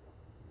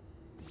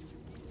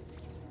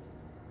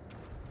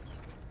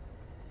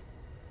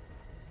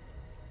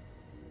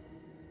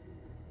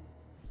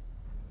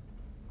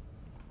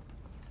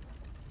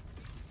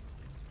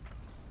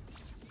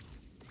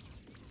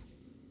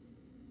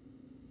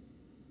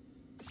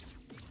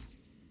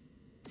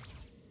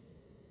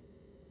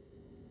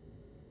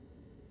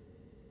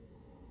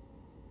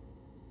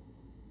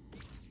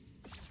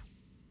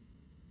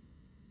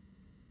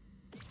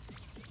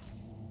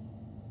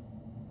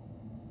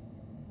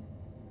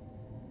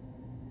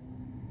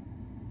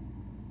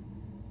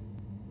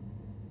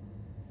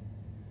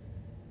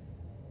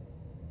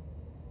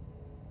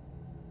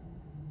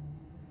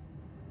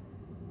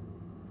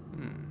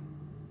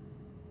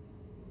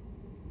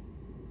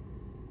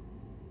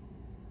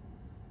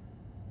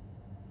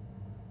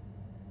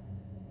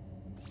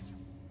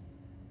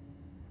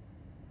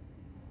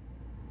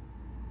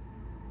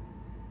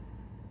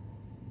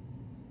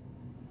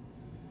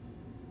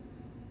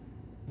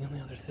 The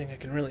only other thing I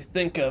can really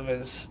think of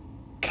is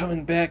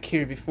coming back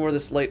here before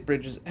this light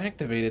bridge is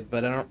activated,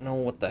 but I don't know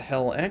what the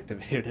hell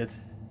activated it.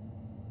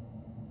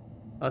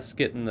 us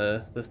getting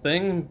the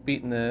thing,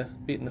 beating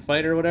the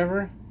fight or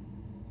whatever.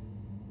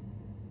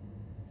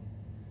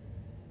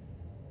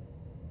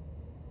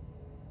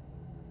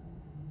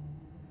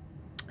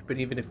 But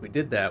even if we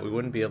did that, we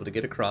wouldn't be able to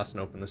get across and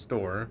open this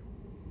door.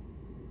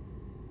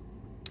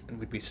 And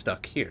we'd be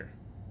stuck here.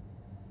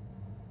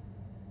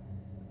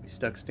 We'd be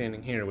stuck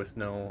standing here with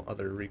no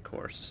other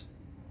recourse.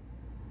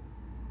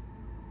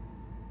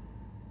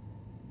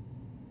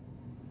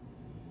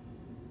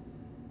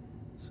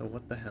 So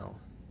what the hell?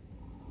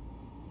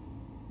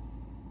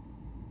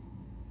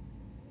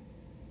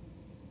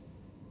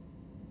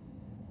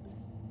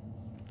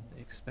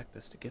 They expect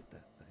us to get that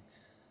thing.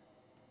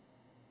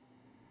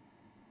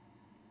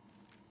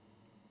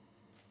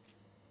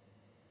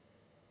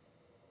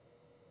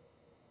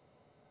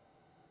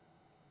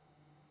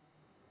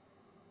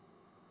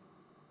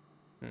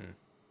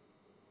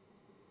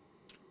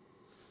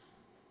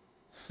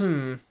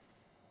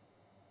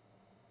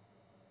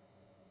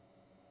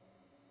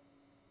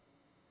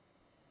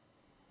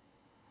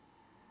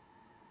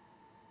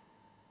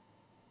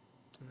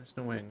 There's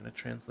no way I'm going to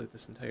translate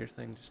this entire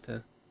thing just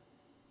to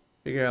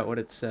figure out what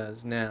it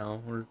says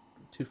now. We're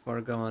too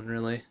far gone,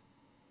 really.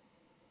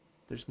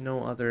 There's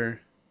no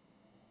other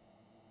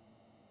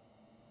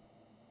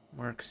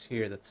marks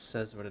here that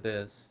says what it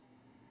is.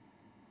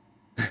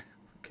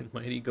 Looking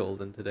mighty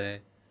golden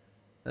today.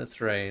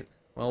 That's right.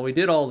 Well, we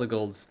did all the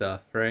gold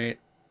stuff, right?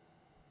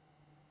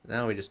 So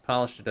now we just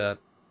polished it up,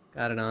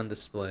 got it on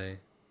display.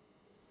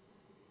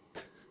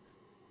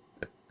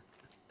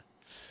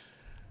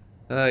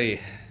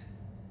 Ay.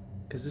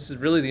 Because this is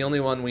really the only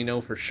one we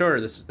know for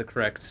sure this is the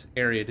correct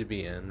area to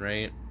be in,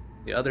 right?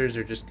 The others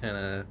are just kind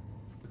of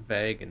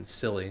vague and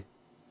silly.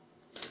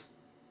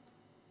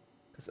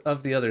 Because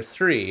of the other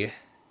three,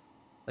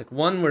 like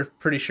one we're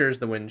pretty sure is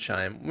the wind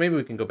chime. Maybe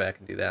we can go back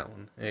and do that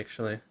one,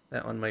 actually.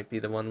 That one might be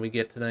the one we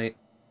get tonight.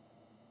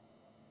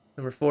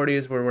 Number 40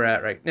 is where we're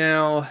at right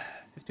now.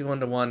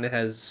 51 to 1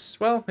 has...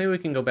 Well, maybe we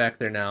can go back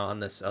there now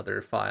on this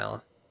other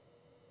file.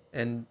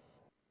 And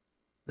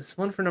this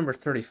one for number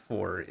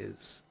 34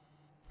 is...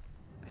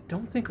 I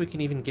don't think we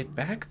can even get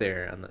back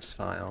there on this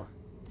file.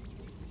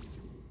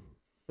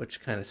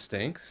 Which kind of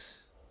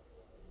stinks.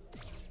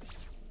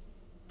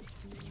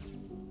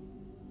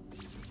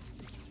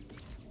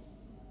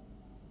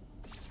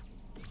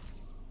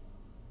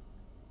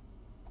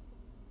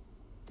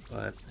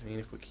 But, I mean,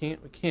 if we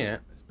can't, we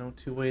can't. There's no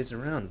two ways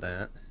around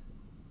that.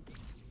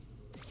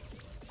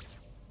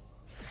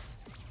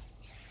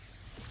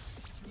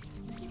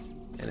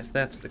 And if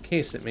that's the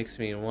case, it makes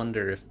me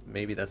wonder if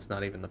maybe that's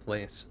not even the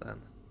place,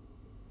 then.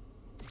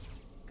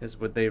 Because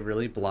would they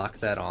really block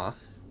that off?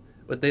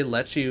 Would they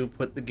let you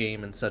put the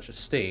game in such a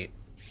state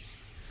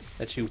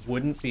that you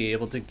wouldn't be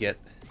able to get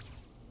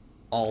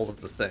all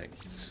of the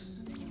things?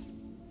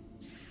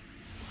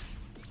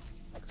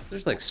 Because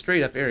there's like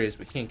straight up areas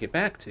we can't get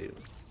back to.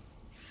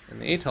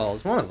 And the atoll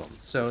is one of them.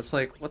 So it's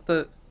like, what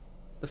the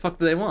fuck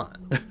do they want?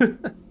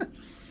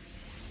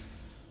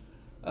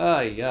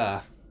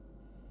 Yeah.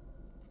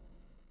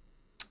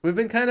 We've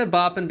been kind of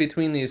bopping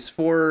between these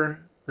 4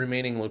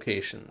 remaining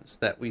locations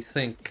that we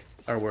think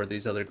are where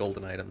these other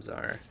golden items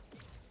are.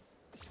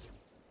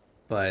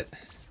 But,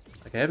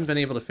 like, I haven't been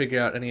able to figure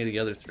out any of the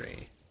other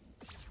 3.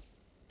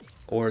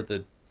 Or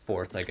the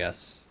 4th, I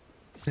guess.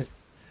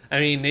 I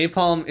mean,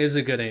 napalm is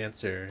a good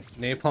answer.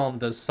 Napalm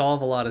does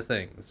solve a lot of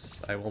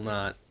things. I will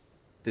not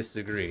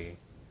disagree,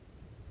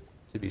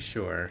 to be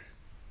sure.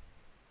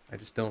 I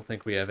just don't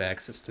think we have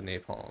access to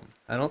napalm.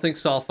 I don't think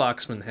Saul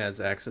Foxman has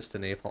access to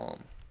napalm.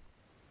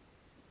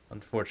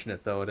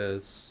 Unfortunate though it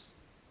is.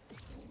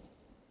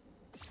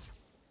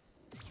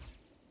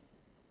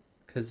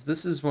 Because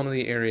this is one of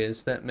the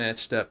areas that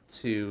matched up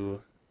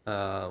to,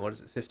 what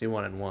is it,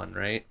 51 and 1,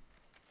 right?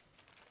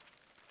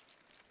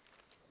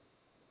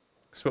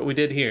 So what we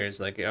did here is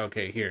like,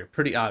 okay, here,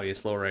 pretty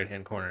obvious lower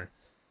right-hand corner.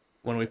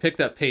 When we picked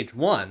up page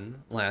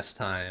 1 last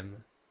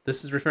time,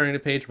 this is referring to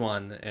page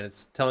 1, and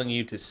it's telling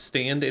you to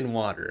stand in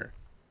water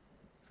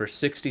for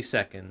 60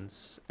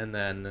 seconds, and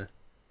then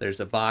there's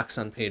a box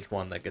on page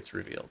 1 that gets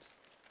revealed.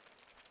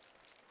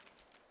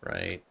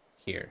 Right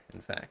here,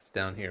 in fact,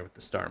 down here with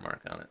the star mark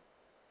on it.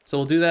 So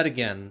we'll do that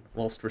again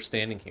whilst we're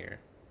standing here.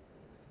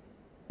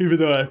 Even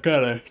though I've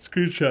got a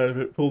screenshot of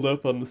it pulled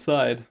up on the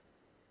side.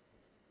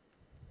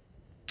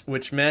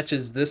 Which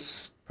matches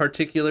this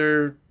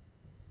particular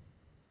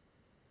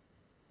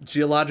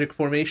geologic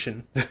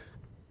formation. But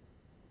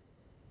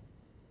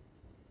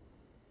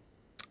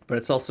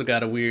it's also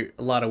got a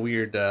lot of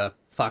weird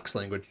Fox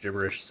language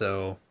gibberish,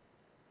 so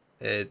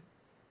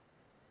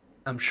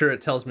I'm sure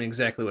it tells me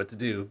exactly what to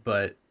do,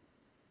 but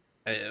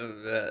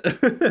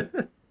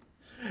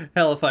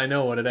hell if I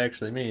know what it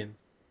actually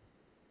means.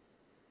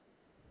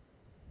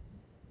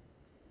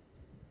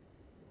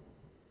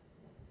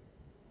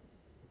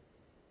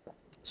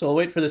 So I'll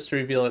wait for this to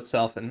reveal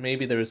itself, and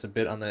maybe there was a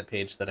bit on that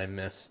page that I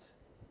missed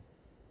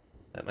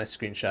that my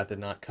screenshot did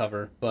not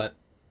cover, but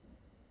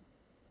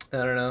I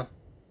don't know.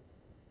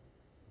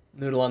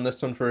 Noodle on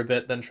this one for a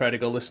bit, then try to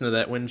go listen to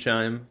that wind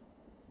chime.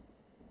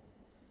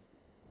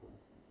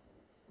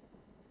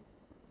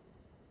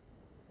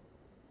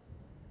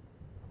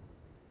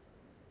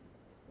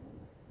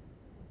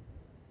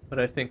 But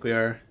I think we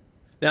are,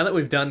 now that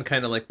we've done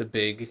kind of like the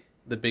big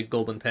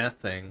golden path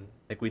thing,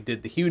 like we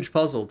did the huge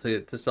puzzle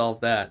to solve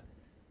that.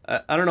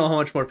 I don't know how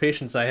much more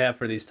patience I have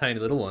for these tiny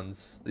little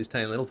ones, these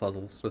tiny little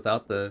puzzles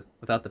without the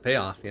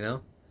payoff, you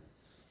know?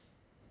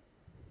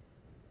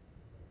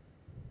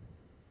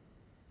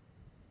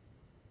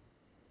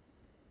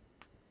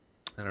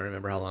 I don't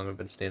remember how long we've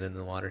been standing in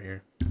the water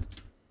here.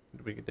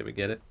 Did we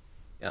get it?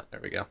 Yeah,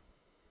 there we go.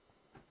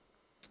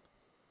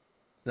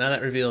 Now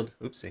that revealed,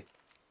 oopsie.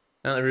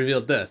 Now that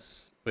revealed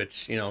this,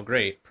 which, you know,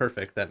 great,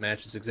 perfect, that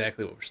matches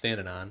exactly what we're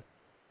standing on.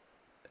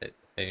 I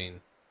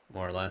mean,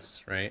 more or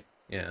less, right?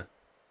 Yeah.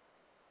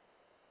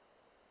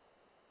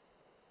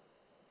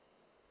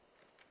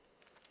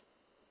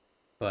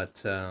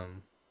 But,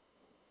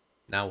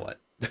 now what?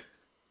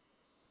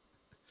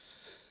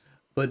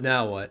 But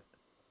now what?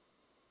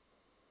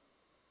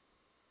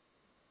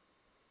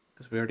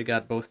 Because we already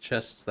got both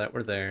chests that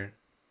were there.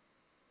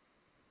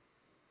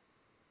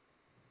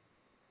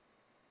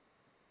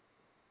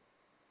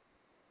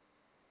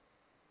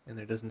 And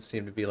there doesn't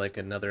seem to be like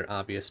another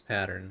obvious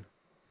pattern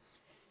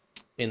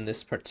in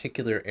this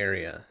particular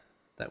area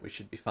that we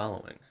should be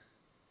following.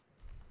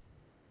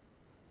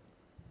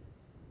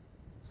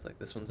 It's like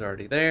this one's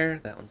already there,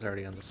 that one's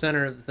already on the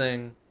center of the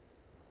thing.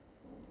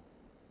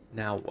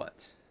 Now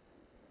what?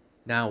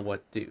 Now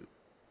what do?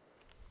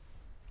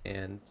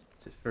 And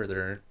to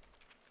further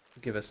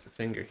give us the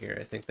finger here,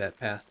 I think that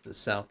path to the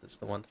south is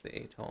the one to the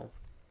atoll.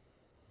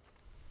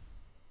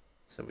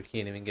 So we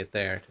can't even get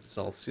there because it's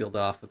all sealed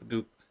off with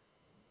goop.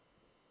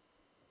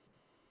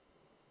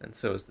 And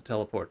so is the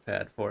teleport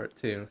pad for it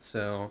too,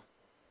 so...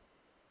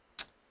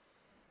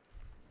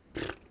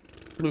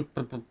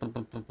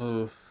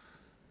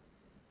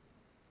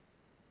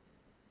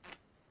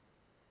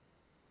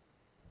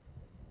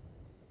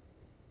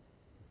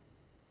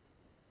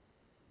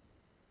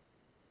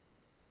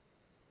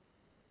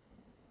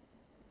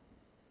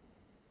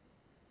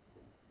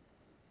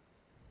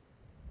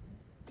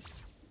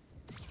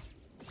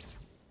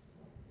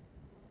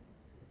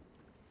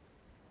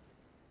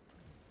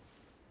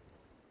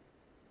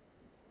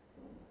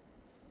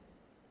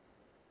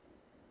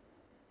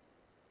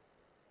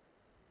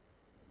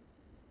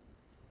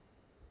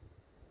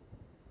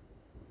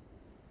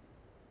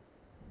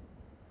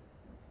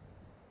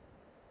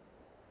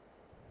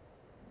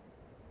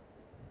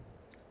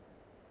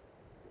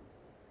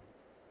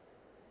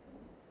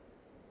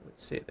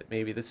 Let's say that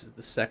maybe this is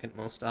the second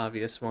most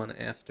obvious one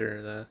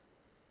after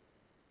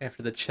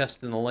the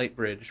chest and the light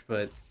bridge,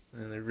 but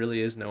there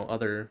really is no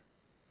other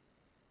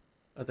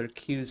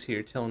cues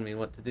here telling me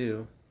what to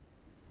do.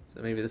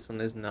 So maybe this one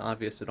isn't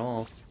obvious at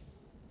all.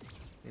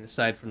 I mean,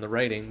 aside from the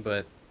writing,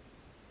 but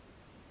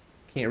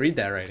can't read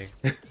that writing.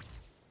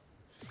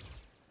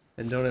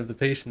 And don't have the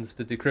patience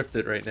to decrypt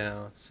it right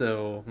now,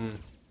 so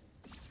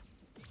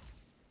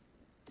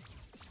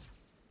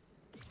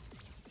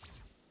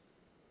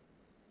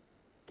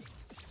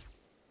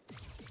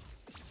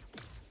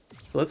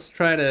So let's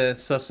try to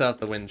suss out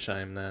the wind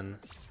chime then.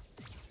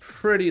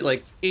 Pretty,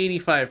 like,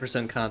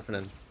 85%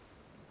 confident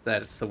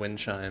that it's the wind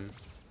chime.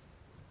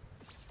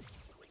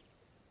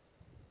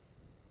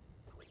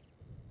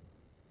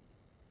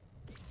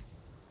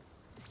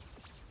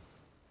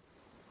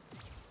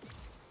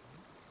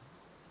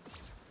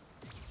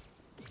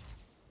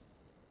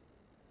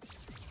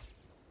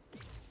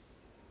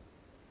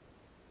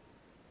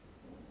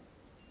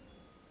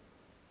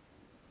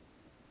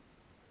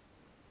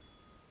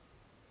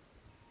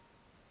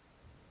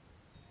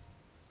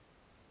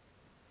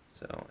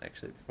 So,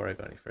 actually, before I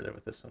go any further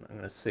with this one, I'm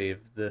going to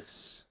save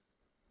this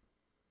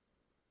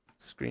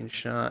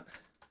screenshot.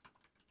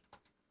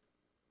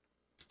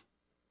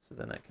 So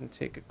then I can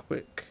take a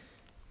quick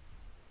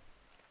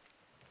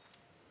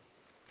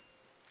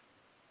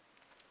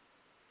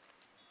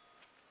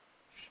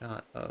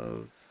shot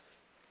of...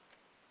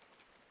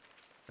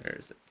 Where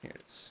is it? Here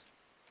it is.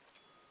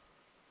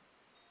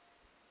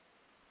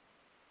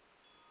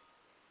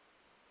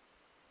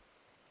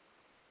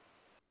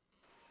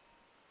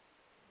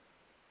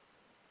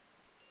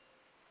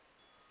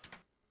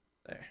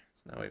 There.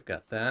 So now we've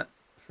got that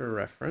for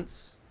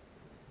reference.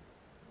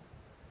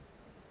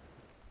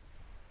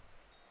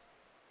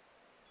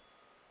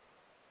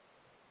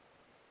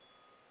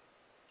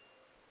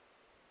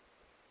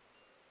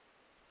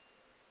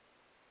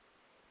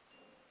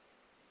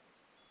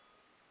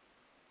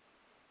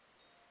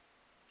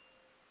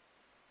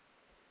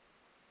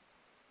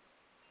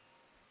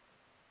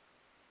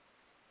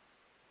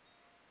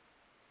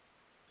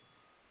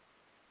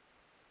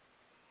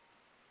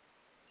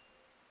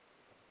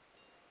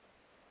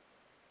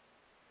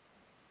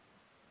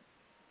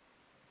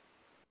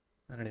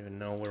 I don't even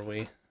know where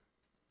we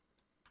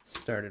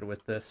started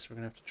with this. We're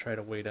gonna have to try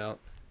to wait out.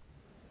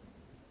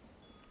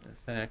 In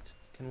fact,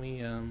 can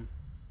we, Alright,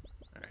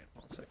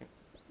 1 second.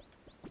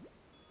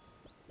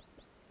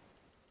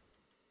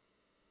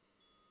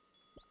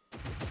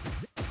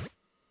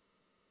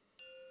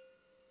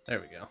 There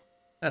we go.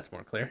 That's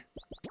more clear.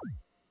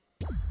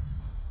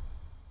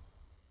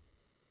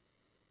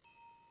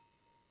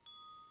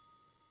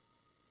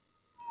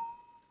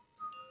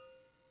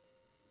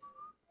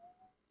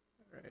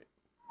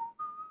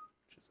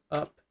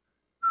 up,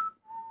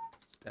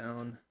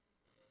 down.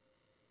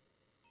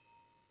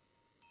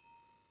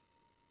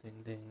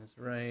 Ding ding is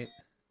right.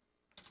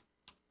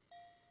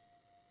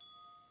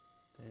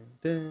 Ding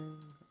ding,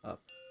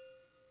 up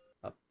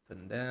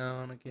and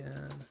down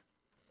again.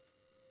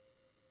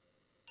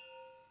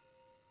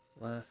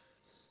 Left.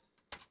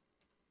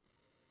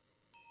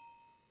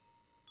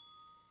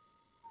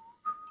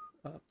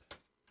 Up,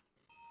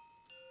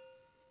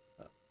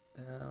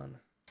 down.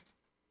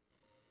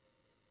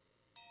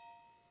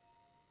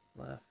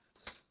 Left.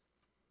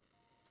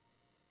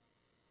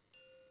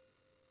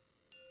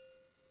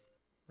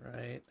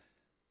 Right.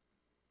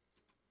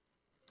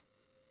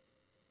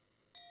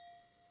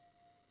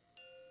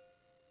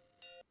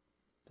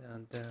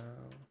 Down,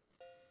 down.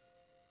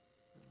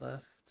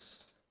 Left.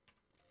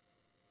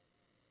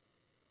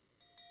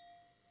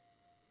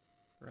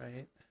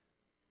 Right.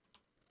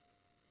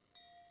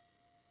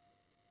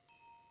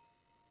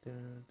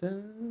 Down,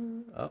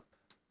 down. Up,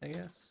 I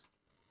guess.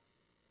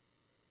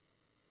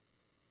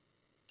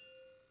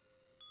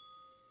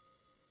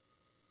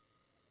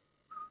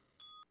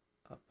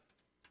 Up.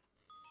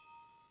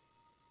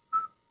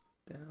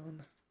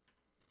 Down.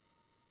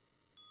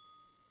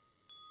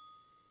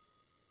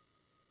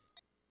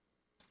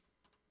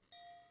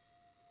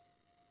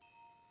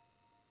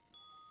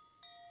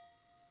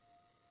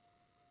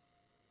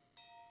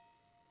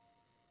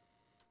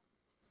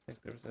 I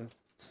think there was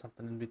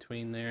something in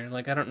between there.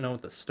 Like, I don't know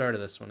what the start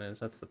of this one is.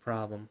 That's the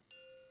problem.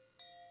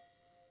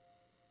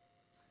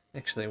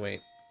 Actually, wait.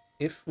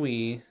 If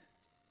we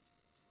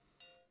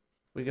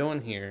go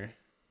in here,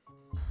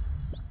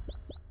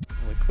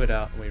 and we quit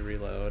out and we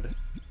reload,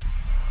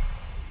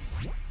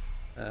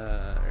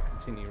 or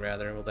continue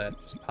rather, will that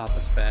just pop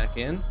us back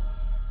in?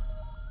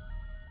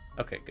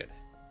 Okay, good.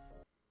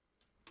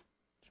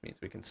 Which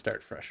means we can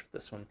start fresh with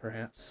this one,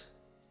 perhaps.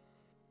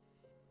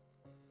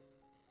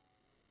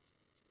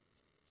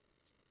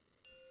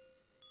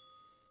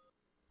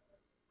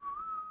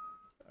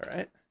 All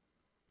right.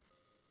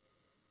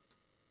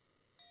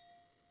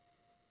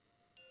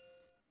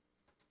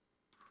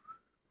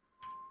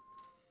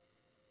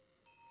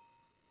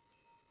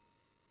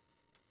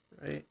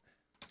 Right.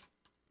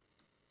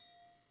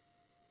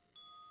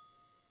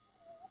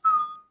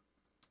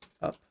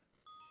 Up.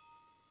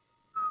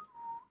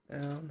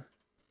 Down.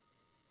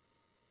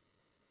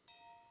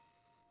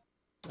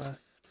 Left.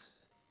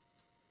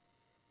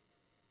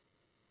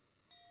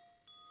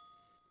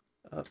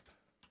 Up.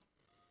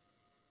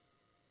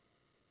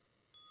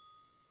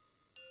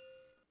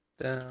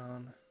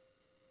 Down.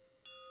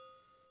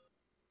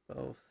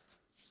 Both.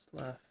 Just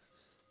left.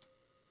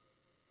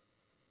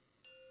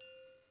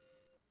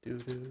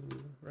 Doo-doo.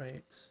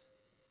 Right.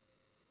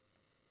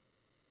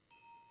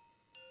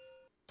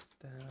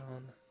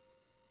 Down.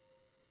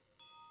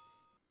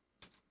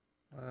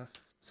 Left.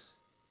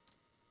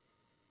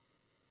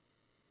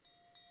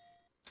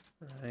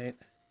 Right.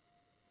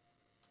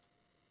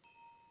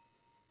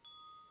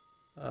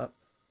 Up.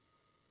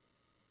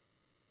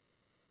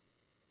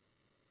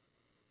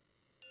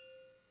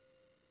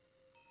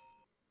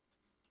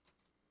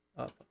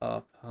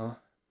 Up, huh?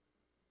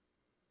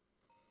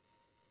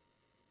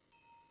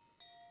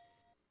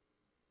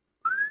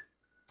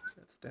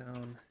 That's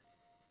down.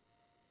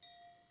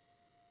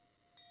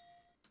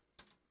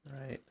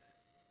 Right.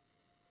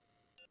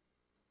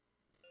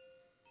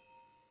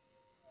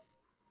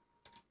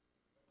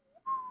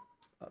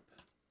 Up.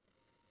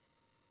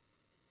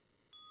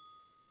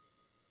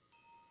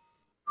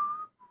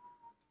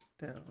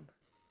 Down.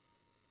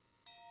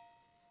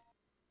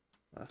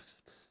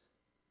 Left.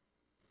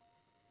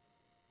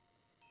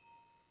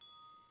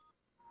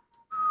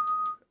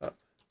 Up.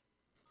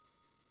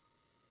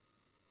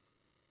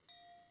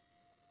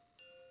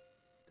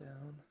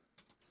 Down.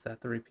 Is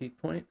that the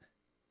repeat point?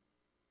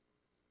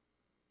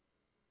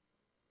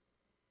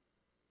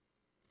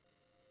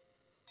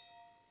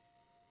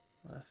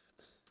 Left.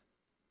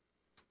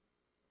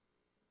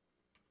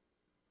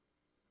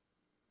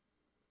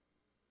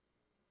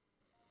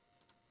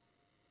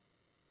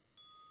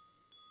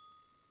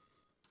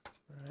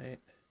 Right.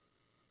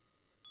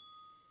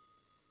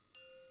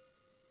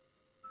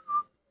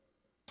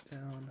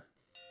 Down.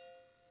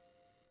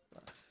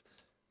 Left.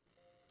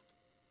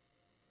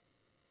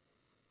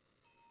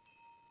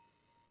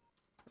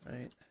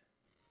 Right.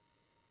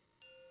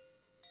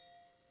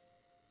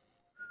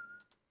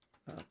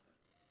 Up.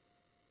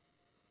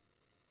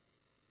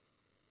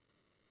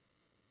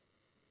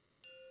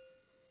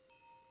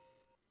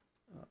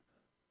 Up.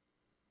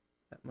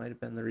 That might have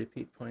been the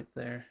repeat point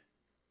there.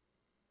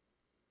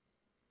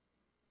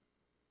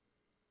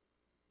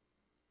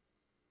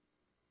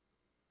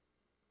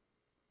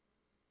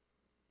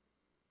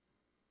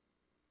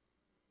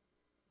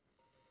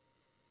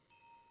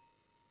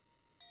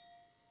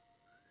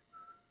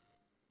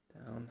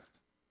 Down.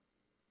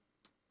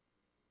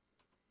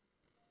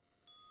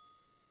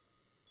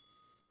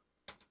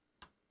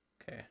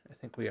 Okay, I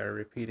think we are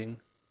repeating.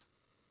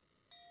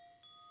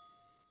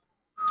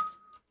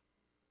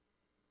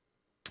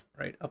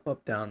 Right,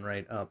 up, down,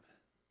 right, up.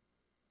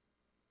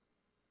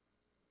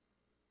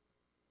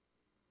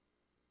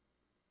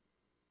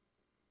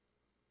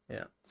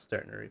 It's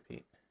starting to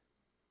repeat.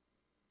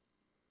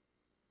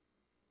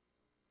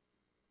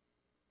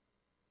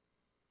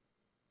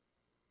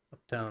 Up,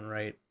 down,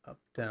 right, up,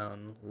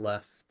 down,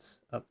 left,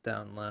 right,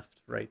 down,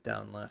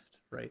 left,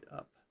 right,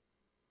 up.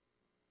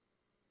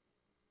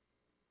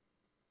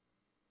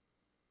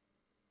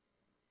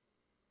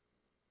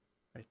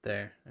 Right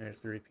there.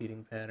 There's the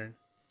repeating pattern.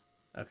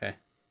 Okay,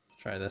 let's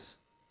try this.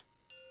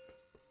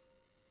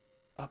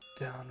 Up,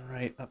 down,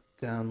 right, up,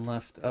 down,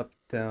 left,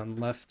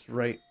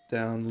 right,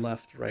 down,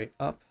 left, right,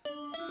 up.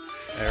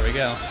 There we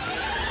go.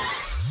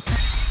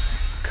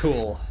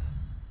 Cool.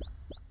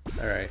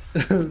 Alright,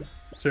 let's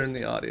turn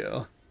the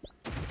audio.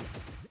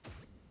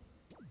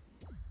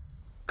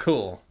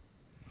 Cool.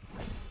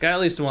 Got at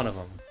least one of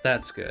them.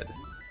 That's good.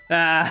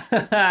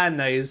 Ah,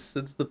 nice.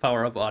 It's the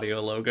Power Up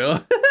Audio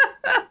logo.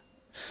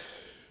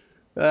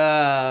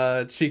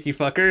 Ah, cheeky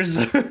fuckers.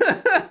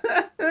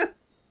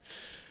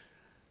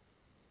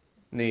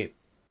 Neat.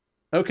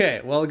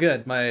 Okay, well,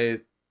 good. My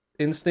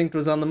instinct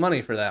was on the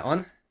money for that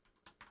one.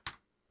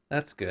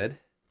 That's good.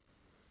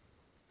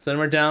 So then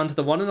we're down to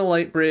the one on the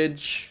light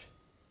bridge,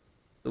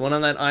 the one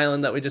on that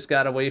island that we just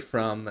got away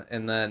from,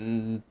 and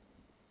then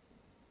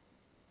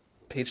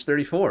page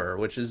 34,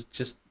 which is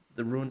just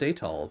the ruined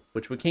atoll,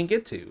 which we can't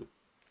get to.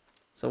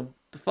 So,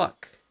 the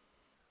fuck?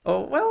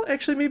 Oh, well,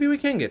 actually, maybe we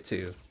can get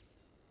to.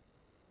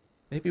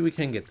 Maybe we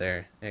can get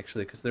there,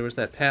 actually, because there was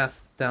that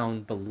path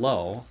down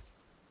below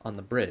on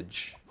the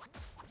bridge.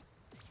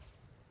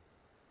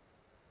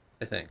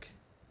 I think.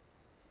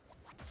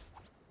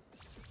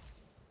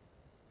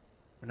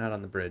 We're not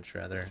on the bridge,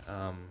 rather.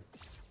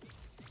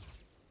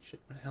 Shit,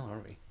 where the hell are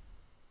we?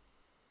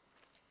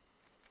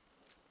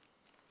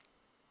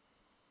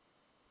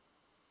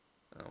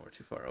 Oh, we're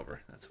too far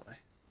over, that's why.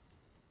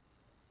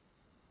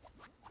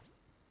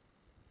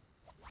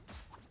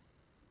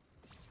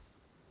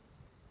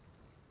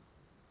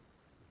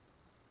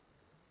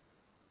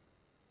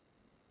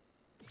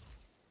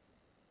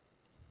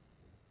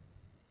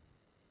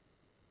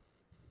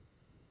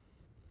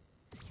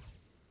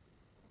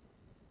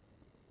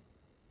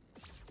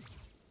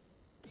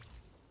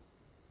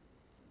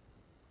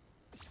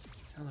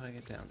 How do I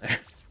get down there?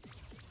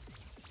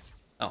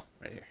 Oh,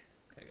 right here.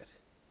 Okay, good.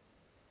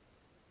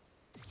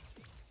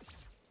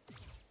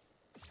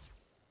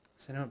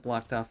 So I know it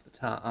blocked off the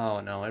top. Oh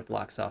no, it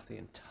blocks off the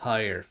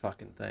entire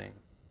fucking thing.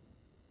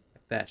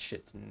 Like, that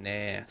shit's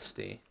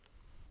nasty.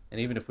 And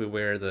even if we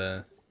wear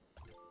the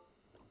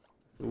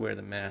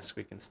mask,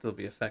 we can still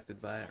be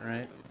affected by it,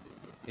 right?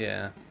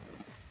 Yeah.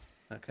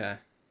 Okay.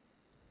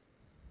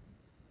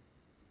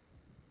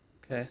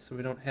 Okay, so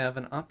we don't have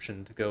an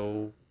option to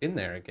go in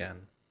there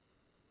again.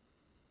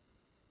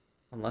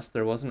 Unless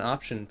there was an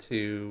option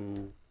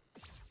to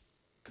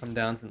come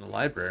down from the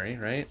library,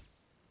 right?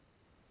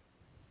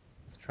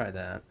 Let's try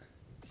that.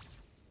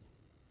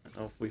 I don't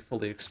know if we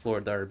fully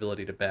explored our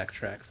ability to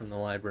backtrack from the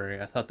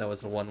library. I thought that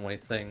was a one-way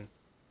thing.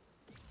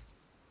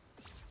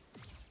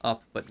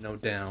 Up, but no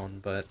down,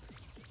 but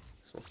I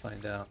guess we'll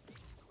find out.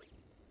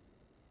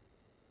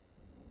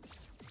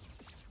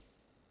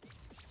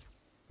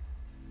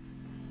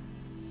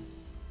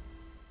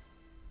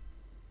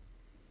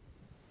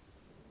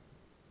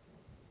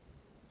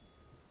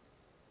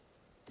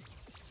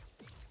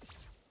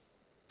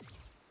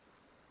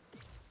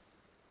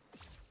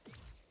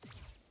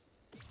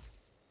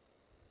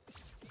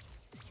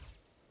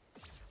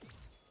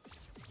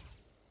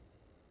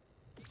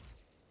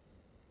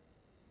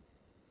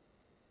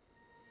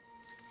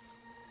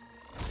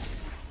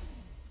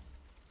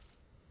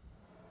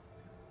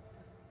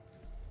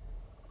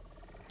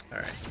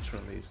 Alright, which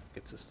one of these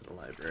gets us to the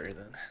library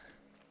then?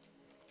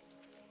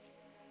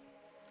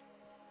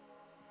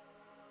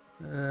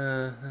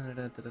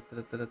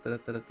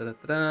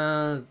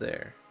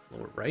 There.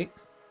 Lower right?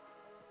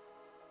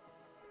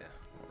 Yeah,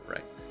 lower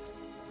right.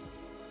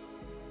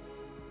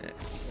 Yeah.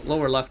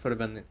 Lower left would have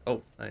been the...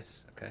 Oh,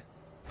 nice. Okay.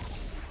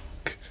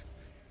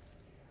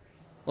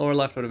 Lower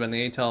left would have been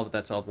the atoll, but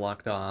that's all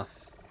blocked off.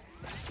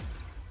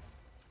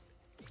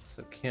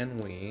 So can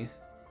we...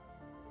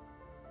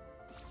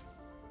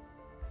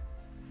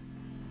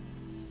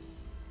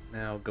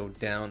 now go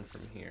down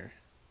from here?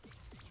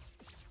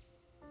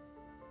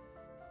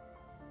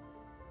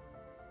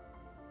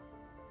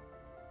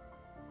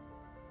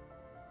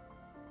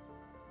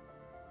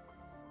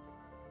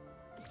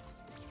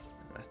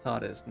 My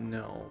thought is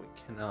no, we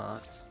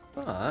cannot,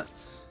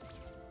 but...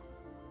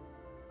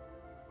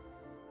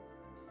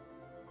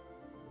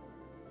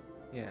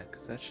 yeah,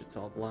 because that shit's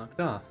all blocked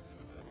off.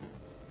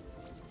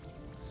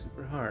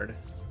 Super hard.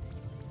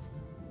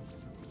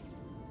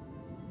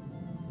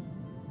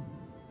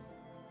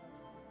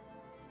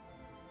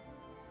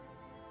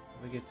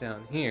 We get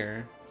down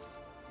here.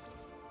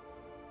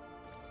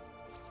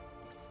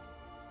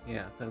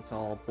 Yeah, that's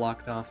all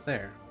blocked off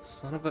there.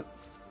 Son of a...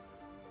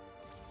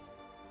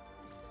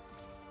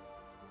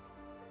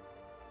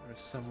 There's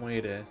some way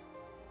to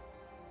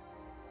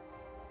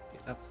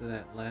get up to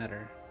that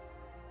ladder.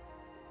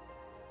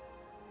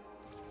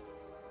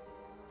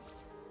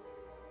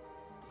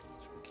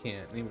 Which we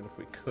can't, even if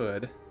we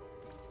could.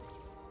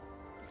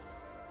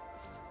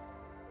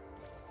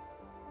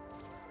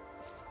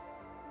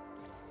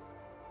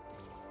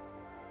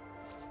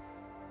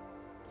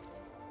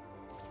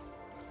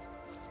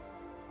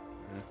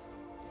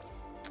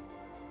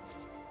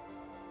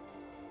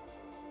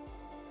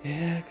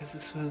 Yeah, because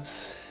this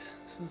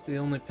was the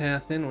only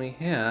path in we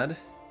had.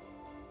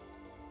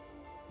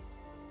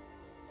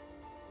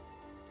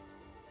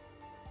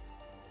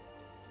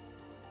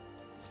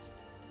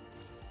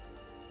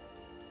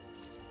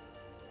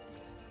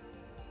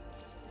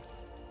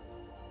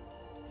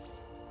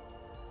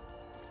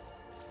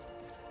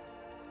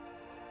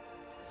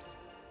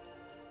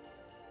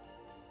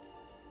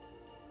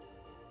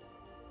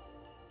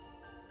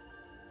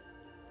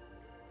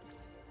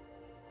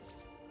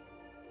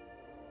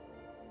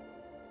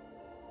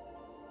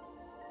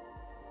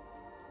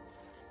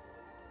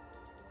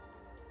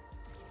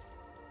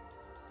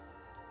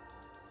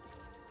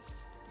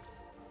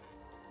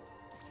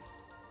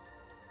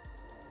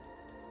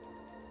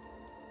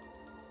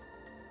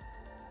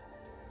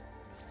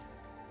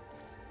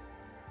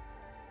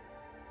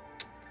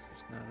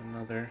 Not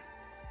another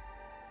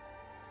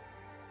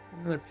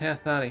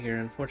path out of here.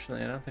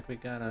 Unfortunately, I don't think we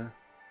got a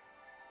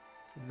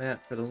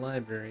map for the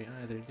library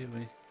either, do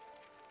we?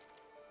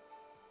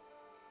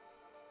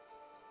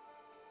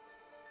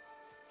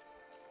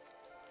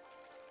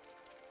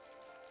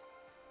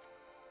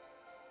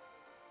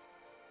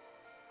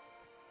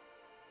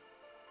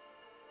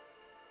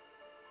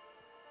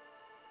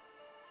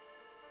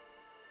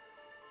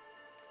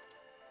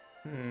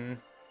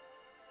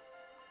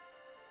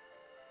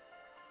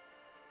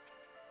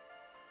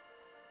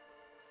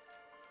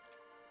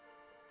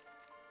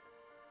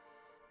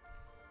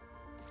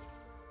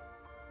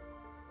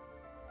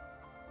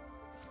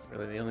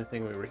 Really, the only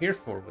thing we were here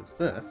for was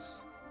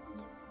this.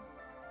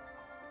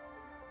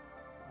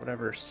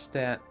 Whatever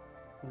stat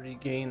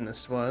regain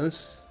this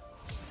was.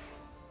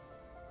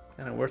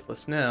 Kind of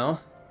worthless now.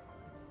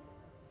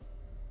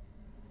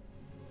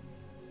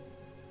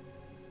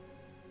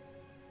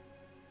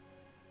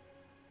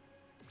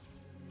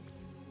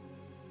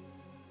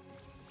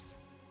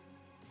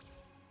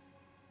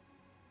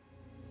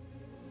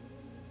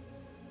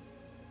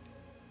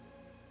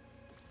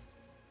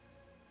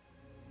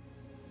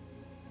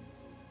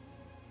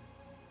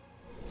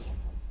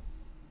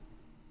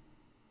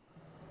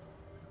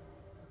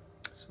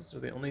 Those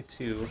are the only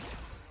two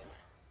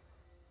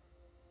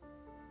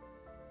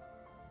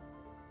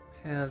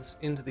paths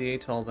into the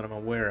atoll that I'm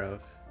aware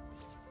of.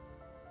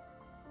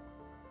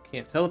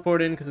 Can't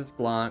teleport in because it's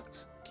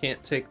blocked.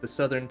 Can't take the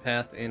southern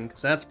path in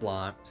because that's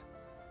blocked.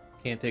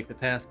 Can't take the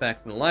path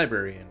back from the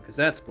library in because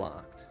that's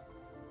blocked.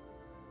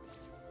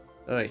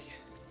 Oy.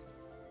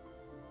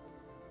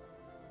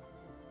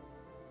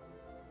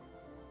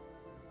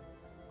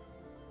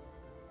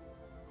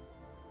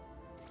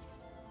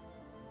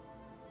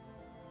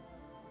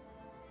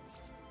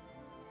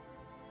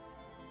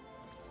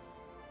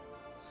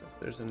 So if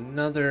there's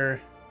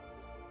another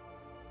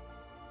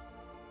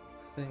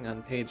thing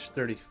on page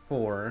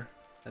 34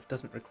 that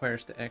doesn't require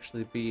us to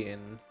actually be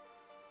in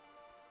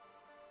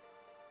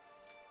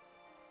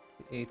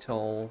the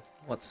atoll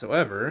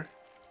whatsoever,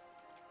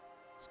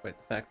 despite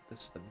the fact that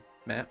this is the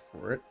map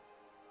for it,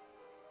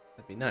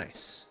 that'd be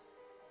nice.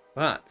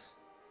 But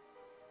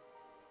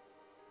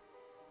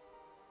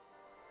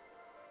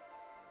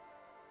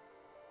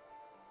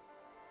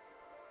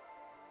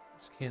I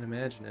just can't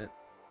imagine it,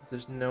 because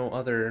there's no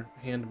other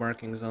hand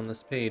markings on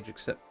this page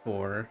except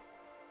for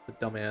the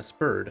dumbass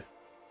bird.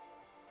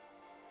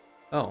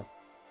 Oh,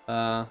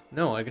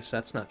 no, I guess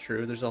that's not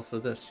true. There's also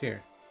this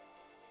here.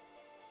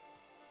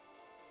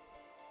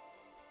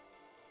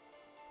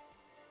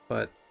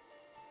 But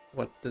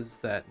what does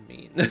that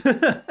mean?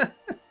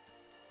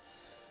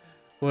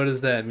 What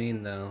does that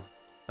mean, though?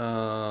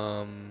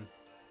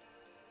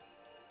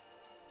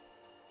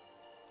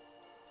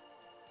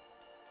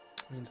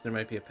 Means there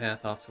might be a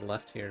path off to the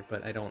left here,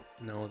 but I don't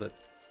know that.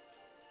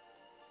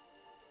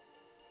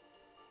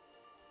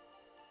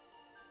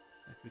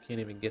 We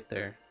can't even get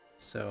there.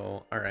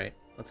 So, alright,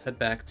 let's head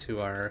back to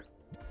our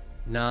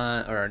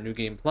New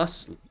Game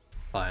Plus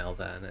file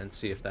then and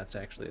see if that's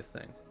actually a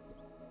thing.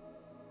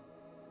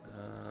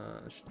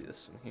 Should be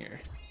this one here.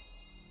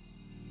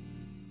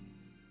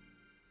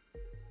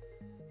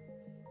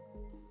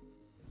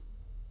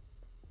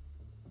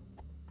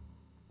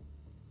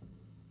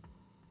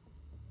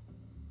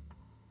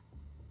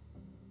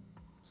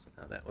 So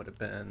now that would have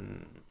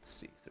been, let's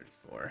see,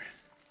 34.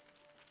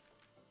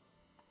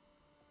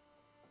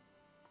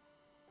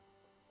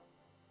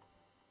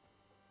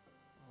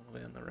 All the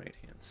way on the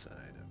right-hand side,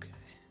 okay.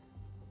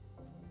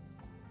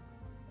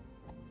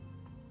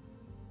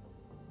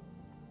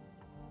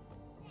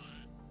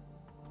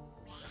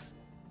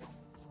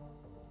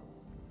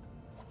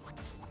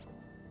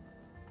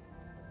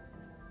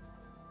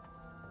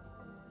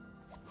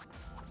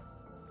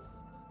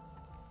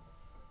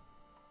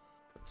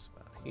 Put us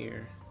about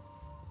here.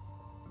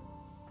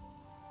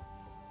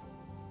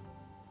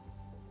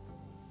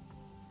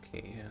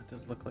 Okay, yeah, it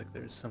does look like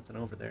there's something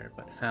over there,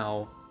 but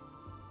how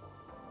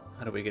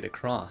do we get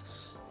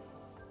across?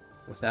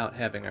 Without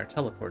having our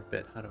teleport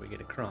bit, how do we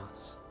get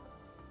across?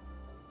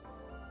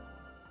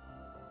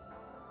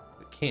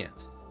 We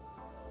can't.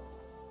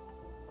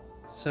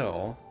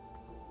 So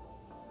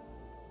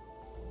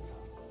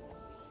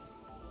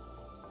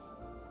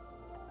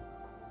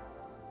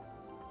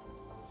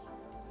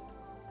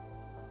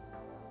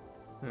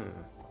Hmm.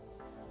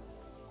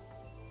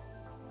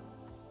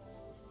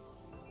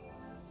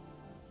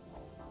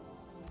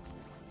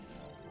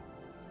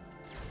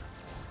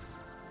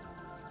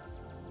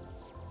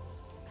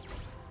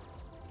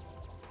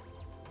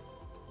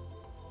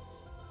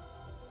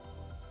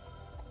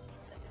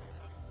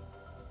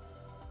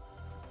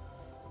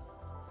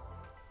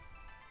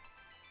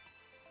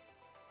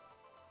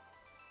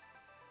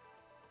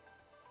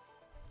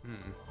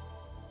 Hmm.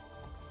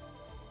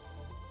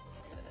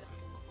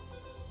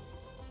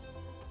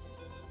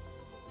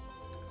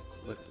 It's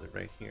literally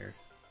right here.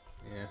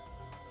 Yeah.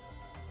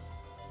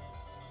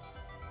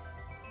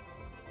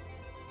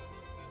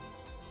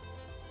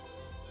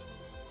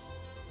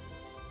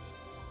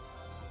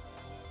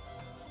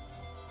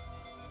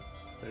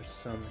 There's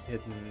some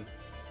hidden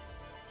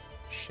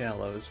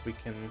shallows we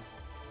can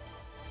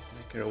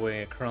make our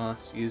way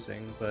across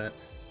using, but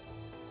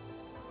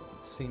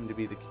doesn't seem to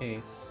be the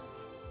case.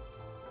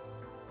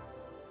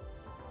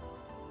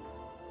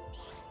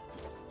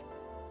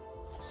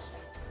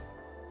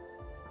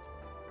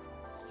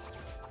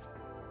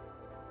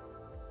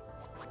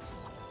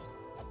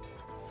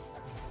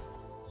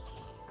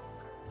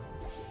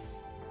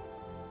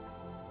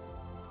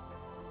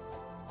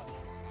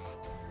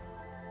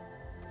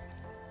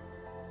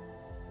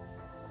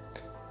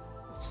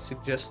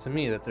 Suggests to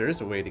me that there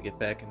is a way to get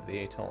back into the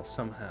atoll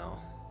somehow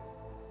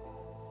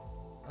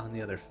on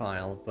the other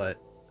file,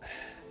 but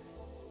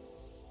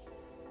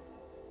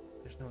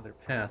there's no other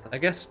path. I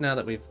guess now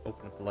that we've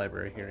opened up the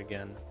library here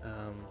again,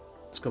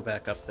 let's go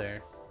back up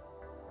there.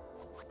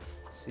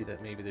 Let's see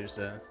that maybe there's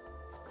a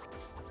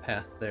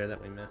path there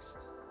that we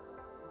missed.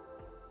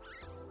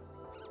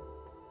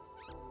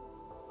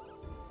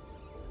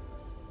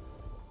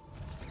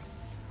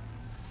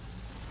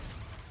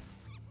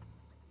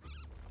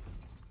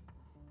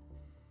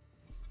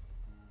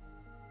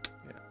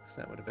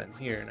 That would have been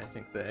here, and I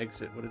think the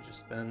exit would have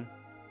just been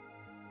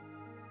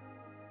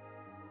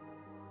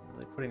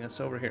really putting us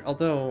over here.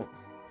 Although,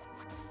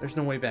 there's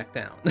no way back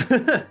down.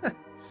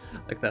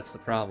 Like, that's the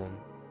problem.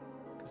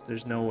 Because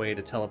there's no way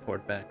to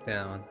teleport back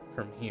down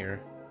from here.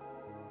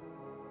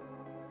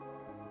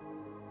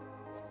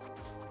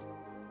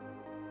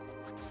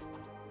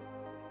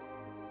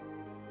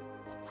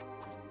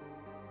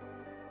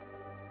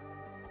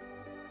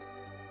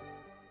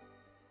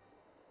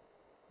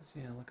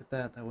 Yeah, look at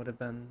that. That would have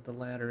been the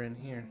ladder in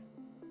here.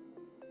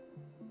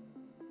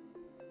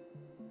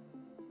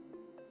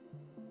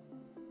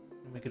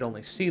 And we could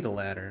only see the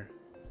ladder,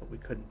 but we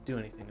couldn't do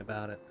anything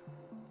about it.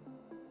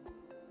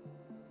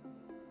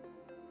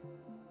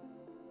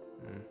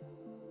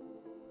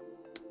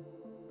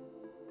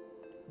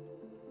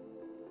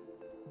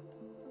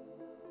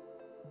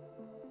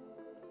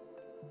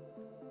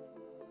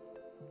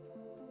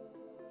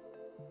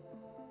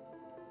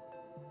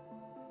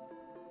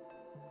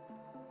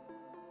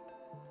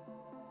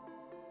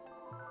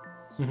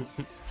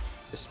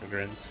 Just for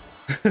grins.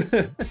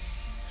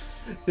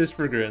 Just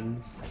for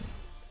grins.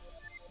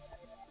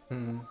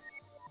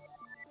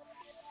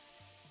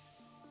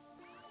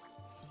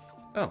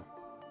 Oh.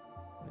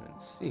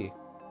 Let's see.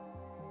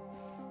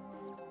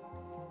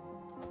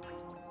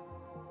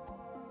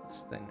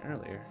 This thing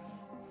earlier.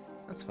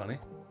 That's funny.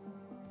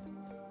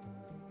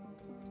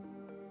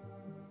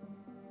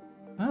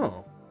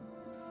 Oh.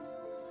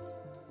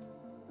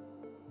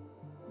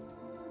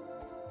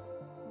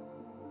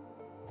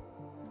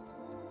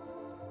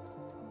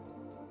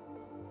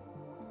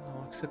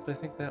 Except I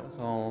think that was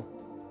all...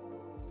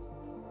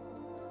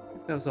 I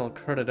think that was all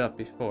crudted up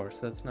before,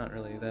 so that's not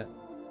really that...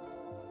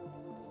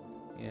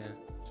 Yeah,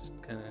 just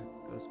kind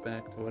of goes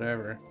back to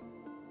whatever.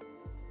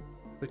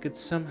 If we could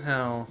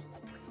somehow...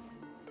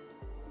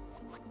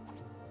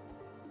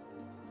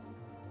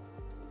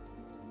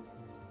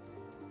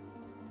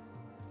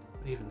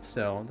 But even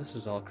so, this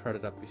was all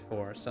crudted up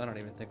before, so I don't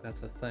even think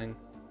that's a thing.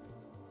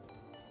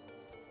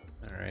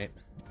 Alright.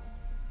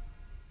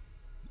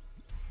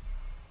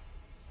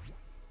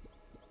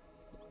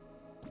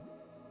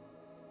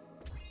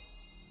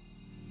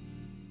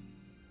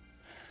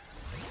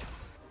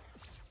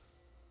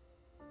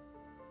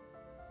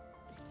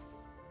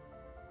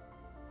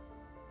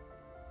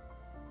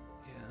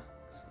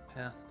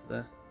 Path to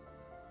the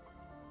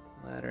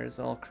ladder is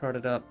all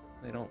crowded up.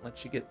 They don't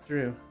let you get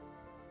through.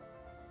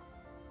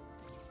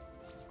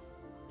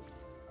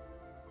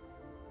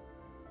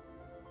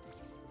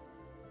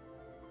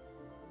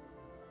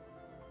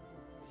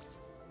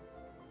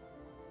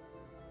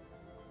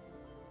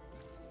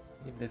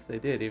 Even if they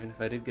did, even if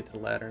I did get to the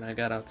ladder and I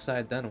got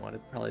outside, then what?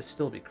 It'd probably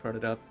still be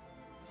crowded up.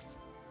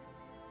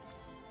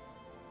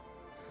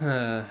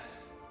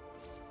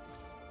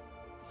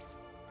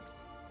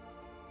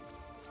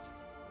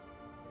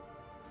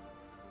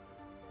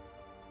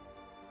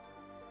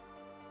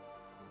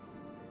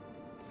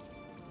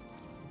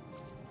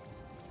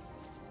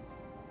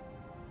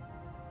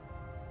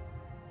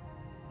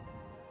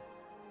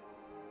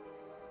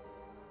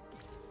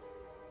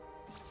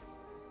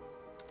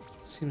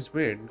 Seems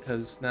weird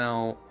because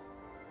now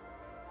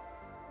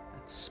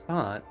that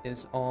spot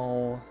is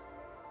all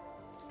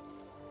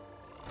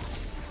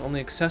It's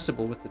only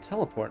accessible with the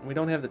teleport, and we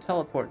don't have the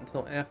teleport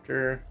until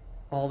after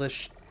all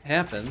this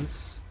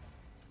happens.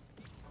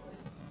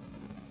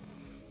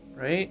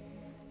 Right?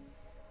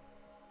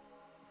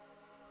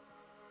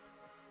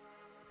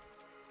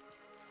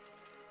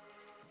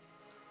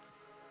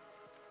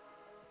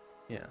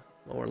 Yeah,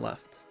 lower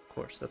left. Of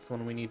course, that's the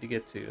one we need to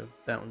get to.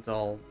 That one's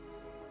all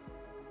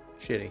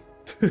shitty.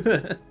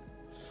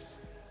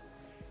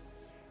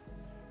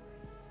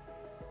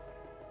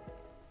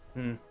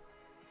 Hmm.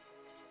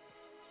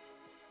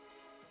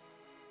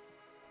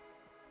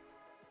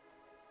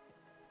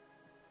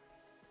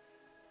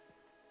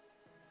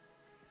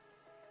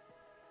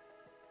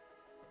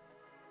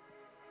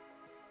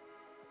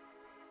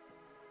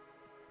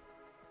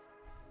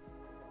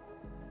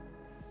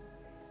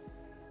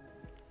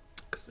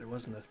 Because there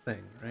wasn't a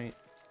thing, right?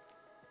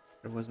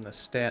 There wasn't a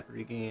stat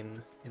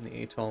regain in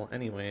the atoll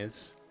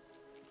anyways.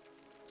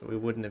 So we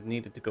wouldn't have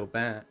needed to go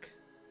back.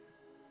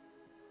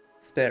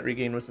 Stat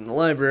regain was in the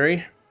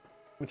library,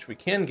 which we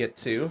can get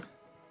to.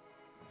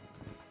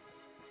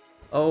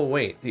 Oh,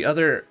 wait. The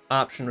other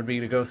option would be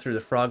to go through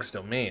the frog's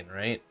domain,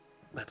 right?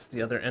 That's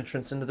the other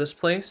entrance into this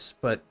place,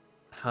 but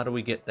how do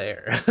we get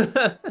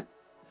there?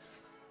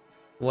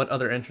 What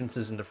other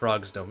entrances into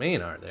frog's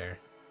domain are there?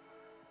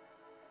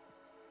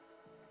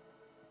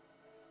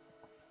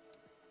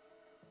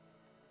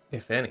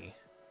 If any.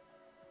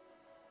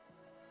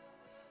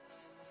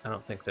 I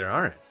don't think there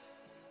are.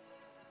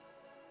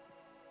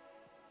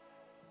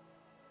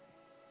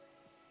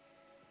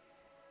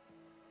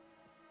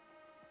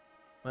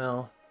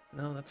 Well,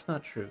 no, that's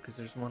not true, because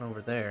there's one over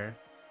there.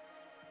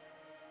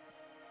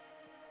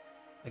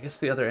 I guess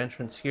the other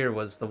entrance here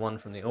was the one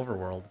from the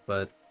overworld,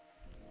 but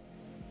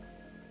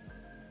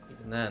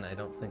even then, I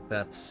don't think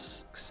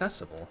that's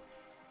accessible.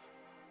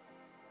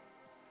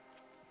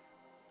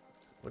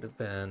 It would have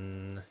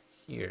been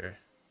here.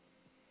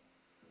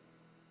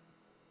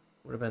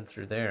 Would have been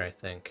through there, I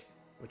think.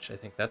 Which I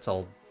think that's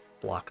all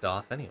blocked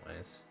off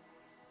anyways.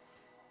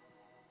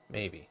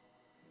 Maybe.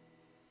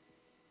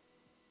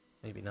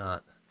 Maybe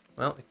not.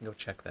 Well, we can go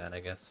check that,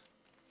 I guess.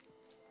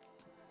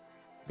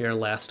 Be our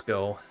last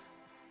go.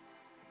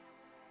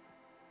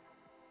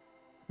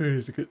 I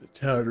need to get the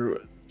tower,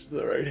 which is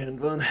the right-hand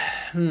one.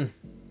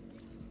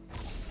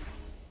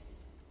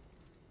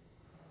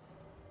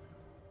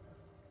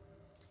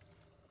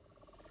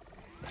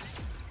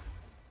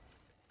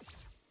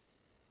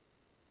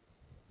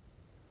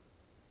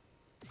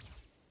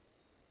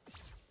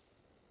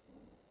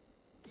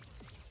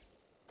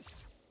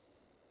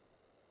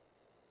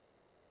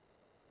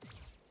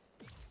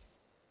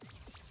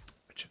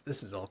 Which, if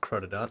this is all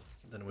crudded up,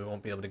 then we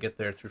won't be able to get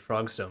there through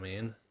Frog's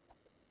Domain.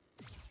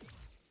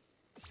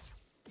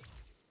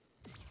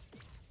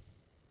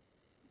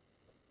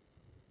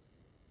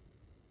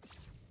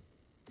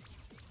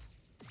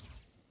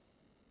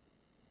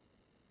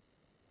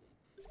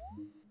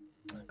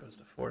 That goes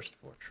to Forest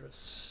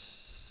Fortress.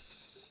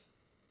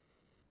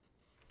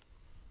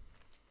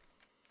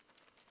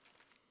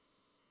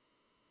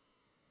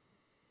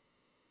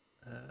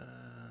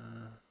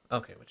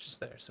 Okay, which is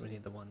there, so we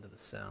need the one to the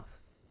south.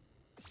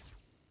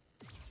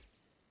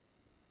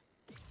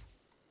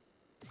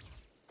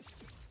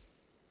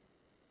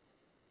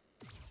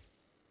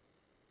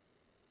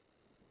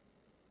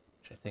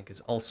 Which I think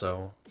is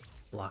also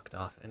blocked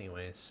off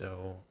anyway,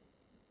 so...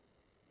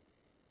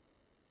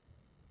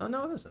 Oh,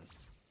 no, it isn't.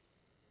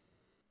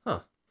 Huh.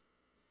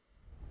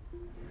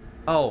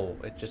 Oh,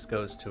 it just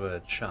goes to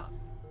a shop.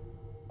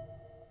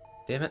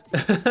 Damn it.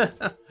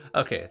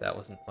 Okay, that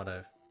wasn't what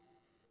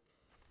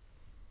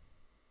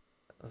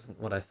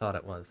I thought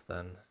it was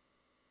then.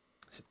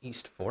 Is it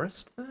East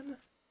Forest then?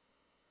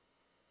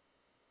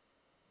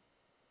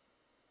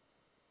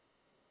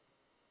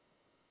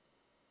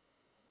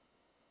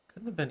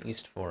 Couldn't have been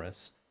East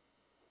Forest.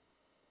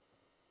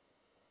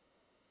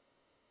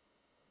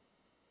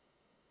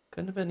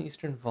 Couldn't have been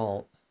Eastern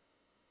Vault.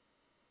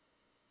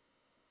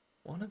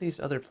 One of these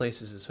other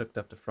places is hooked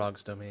up to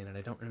Frog's Domain, and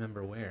I don't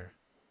remember where.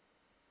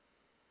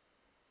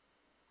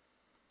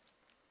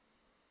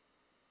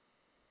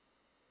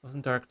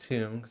 Wasn't Dark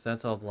Tomb, because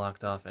that's all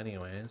blocked off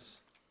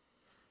anyways.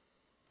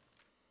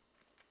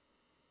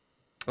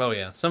 Oh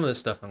yeah, some of this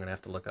stuff I'm going to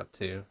have to look up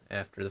too,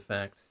 after the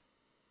fact.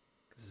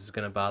 Because this is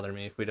going to bother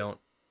me if we don't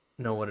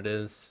know what it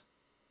is.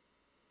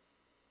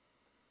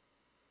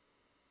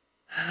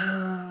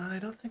 I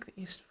don't think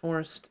the East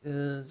Forest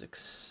is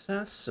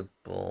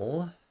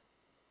accessible.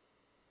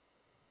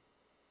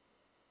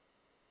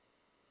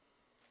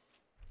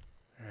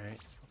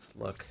 Alright, let's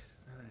look.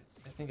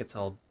 I think it's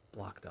all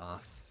blocked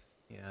off.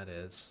 Yeah, it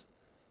is.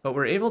 But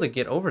we're able to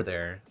get over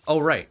there. Oh,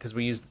 right, because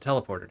we used the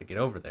teleporter to get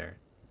over there.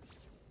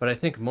 But I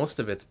think most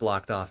of it's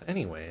blocked off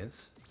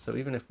anyways. So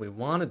even if we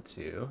wanted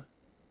to...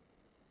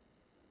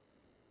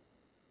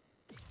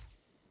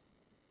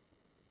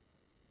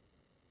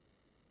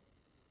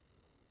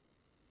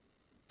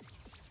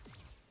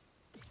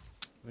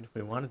 Even if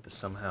we wanted to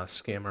somehow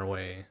scam our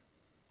way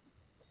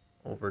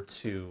over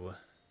to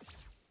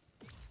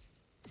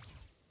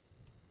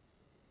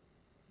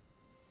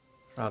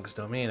Frog's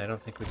Domain, I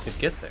don't think we could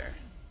get there.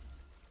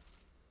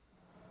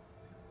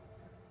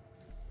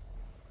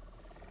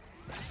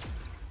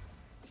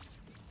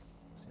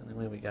 So the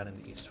only way we got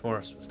into East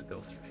Forest was to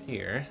go through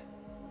here.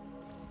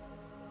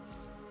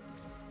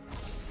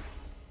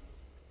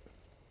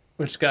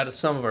 Which got us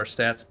some of our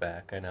stats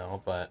back, I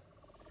know, but...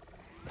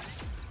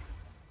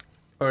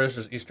 Or this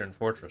is Eastern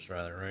Fortress,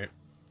 rather, right?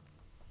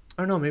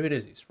 Or no, maybe it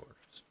is East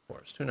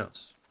Forest. Who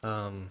knows?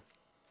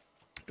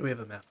 Do we have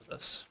a map of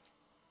this?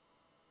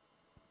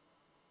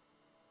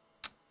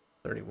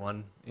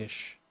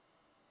 31-ish.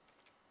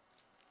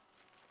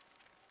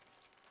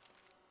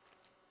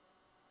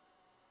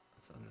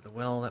 It's under the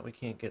well that we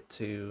can't get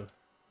to.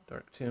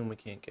 Dark Tomb we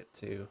can't get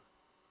to.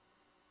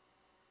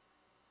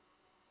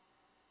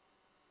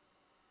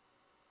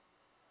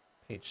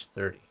 Page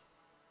 30.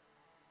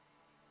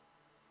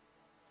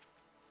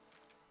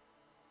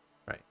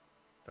 Right.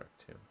 Dark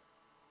Tomb.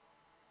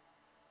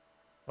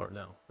 Or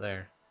no,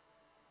 there.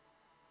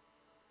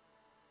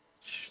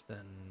 Which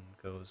then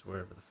goes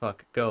wherever the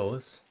fuck it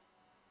goes.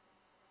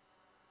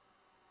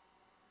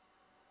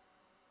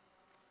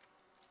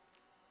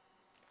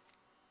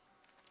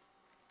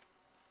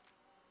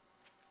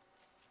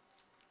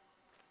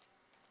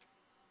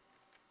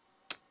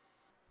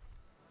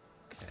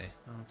 Okay,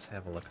 well, let's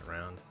have a look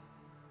around.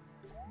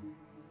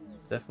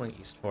 It's definitely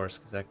East Forest,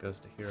 because that goes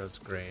to Hero's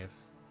Grave.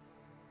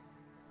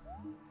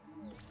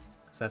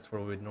 Because that's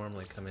where we would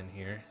normally come in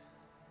here.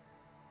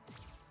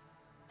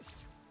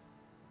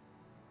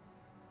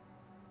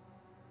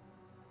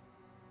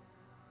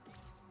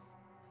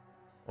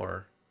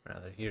 Or,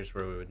 rather, here's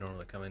where we would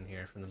normally come in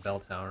here, from the bell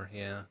tower,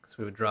 yeah, because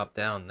we would drop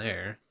down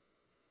there.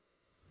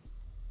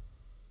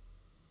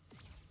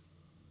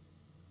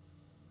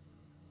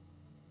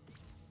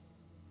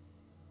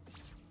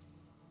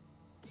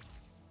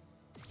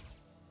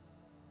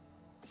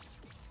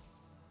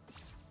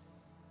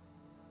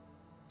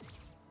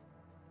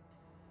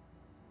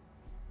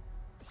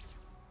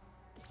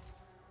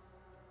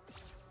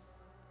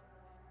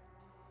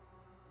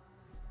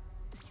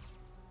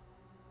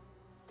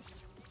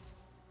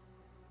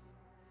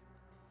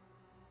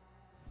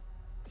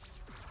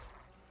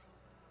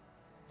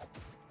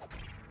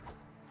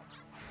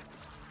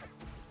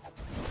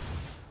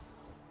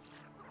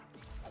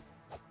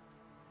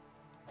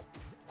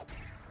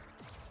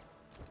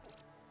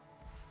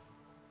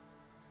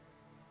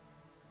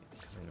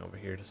 Over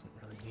here doesn't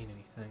really mean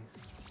anything.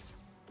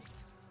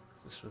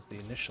 This was the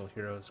initial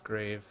hero's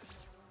grave.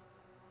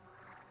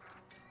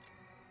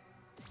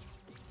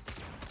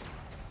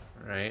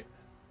 Alright,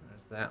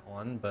 there's that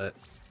one, but...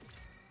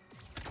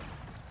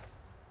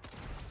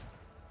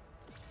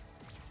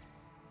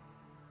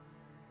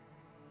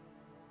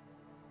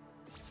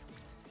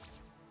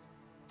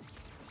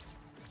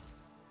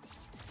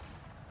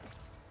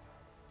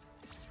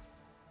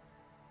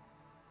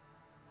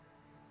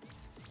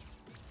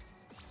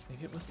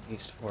 Maybe it wasn't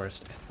East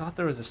Forest. I thought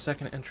there was a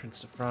second entrance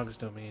to Frog's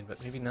Domain,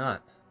 but maybe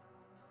not.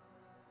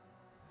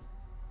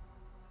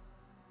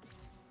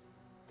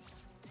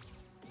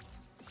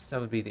 Because that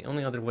would be the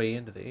only other way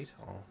into the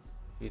atoll.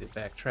 Be to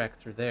backtrack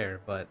through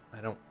there, but I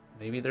don't...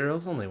 Maybe there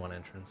is only one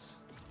entrance.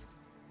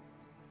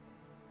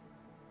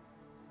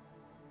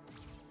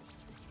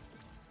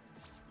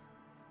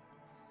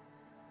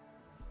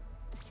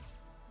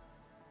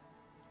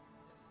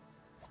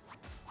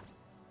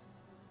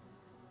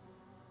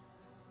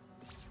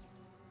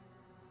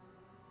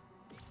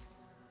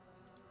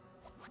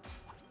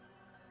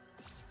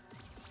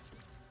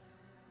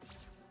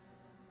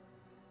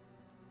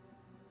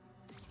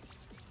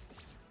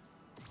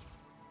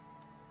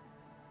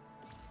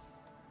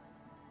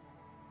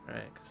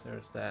 Alright, because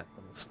there's that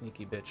little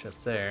sneaky bitch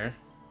up there.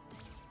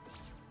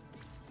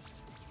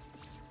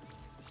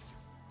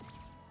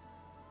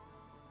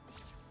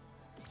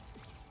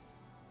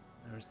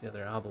 There's the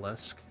other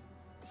obelisk.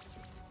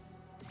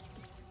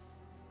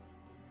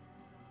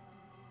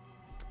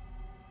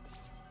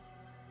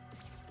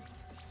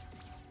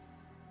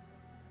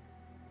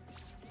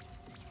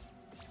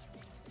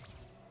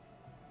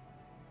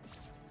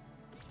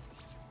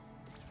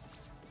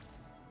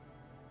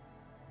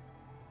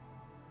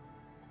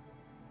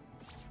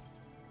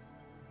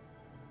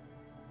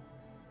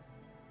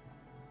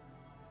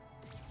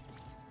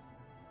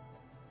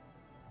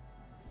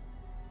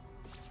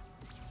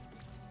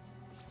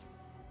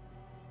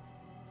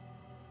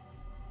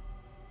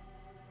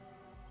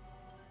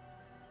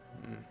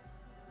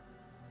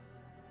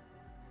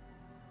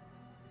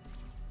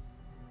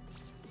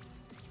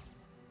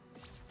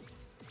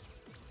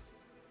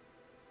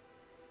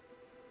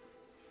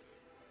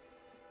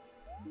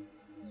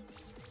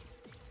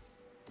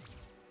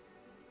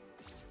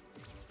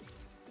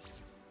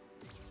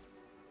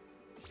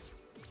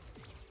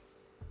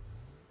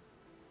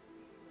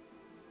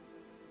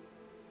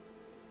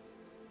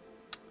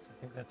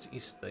 I think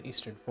that's the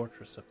Eastern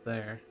Fortress up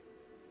there.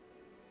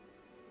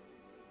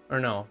 Or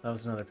no, that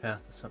was another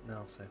path to something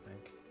else, I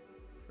think.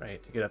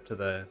 Right, to get up to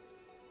the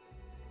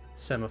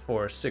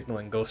semaphore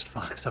signaling Ghost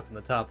Fox up in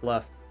the top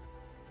left.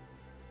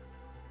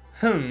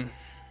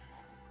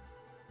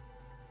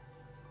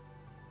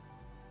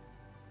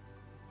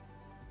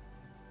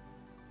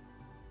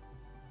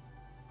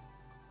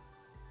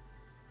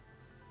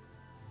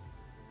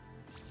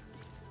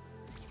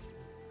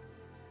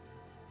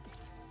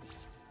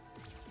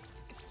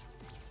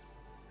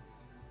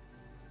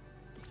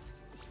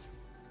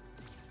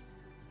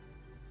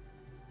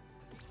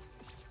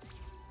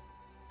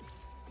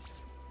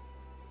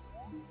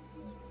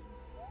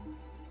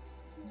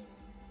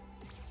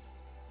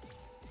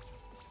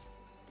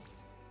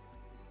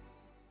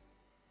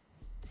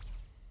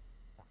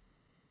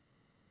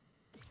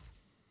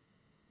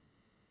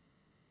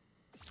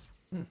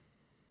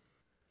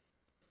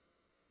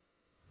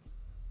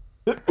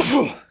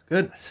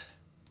 Goodness.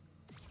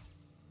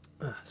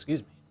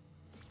 Excuse me.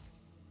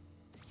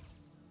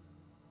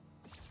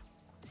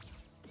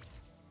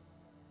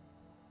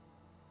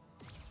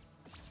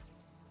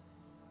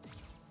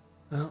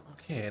 Well,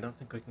 okay, I don't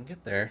think we can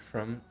get there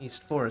from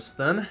East Forest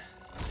then.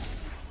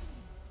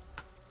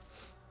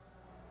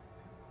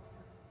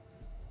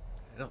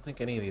 I don't think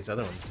any of these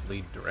other ones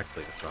lead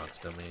directly to Frog's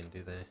Domain,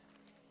 do they?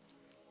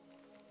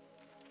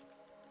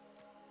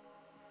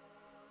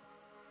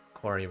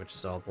 Quarry, which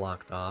is all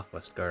blocked off.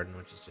 West Garden,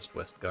 which is just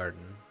West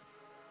Garden.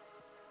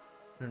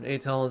 And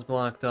Atoll is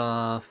blocked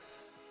off.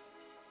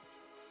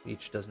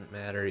 Beach doesn't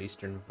matter.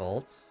 Eastern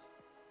Vault.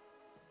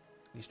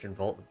 Eastern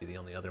Vault would be the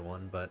only other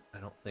one, but I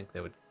don't think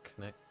they would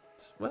connect.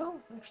 Well,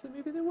 actually,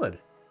 maybe they would.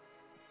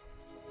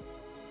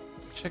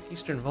 Let's check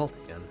Eastern Vault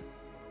again.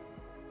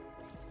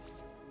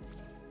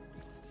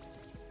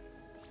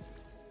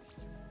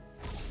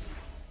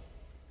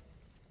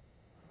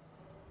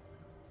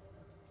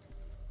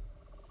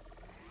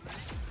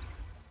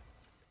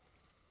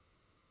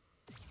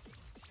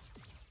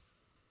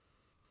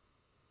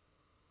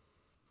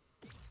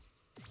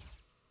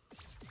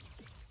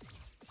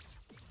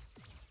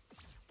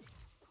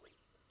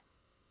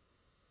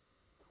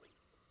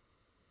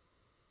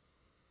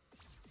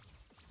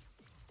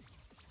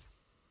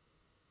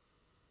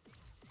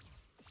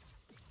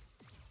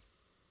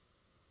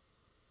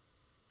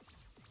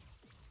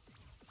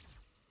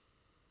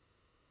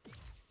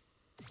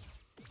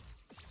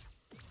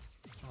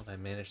 I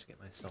managed to get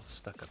myself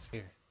stuck up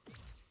here.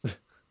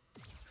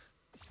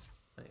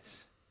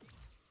 Nice.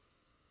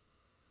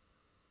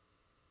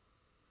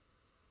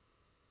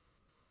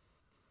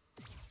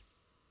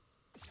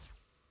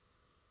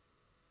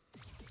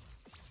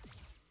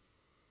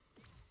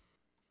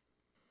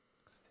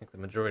 I think the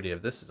majority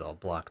of this is all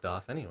blocked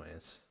off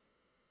anyways.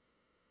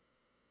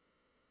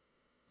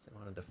 So I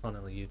wanted to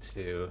funnel you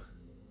to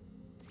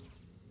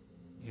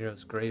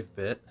Hero's Grave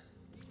bit.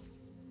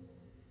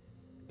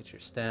 Get your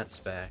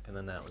stats back, and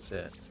then that was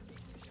it.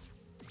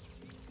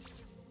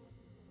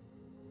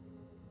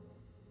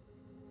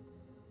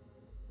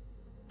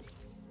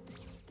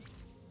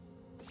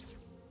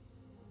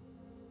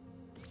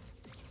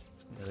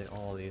 Nearly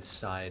all these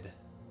side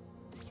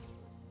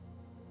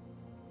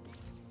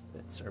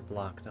bits are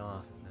blocked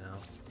off now.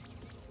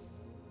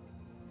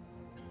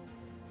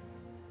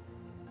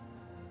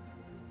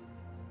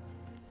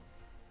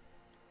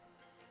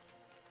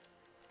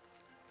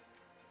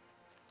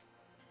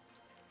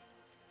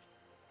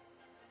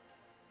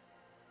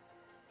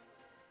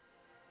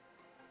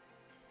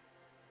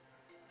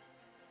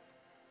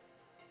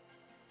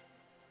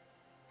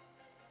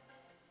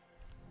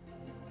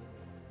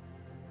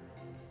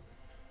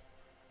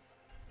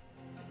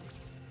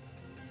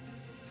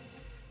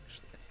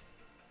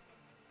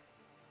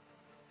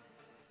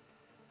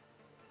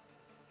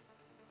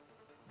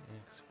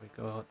 So we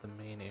go out the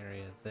main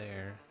area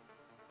there.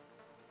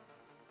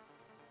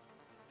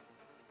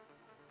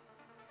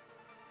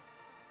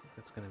 I think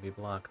that's going to be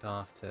blocked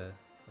off to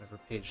whatever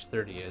page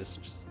 30 is,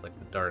 which is like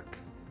the dark,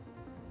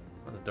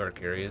 one of the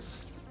dark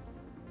areas.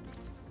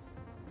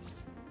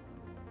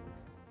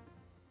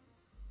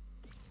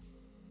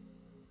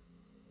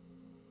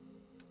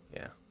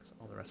 Yeah, because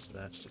all the rest of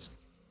that's just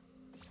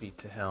beat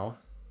to hell.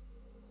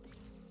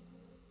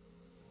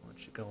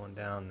 Once you're going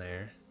down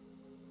there.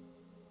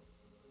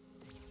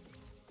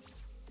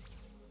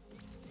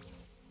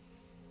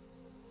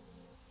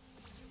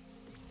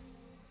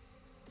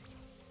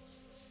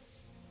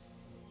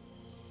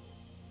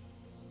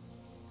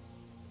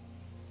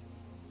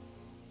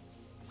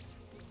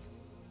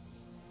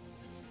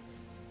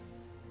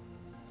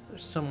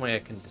 There's some way I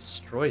can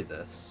destroy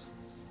this.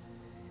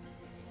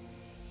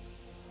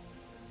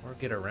 Or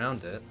get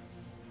around it.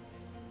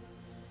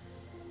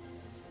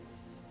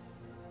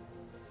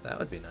 So that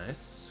would be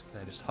nice.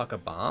 Can I just huck a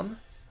bomb?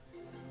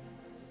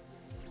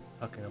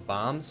 Hucking a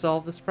bomb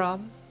solve this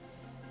problem?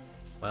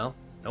 Well,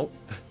 nope.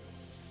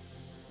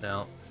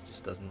 No, it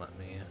just doesn't let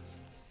me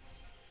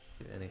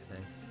do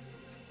anything.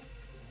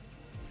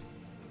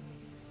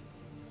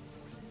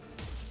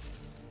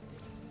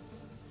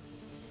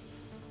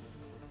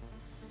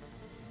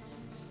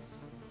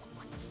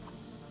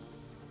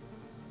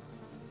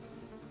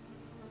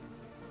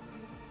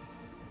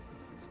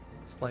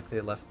 It's like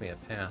they left me a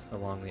path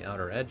along the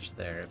outer edge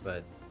there, but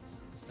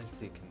I don't think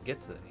they can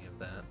get to any of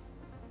that.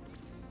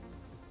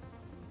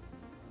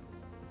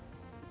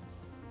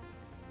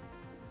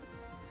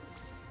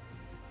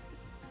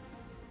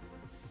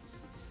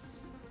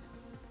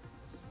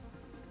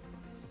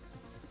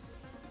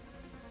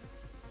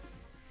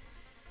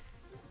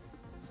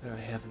 So do I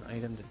have an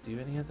item to do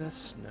any of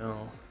this?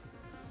 No.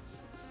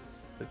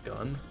 The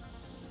gun?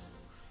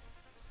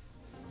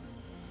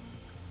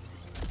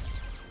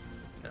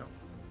 No.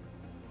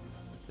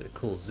 Did a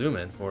cool zoom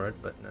in for it,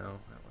 but no,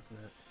 that wasn't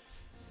it.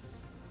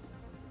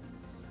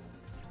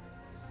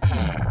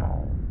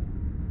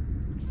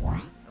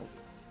 Nope.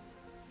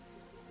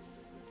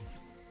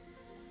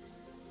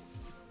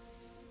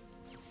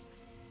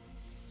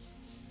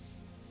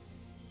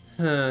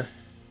 Huh.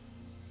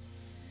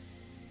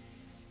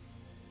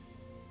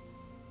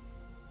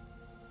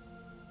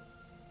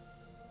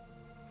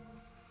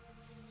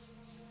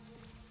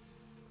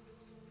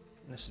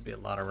 This would be a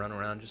lot of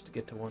runaround just to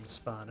get to one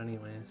spot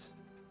anyways.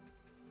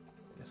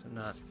 So I guess I'm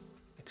not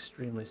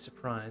extremely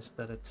surprised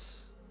that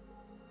it's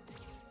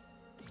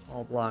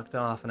all blocked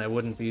off, and I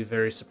wouldn't be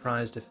very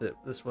surprised if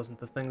this wasn't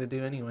the thing to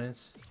do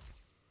anyways.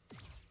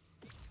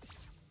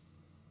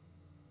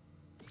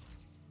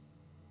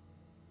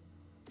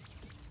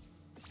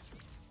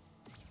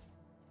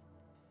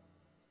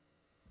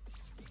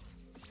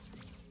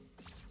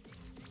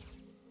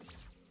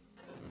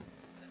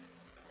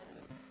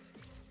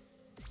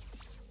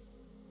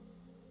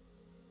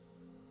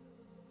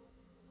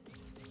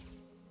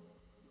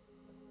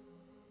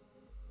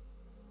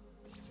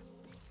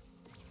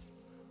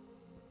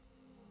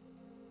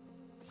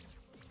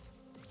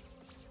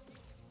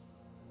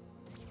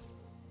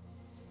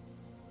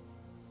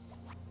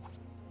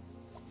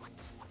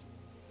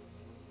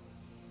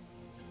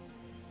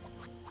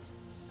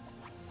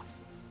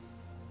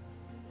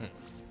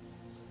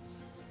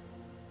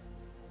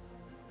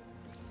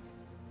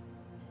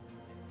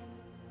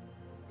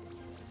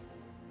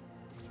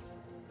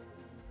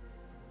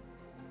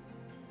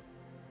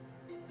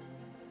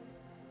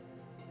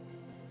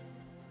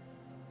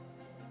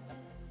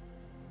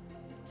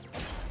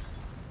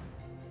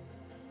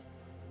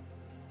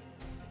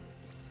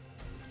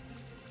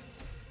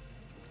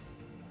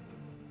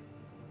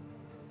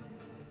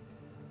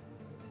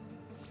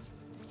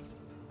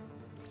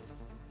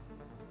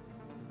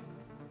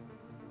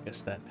 I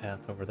guess that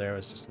path over there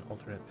was just an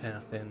alternate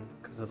path in,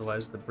 because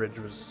otherwise the bridge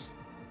was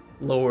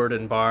lowered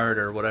and barred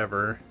or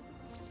whatever.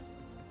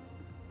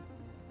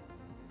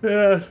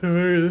 Yeah, so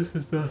maybe this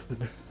is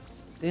nothing.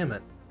 Damn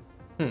it.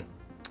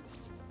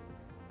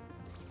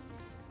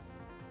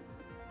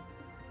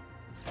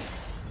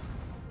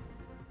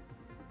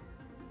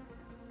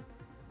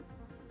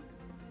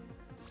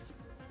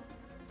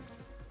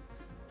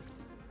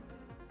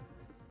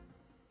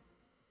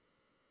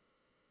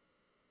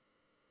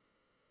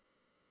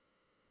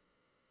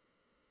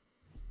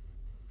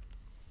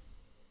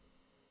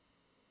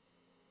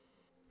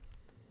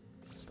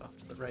 Just off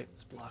to the right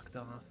was blocked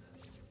off.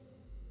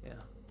 Yeah,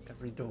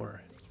 every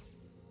door.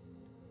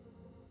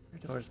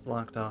 Every door is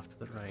blocked off to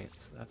the right,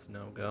 so that's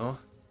no-go.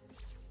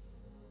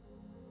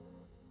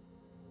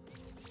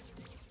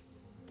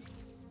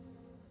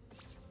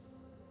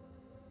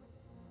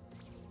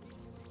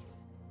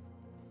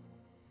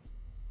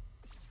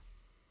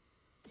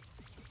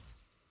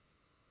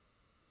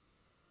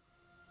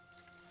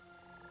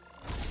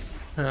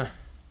 Huh.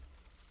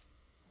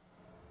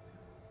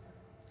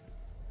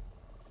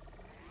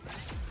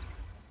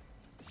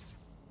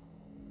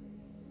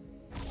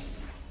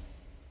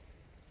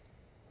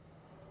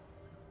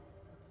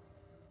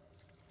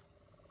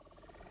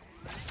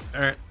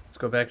 Alright, let's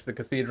go back to the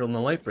cathedral and the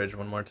light bridge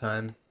one more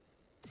time.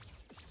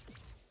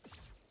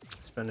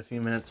 Spend a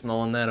few minutes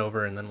mulling that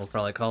over, and then we'll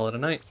probably call it a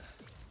night.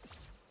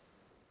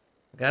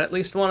 Got at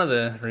least one of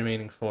the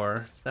remaining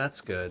 4. That's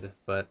good,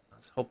 but I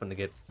was hoping to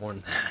get more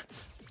than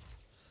that.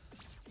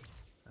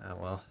 Ah,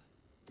 well.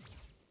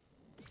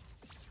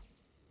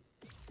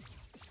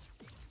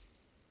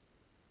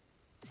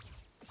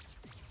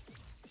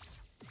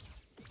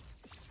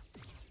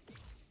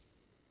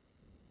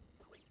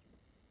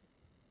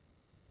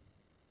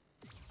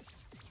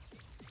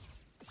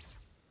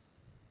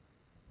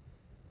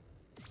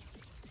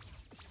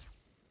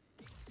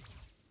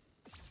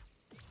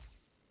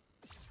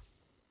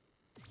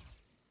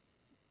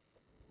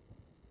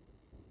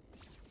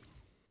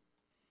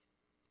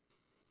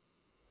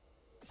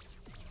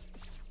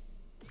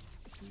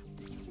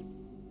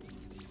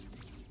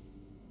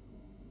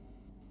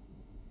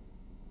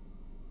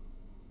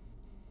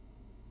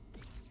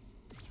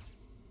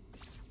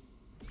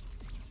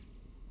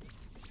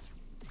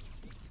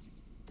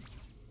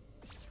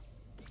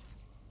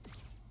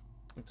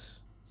 Oops,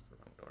 it's the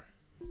wrong door.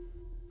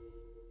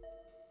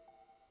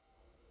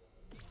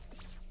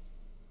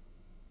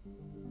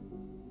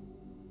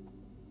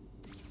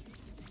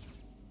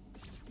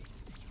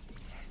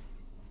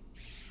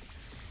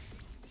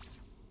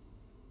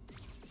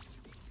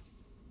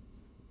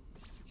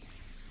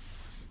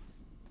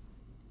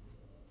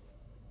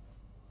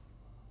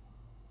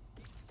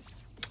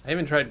 I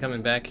even tried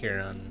coming back here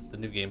on the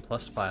New Game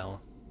Plus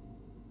file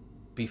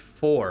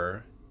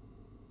before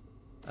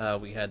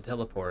we had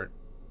teleport,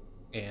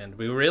 and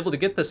we were able to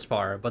get this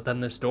far, but then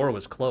this door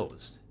was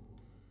closed.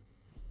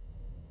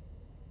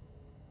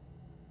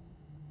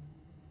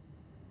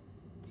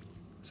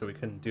 So we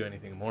couldn't do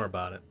anything more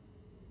about it.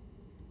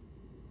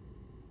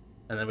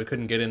 And then we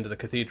couldn't get into the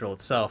cathedral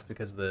itself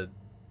because the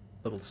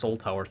little soul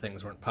tower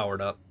things weren't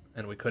powered up,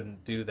 and we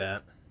couldn't do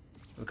that.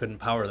 We couldn't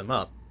power them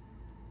up.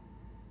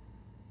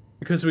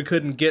 Because we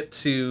couldn't get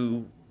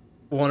to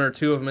 1 or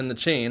 2 of them in the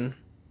chain,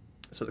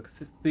 so the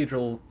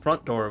cathedral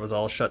front door was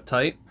all shut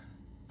tight.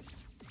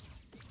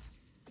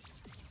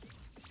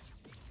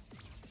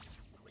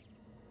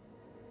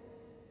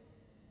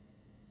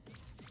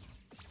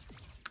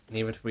 And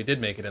even if we did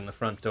make it in the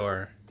front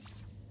door,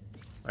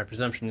 my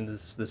presumption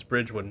is this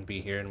bridge wouldn't be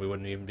here and we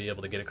wouldn't even be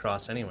able to get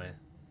across anyway.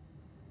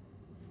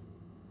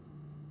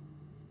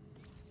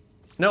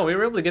 No, we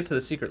were able to get to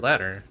the secret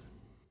ladder.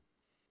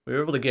 We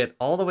were able to get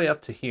all the way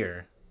up to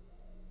here.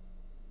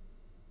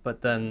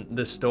 But then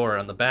this door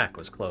on the back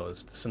was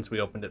closed since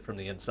we opened it from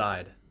the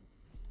inside.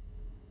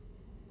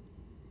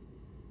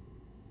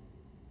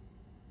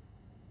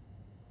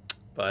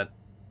 But,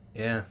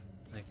 yeah,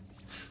 like,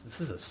 this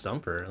is a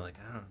stumper. Like,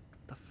 I don't know,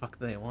 what the fuck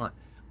do they want?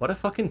 What a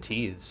fucking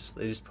tease.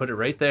 They just put it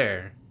right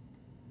there.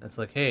 It's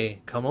like,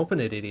 hey, come open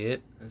it,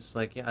 idiot. It's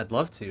like, yeah, I'd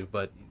love to,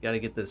 but you gotta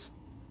get this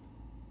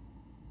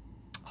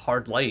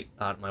hard light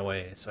out of my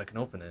way so I can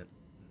open it.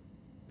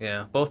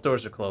 Yeah, both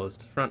doors are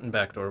closed. Front and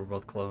back door were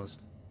both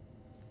closed.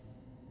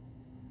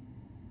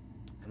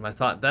 And my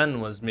thought then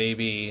was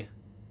maybe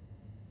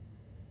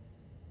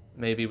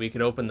we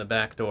could open the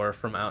back door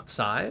from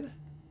outside,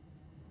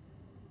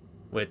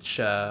 which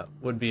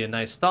would be a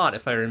nice thought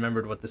if I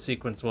remembered what the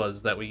sequence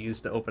was that we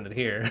used to open it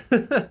here.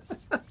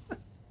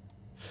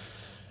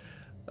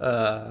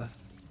 I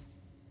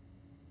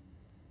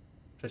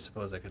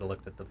suppose I could have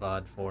looked at the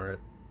VOD for it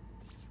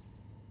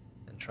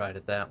and tried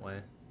it that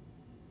way.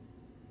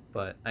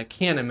 But I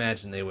can't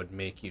imagine they would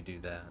make you do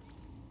that.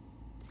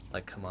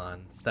 Like, come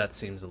on, that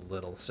seems a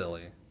little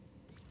silly.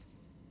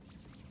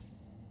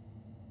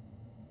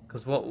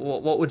 Because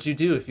what would you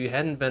do if you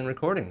hadn't been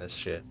recording this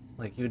shit?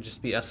 Like, you would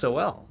just be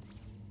SOL.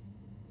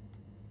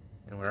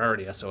 And we're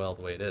already SOL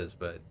the way it is,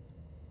 but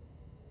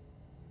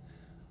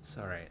it's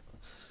alright.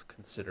 Let's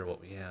consider what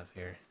we have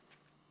here.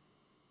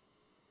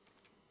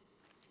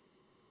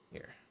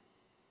 Here.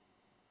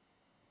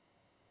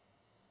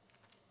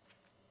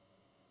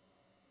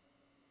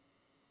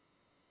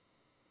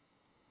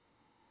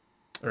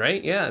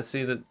 Right? Yeah,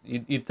 see, that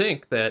you'd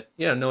think that,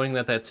 yeah, knowing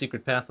that that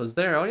secret path was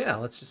there, oh yeah,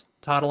 let's just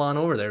toddle on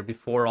over there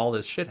before all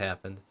this shit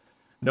happened.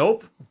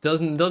 Nope,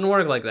 doesn't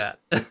work like that.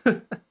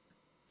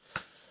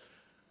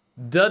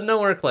 Doesn't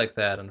work like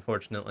that,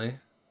 unfortunately.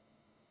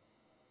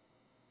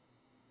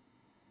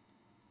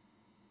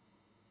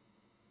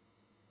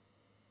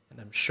 And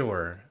I'm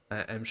sure,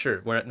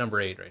 we're at number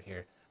 8 right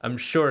here. I'm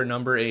sure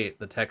number 8,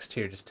 the text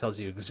here just tells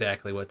you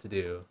exactly what to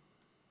do.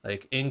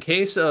 Like, in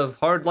case of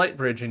hard light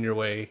bridge in your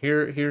way,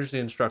 here's the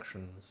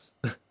instructions.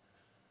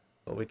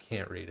 But we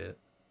can't read it.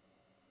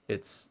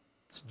 It's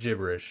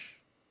gibberish.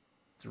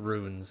 It's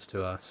runes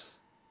to us.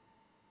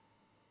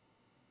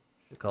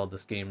 Should have called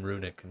this game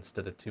Runic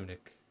instead of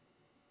Tunic.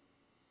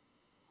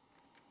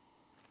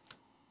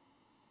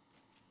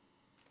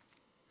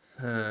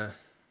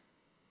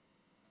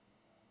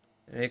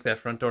 Make that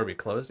front door be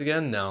closed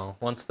again? No.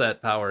 Once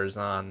that power is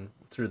on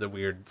through the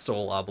weird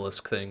soul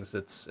obelisk things,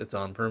 it's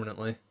on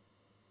permanently.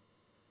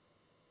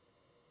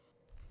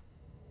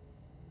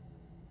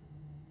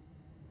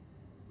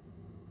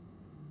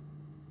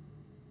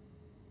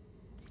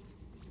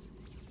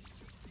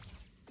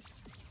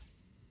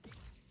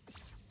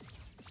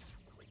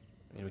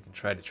 I mean, we can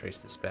try to trace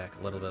this back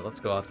a little bit. Let's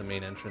go off the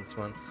main entrance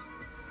once.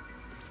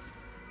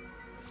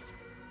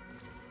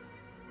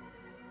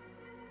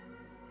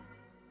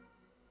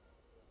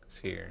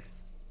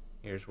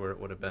 Here's where it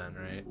would have been,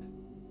 right?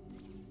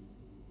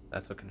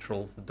 That's what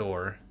controls the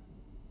door.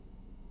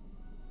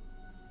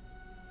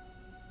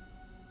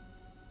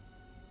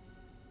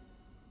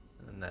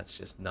 And then that's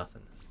just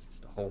nothing.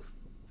 Just a whole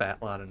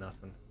fat lot of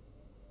nothing.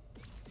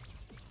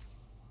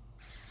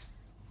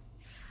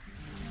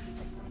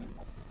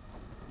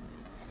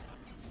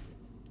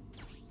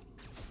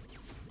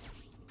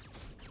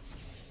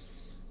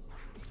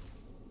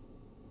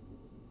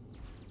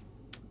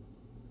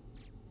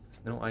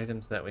 No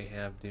items that we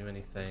have do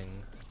anything.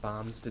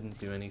 Bombs didn't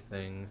do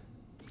anything.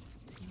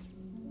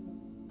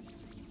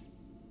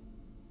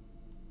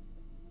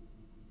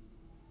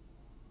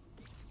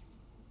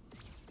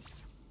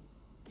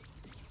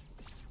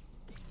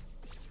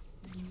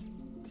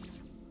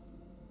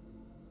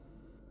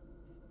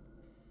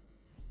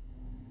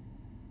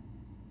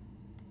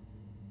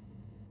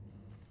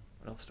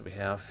 What else do we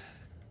have?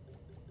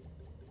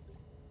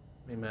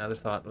 Maybe my other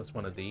thought was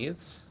one of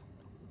these.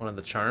 One of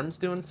the charms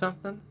doing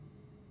something?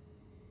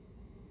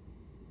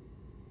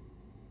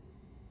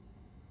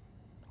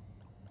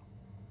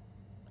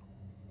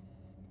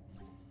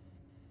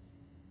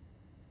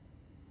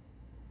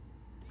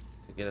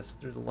 Get us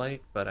through the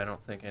light, but I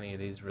don't think any of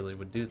these really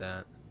would do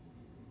that.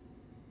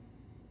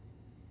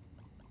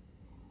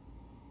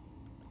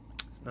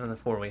 So none of the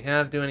 4 we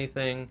have do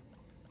anything.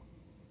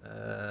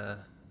 The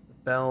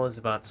bell is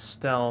about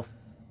stealth.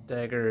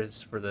 Dagger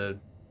is for the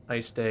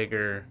ice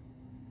dagger.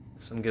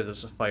 This one gives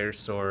us a fire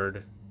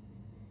sword.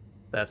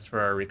 That's for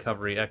our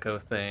recovery echo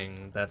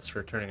thing. That's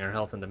for turning our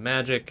health into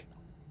magic.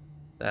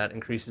 That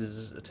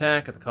increases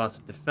attack at the cost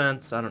of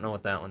defense. I don't know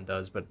what that one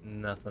does, but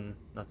nothing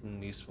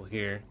useful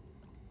here.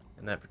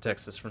 And that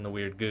protects us from the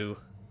weird goo.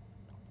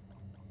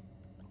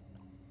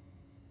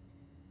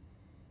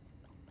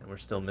 And we're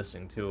still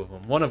missing 2 of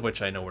them. One of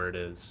which I know where it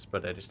is,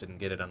 but I just didn't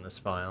get it on this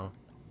file.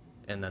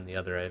 And then the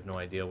other I have no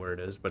idea where it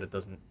is, but it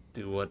doesn't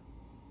do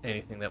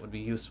anything that would be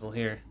useful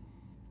here.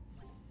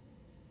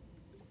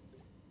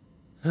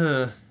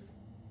 Huh.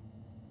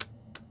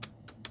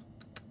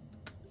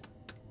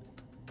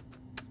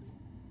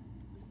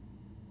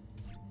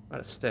 What about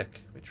a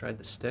stick? We tried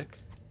the stick?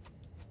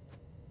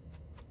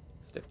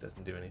 Stick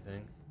doesn't do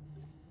anything.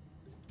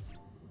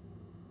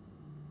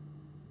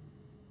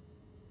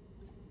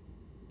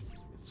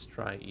 So we just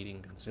try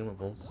eating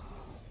consumables.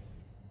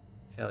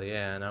 Hell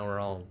yeah, now we're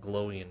all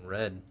glowy and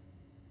red.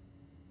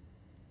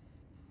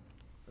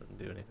 Doesn't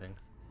do anything.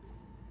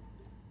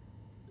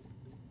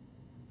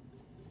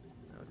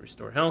 That would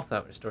restore health,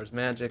 that restores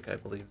magic. I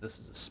believe this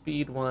is a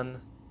speed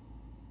one.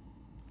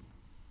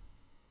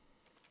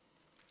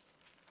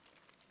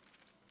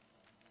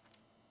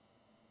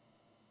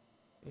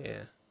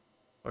 Yeah.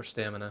 Or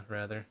stamina,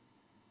 rather.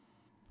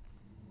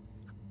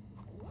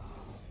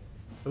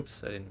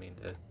 Oops, I didn't mean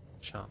to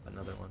chop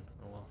another one.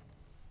 Oh well.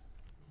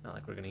 Not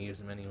like we're gonna use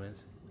them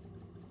anyways.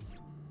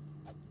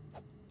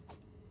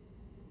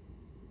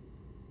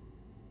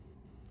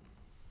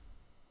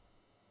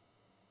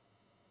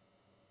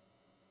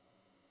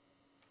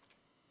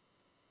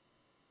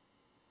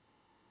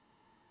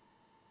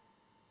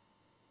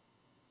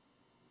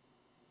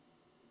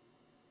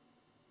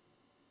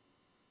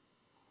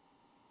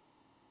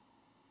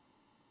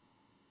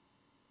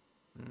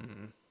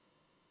 Hmm.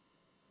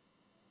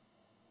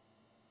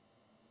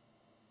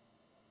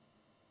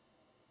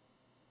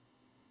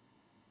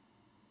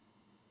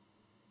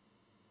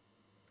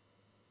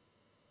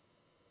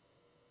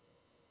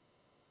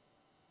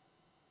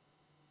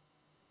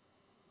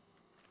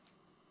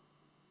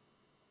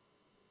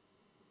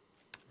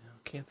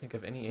 Can't think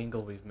of any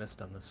angle we've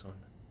missed on this one.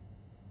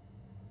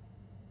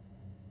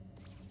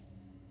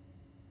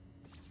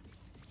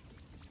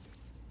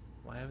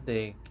 Why would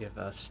they give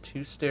us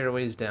 2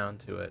 stairways down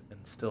to it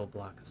and still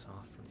block us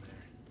off from there?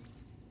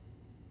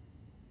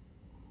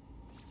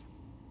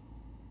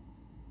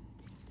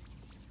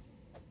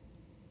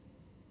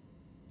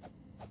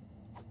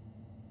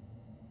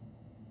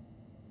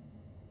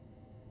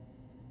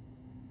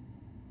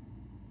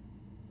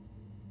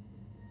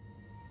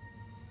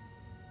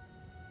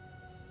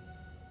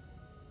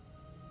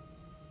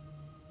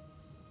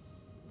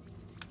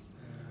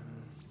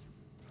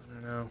 I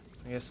don't know.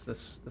 I guess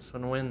this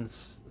one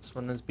wins. This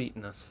one has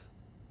beaten us.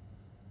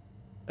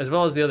 As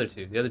well as the other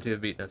two. The other two have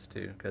beaten us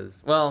too,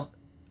 because, well,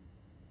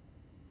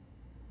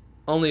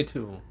 only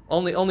two.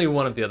 Only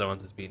one of the other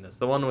ones has beaten us.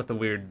 The one with the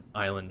weird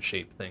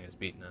island-shaped thing has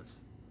beaten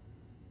us.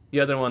 The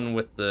other one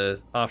with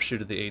the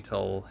offshoot of the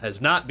atoll has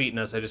not beaten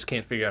us. I just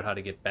can't figure out how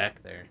to get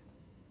back there.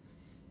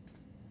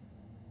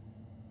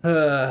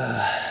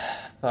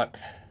 Fuck.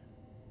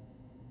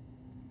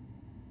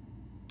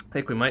 I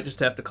think we might just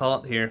have to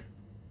call it here.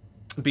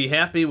 Be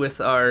happy with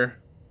our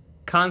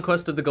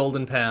conquest of the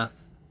Golden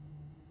Path.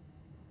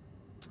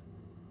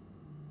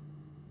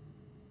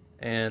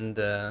 And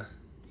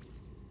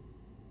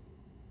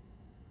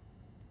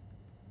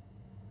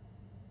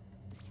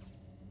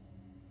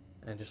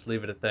just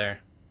leave it at there.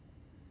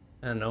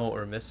 I don't know what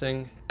we're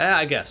missing.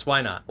 I guess,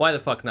 why not? Why the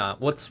fuck not?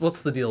 What's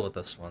the deal with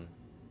this one?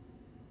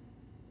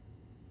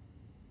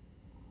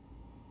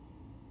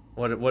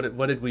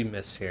 What did we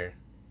miss here?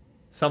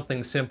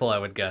 Something simple, I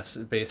would guess,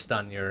 based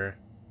on your...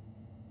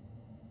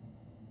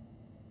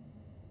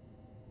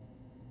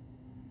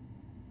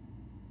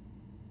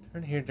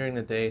 Turn here during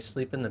the day,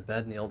 sleep in the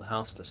bed in the old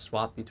house to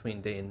swap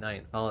between day and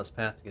night, follow this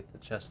path to get to the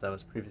chest that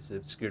was previously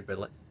obscured by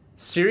light.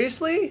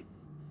 Seriously?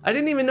 I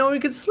didn't even know we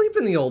could sleep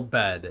in the old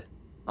bed.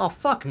 Oh,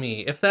 fuck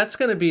me. If that's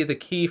gonna be the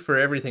key for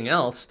everything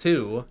else,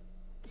 too.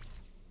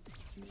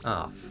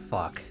 Oh,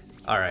 fuck.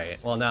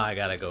 Alright, well now I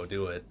gotta go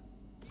do it.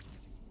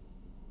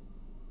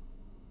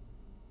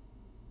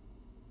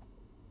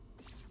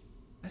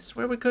 I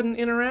swear we couldn't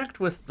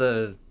interact with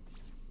the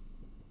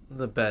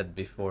bed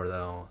before,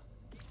 though.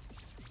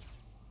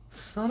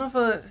 Son of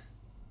a...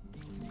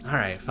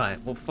 Alright,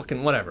 fine. Well,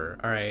 fucking whatever.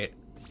 Alright.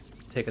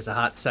 Take us a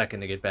hot second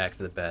to get back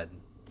to the bed.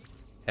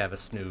 Have a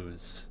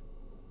snooze.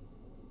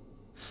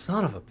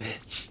 Son of a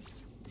bitch.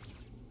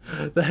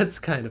 That's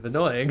kind of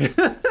annoying.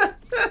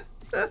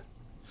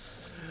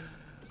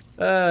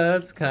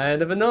 That's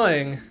kind of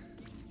annoying.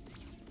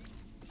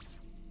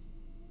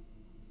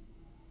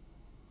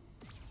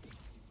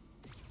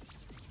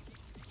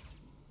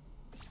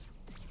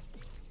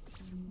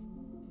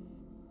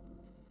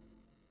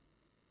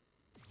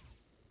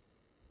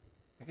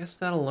 I guess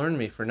that'll learn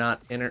me for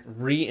not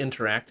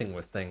re-interacting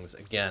with things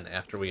again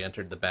after we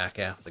entered the back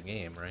half of the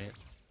game, right?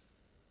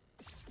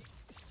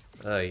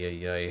 Ay,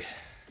 ay, ay.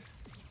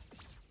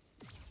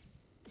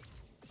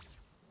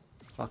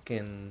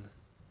 Fucking...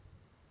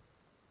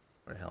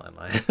 Where the hell am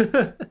I?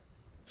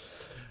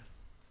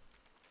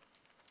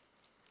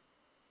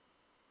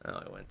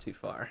 Oh, I went too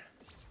far.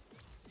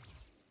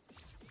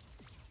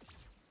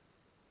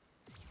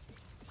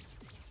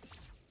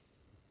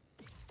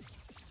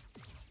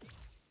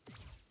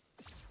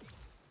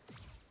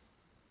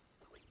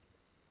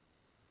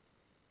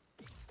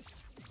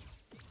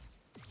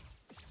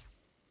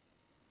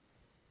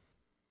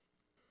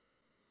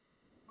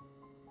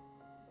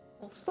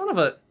 Well, son of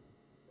a...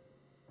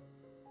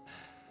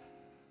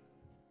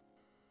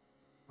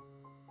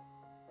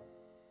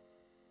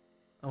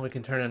 Oh, we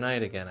can turn a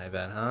night again, I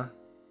bet, huh?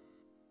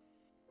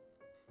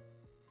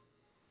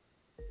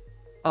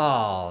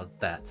 Oh,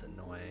 that's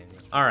annoying.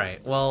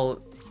 Alright,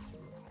 well...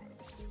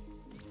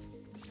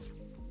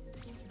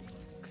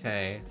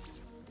 Okay.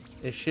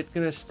 Is shit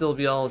gonna still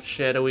be all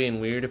shadowy and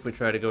weird if we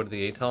try to go to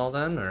the atoll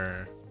then,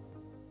 or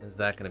is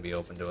that gonna be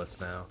open to us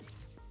now?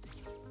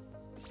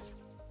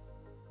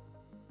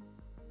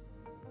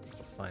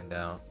 We'll find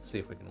out. See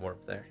if we can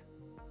warp there.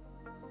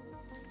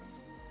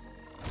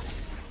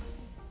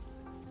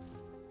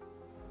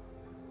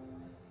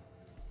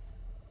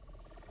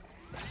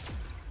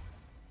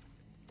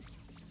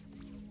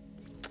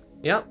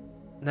 Yep.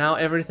 Now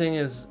everything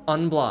is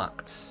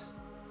unblocked.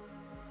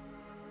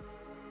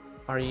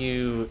 Are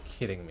you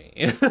kidding me?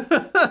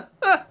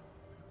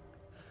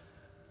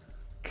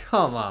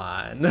 Come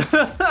on.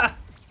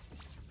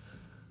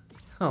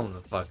 Come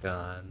the fuck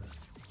on.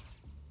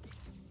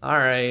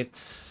 Alright.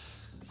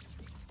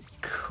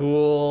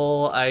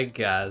 Cool, I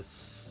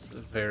guess.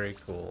 Very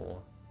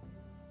cool.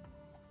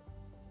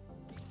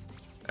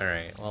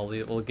 Alright, well,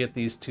 we'll get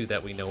these two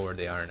that we know where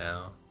they are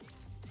now.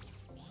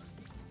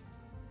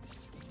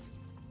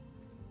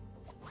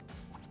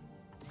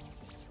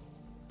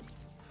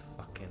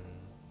 Fucking...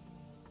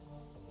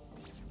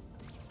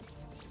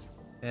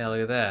 Yeah,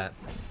 look at that.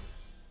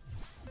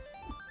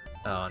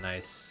 Oh,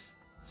 nice.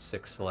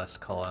 6 less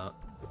call out.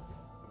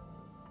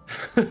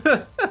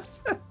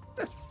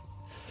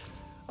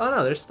 Oh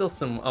no, there's still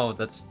some... Oh,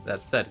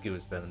 that goo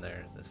has been in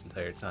there this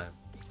entire time.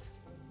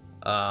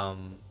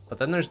 But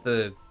then there's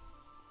the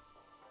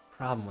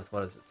problem with,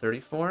 what is it,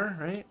 34,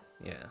 right?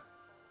 Yeah.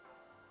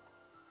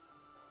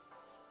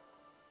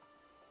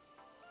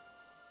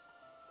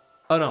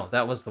 Oh no,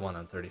 that was the one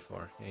on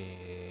 34.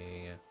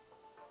 Yeah.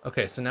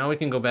 Okay, so now we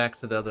can go back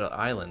to the other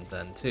island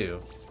then,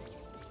 too.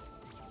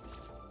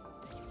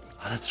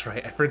 Oh, that's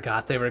right, I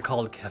forgot they were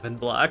called Kevin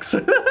blocks.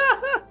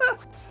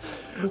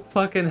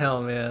 Fucking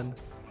hell, man.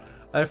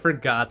 I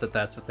forgot that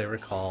that's what they were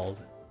called.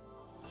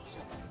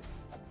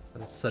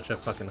 That's such a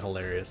fucking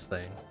hilarious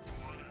thing.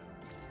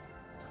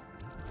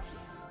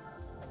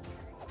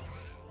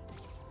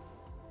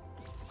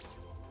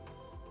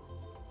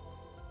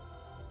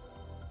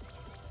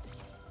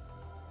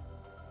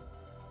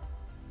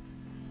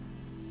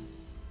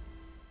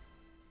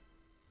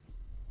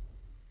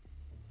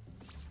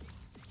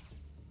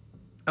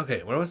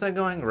 Okay, where was I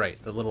going?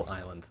 Right, the little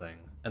island thing.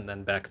 And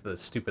then back to the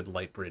stupid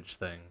light bridge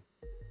thing.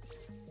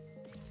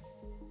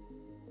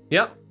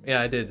 Yep,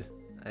 yeah, I did.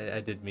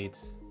 I did meet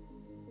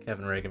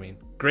Kevin Regamine.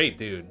 Great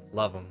dude,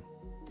 love him.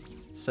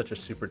 Such a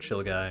super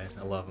chill guy,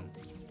 I love him.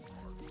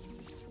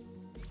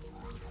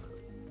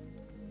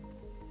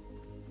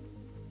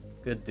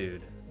 Good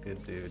dude,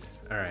 good dude.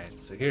 Alright,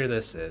 so here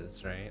this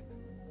is, right?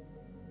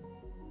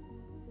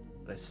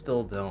 But I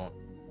still don't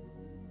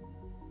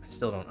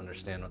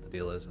understand what the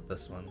deal is with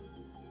this one.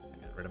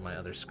 I got rid of my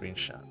other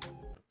screenshot.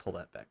 Pull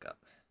that back up.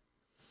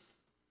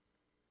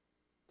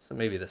 So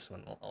maybe this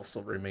one will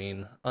also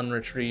remain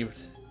unretrieved,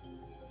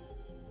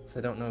 since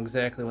I don't know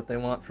exactly what they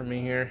want from me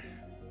here.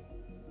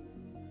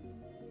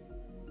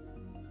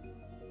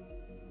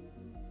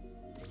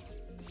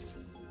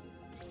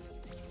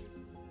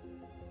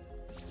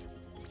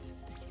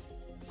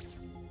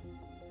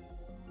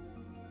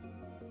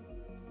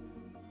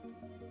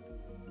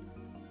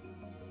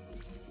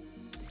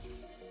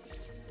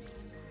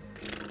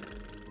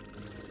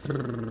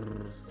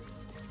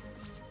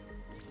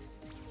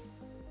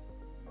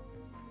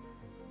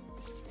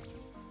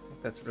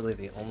 That's really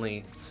the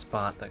only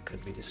spot that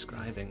could be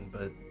describing,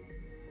 but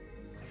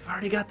we've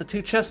already got the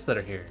 2 chests that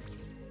are here.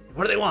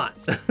 What do they want?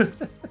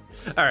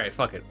 Alright,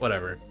 fuck it,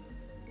 whatever.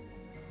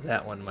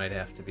 That one might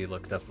have to be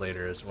looked up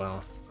later as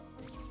well.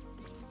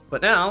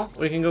 But now,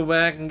 we can go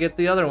back and get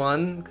the other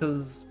one,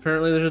 because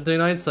apparently there's a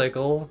day-night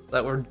cycle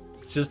that we're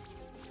just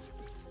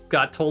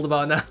got told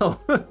about now.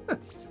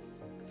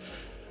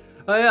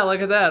 Oh yeah,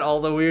 look at that,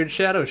 all the weird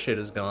shadow shit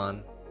is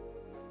gone.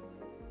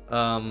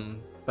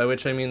 By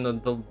which I mean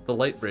the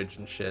light bridge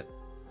and shit.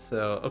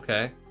 So,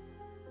 okay.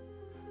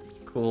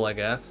 Cool, I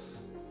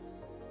guess.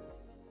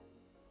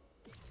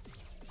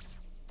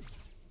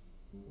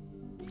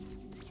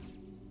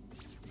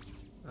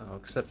 Oh,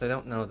 except I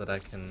don't know that I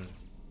can...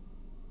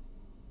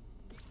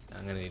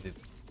 I'm gonna need to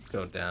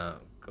go down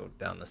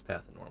this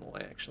path the normal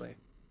way, actually.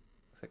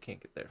 Because I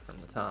can't get there from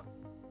the top.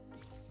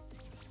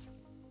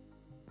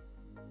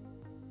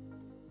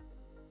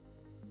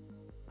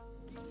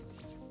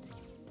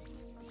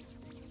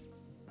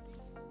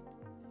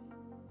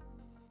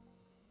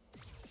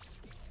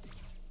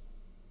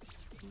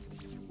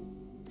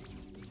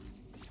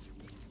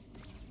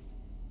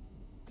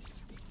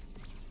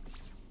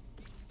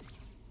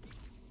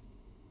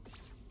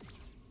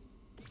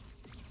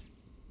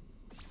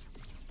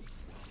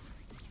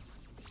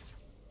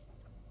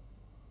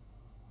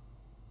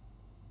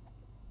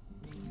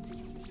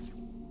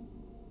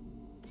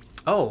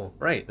 Oh,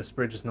 right, this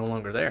bridge is no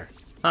longer there.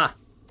 Ah!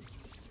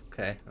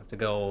 Okay, I have to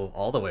go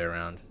all the way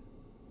around.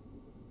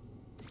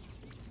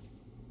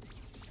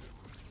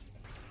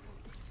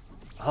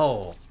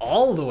 Oh,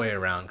 all the way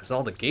around, because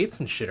all the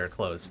gates and shit are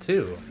closed,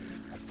 too.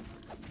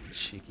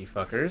 Cheeky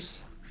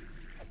fuckers.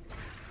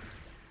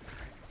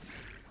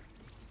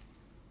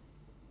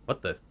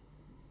 What the?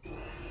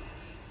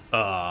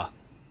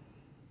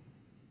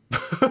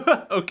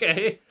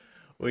 Okay.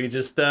 We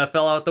just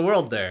fell out the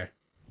world there.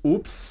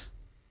 Oops.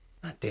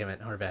 God damn it,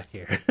 now we're back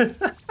here.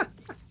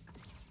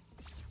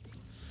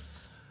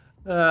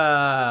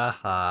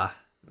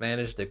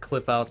 Managed to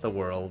clip out the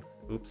world.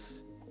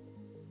 Oops.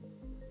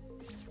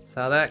 That's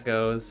how that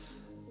goes.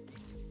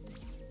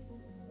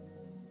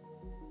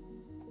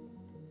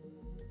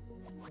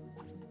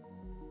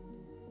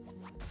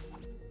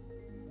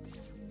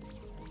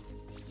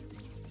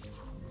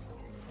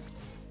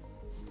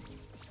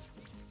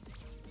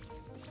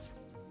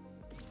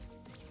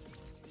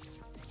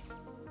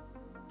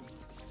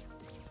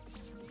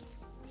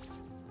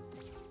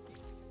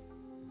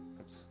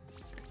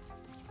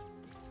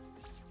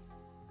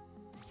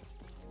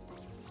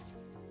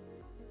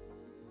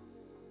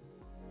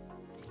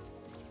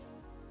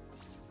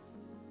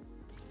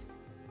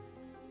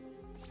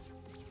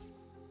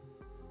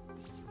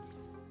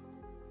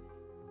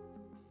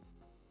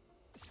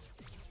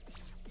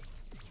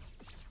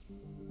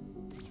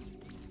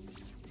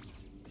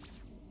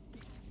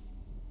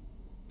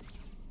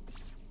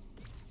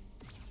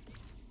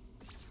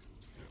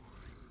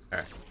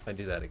 Alright, if I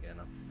do that again,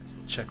 I'll nice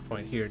little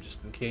checkpoint here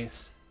just in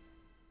case.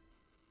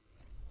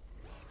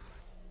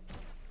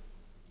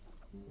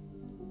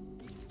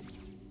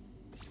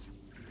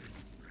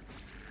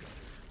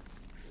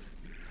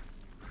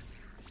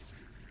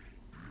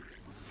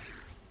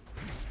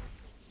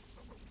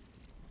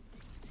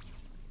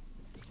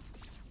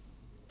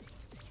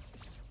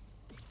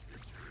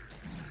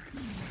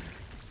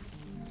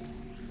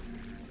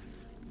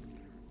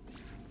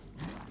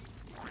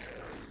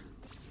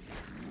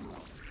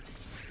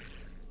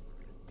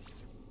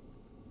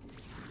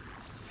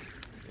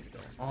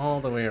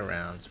 All the way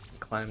around, so we can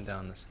climb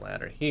down this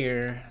ladder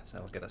here, so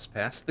that'll get us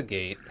past the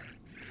gate.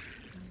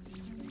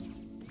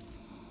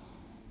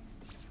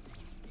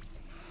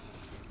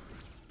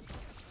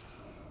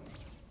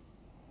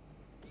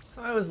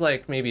 So I was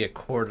like maybe a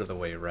quarter of the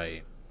way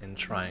right in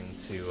trying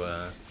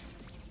to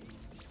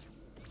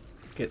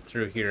get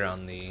through here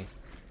on the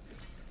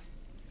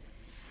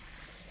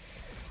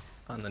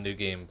New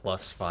Game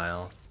Plus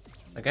file.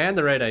 Like I had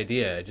the right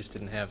idea, I just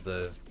didn't have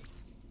the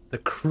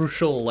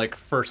crucial like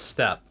first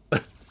step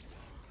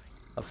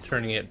of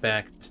turning it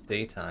back to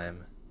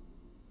daytime.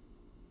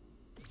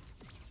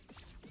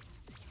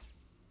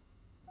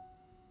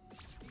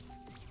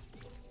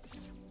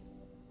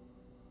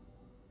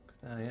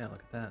 Oh yeah, look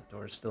at that.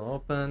 Door's still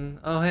open.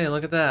 Oh hey,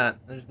 look at that.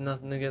 There's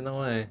nothing to get in the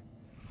way.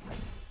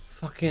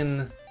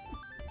 Fucking...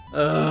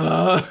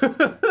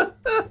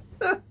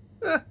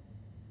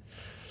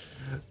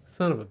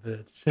 Son of a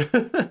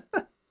bitch.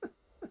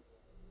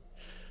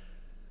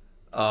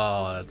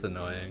 Oh, that's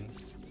annoying.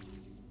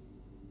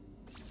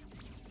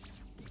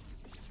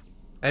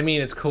 I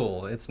mean, it's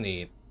cool. It's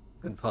neat.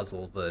 Good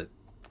puzzle, but...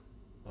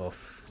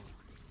 oof.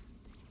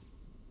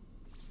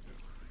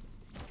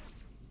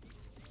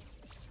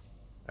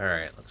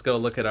 Alright, let's go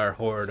look at our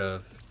hoard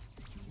of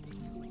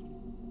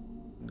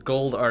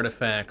gold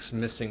artifacts,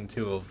 missing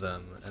 2 of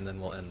them, and then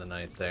we'll end the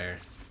night there.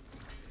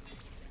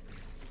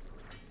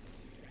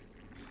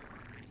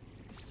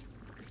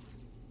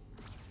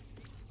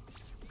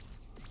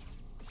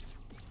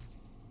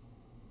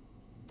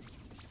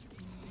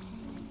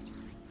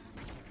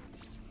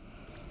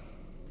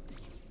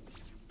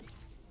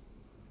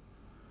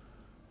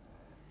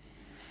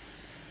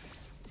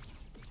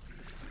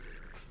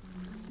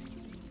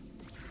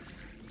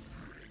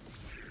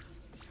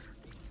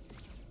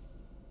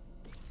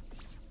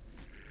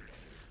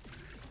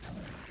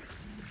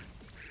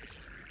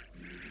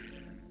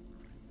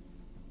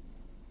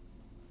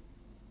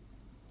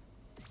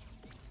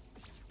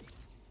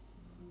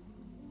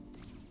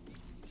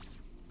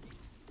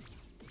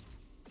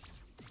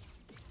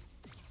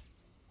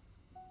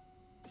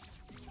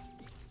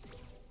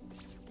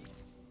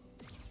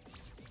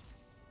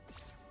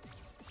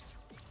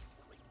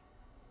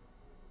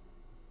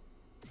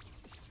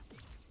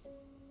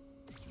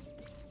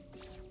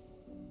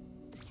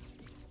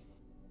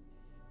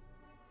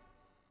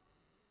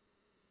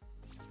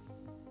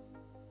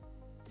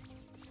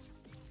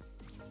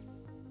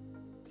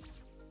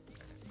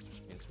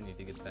 We need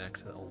to get back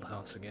to the old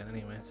house again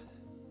anyways.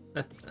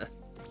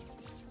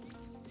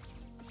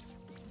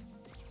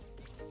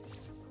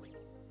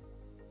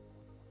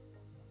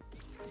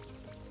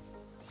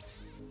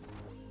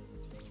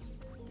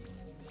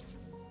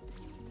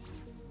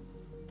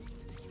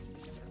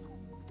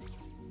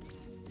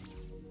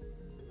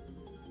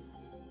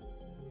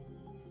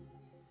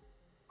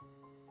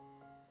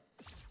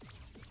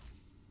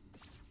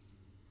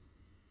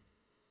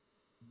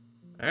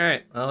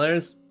 Alright, well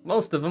there's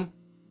most of them.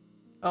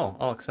 Oh,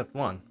 all except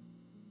one.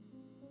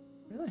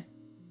 Really?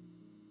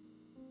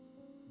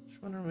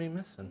 Which one are we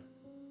missing?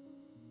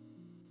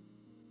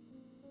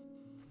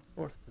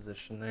 4th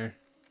position there.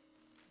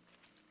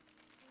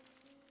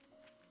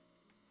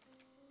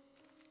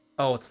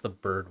 Oh, it's the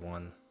bird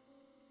one.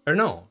 Or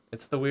no,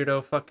 it's the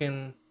weirdo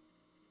fucking...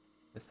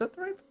 Is that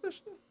the right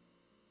position?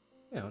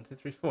 Yeah, 1, 2,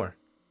 3, 4.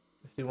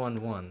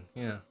 51, 1.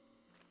 Yeah.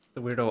 It's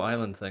the weirdo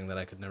island thing that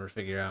I could never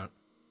figure out.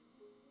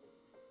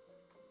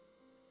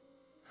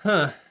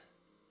 Huh.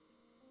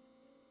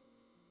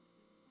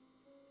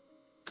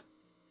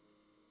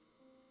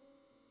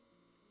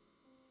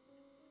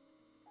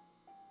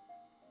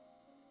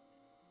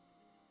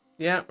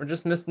 Yeah, we're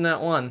just missing that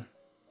one.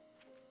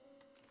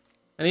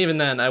 And even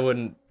then, I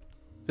wouldn't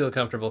feel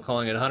comfortable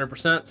calling it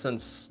 100%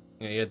 since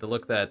you know, you had to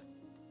look that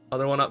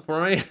other one up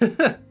for me.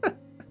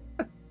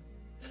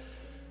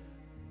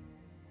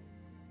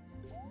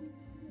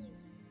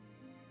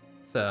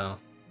 So,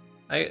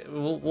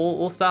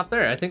 we'll stop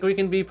there. I think we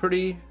can be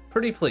pretty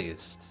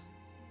pleased.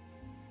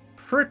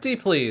 Pretty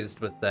pleased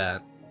with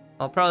that.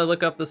 I'll probably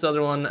look up this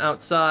other one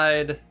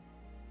outside.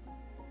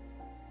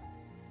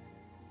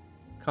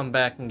 Come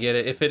back and get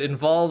it. If it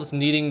involves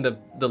needing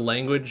the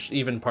language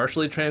even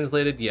partially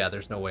translated, yeah,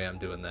 there's no way I'm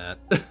doing that.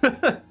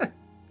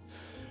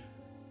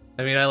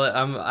 I mean,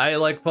 I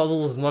like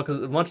puzzles as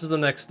much as the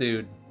next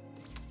dude,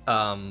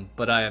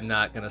 but I am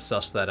not gonna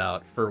suss that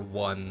out for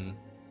one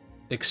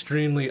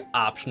extremely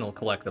optional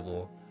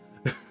collectible.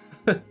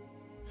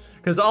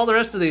 Because all the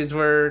rest of these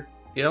were,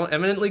 you know,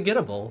 eminently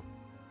gettable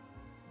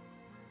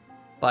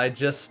by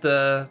just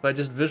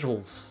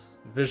visuals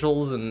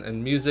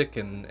and music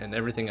and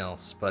everything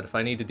else. But if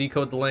I need to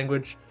decode the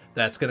language,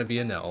 that's gonna be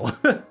a no.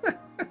 But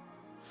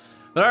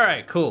all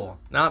right, cool.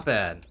 Not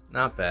bad.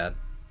 Not bad.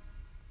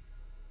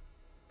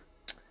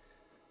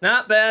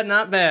 Not bad,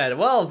 not bad.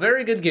 Well,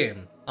 very good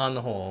game on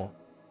the whole.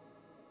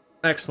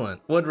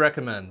 Excellent. Would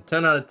recommend.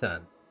 10 out of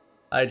 10.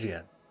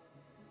 IGN.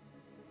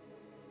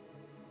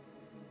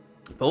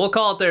 But we'll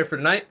call it there for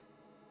tonight.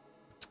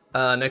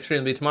 Next stream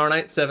will be tomorrow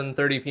night,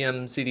 7:30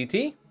 p.m.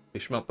 CDT. Be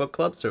Shmup Book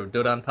Club, so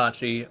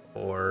Dodonpachi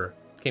or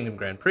Kingdom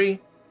Grand Prix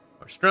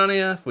or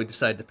Strania, if we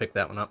decide to pick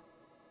that one up.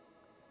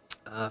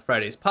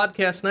 Friday's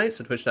podcast night,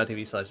 so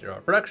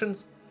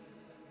twitch.tv/zerohourproductions.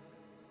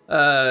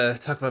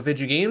 Talk about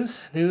video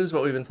games, news,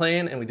 what we've been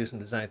playing, and we do some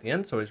design at the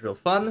end, so always real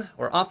fun.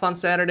 We're off on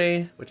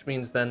Saturday, which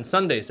means then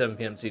Sunday, 7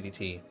 p.m.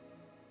 CDT.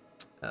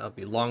 That'll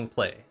be long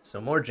play, so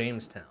more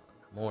Jamestown,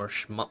 more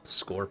shmup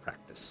score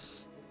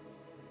practice.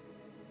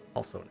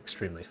 Also an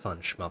extremely fun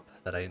shmup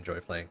that I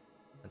enjoy playing.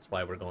 That's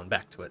why we're going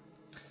back to it.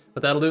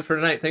 But that'll do it for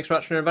tonight. Thanks for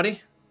watching,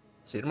 everybody.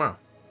 See you tomorrow.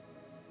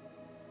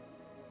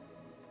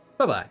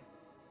 Bye-bye.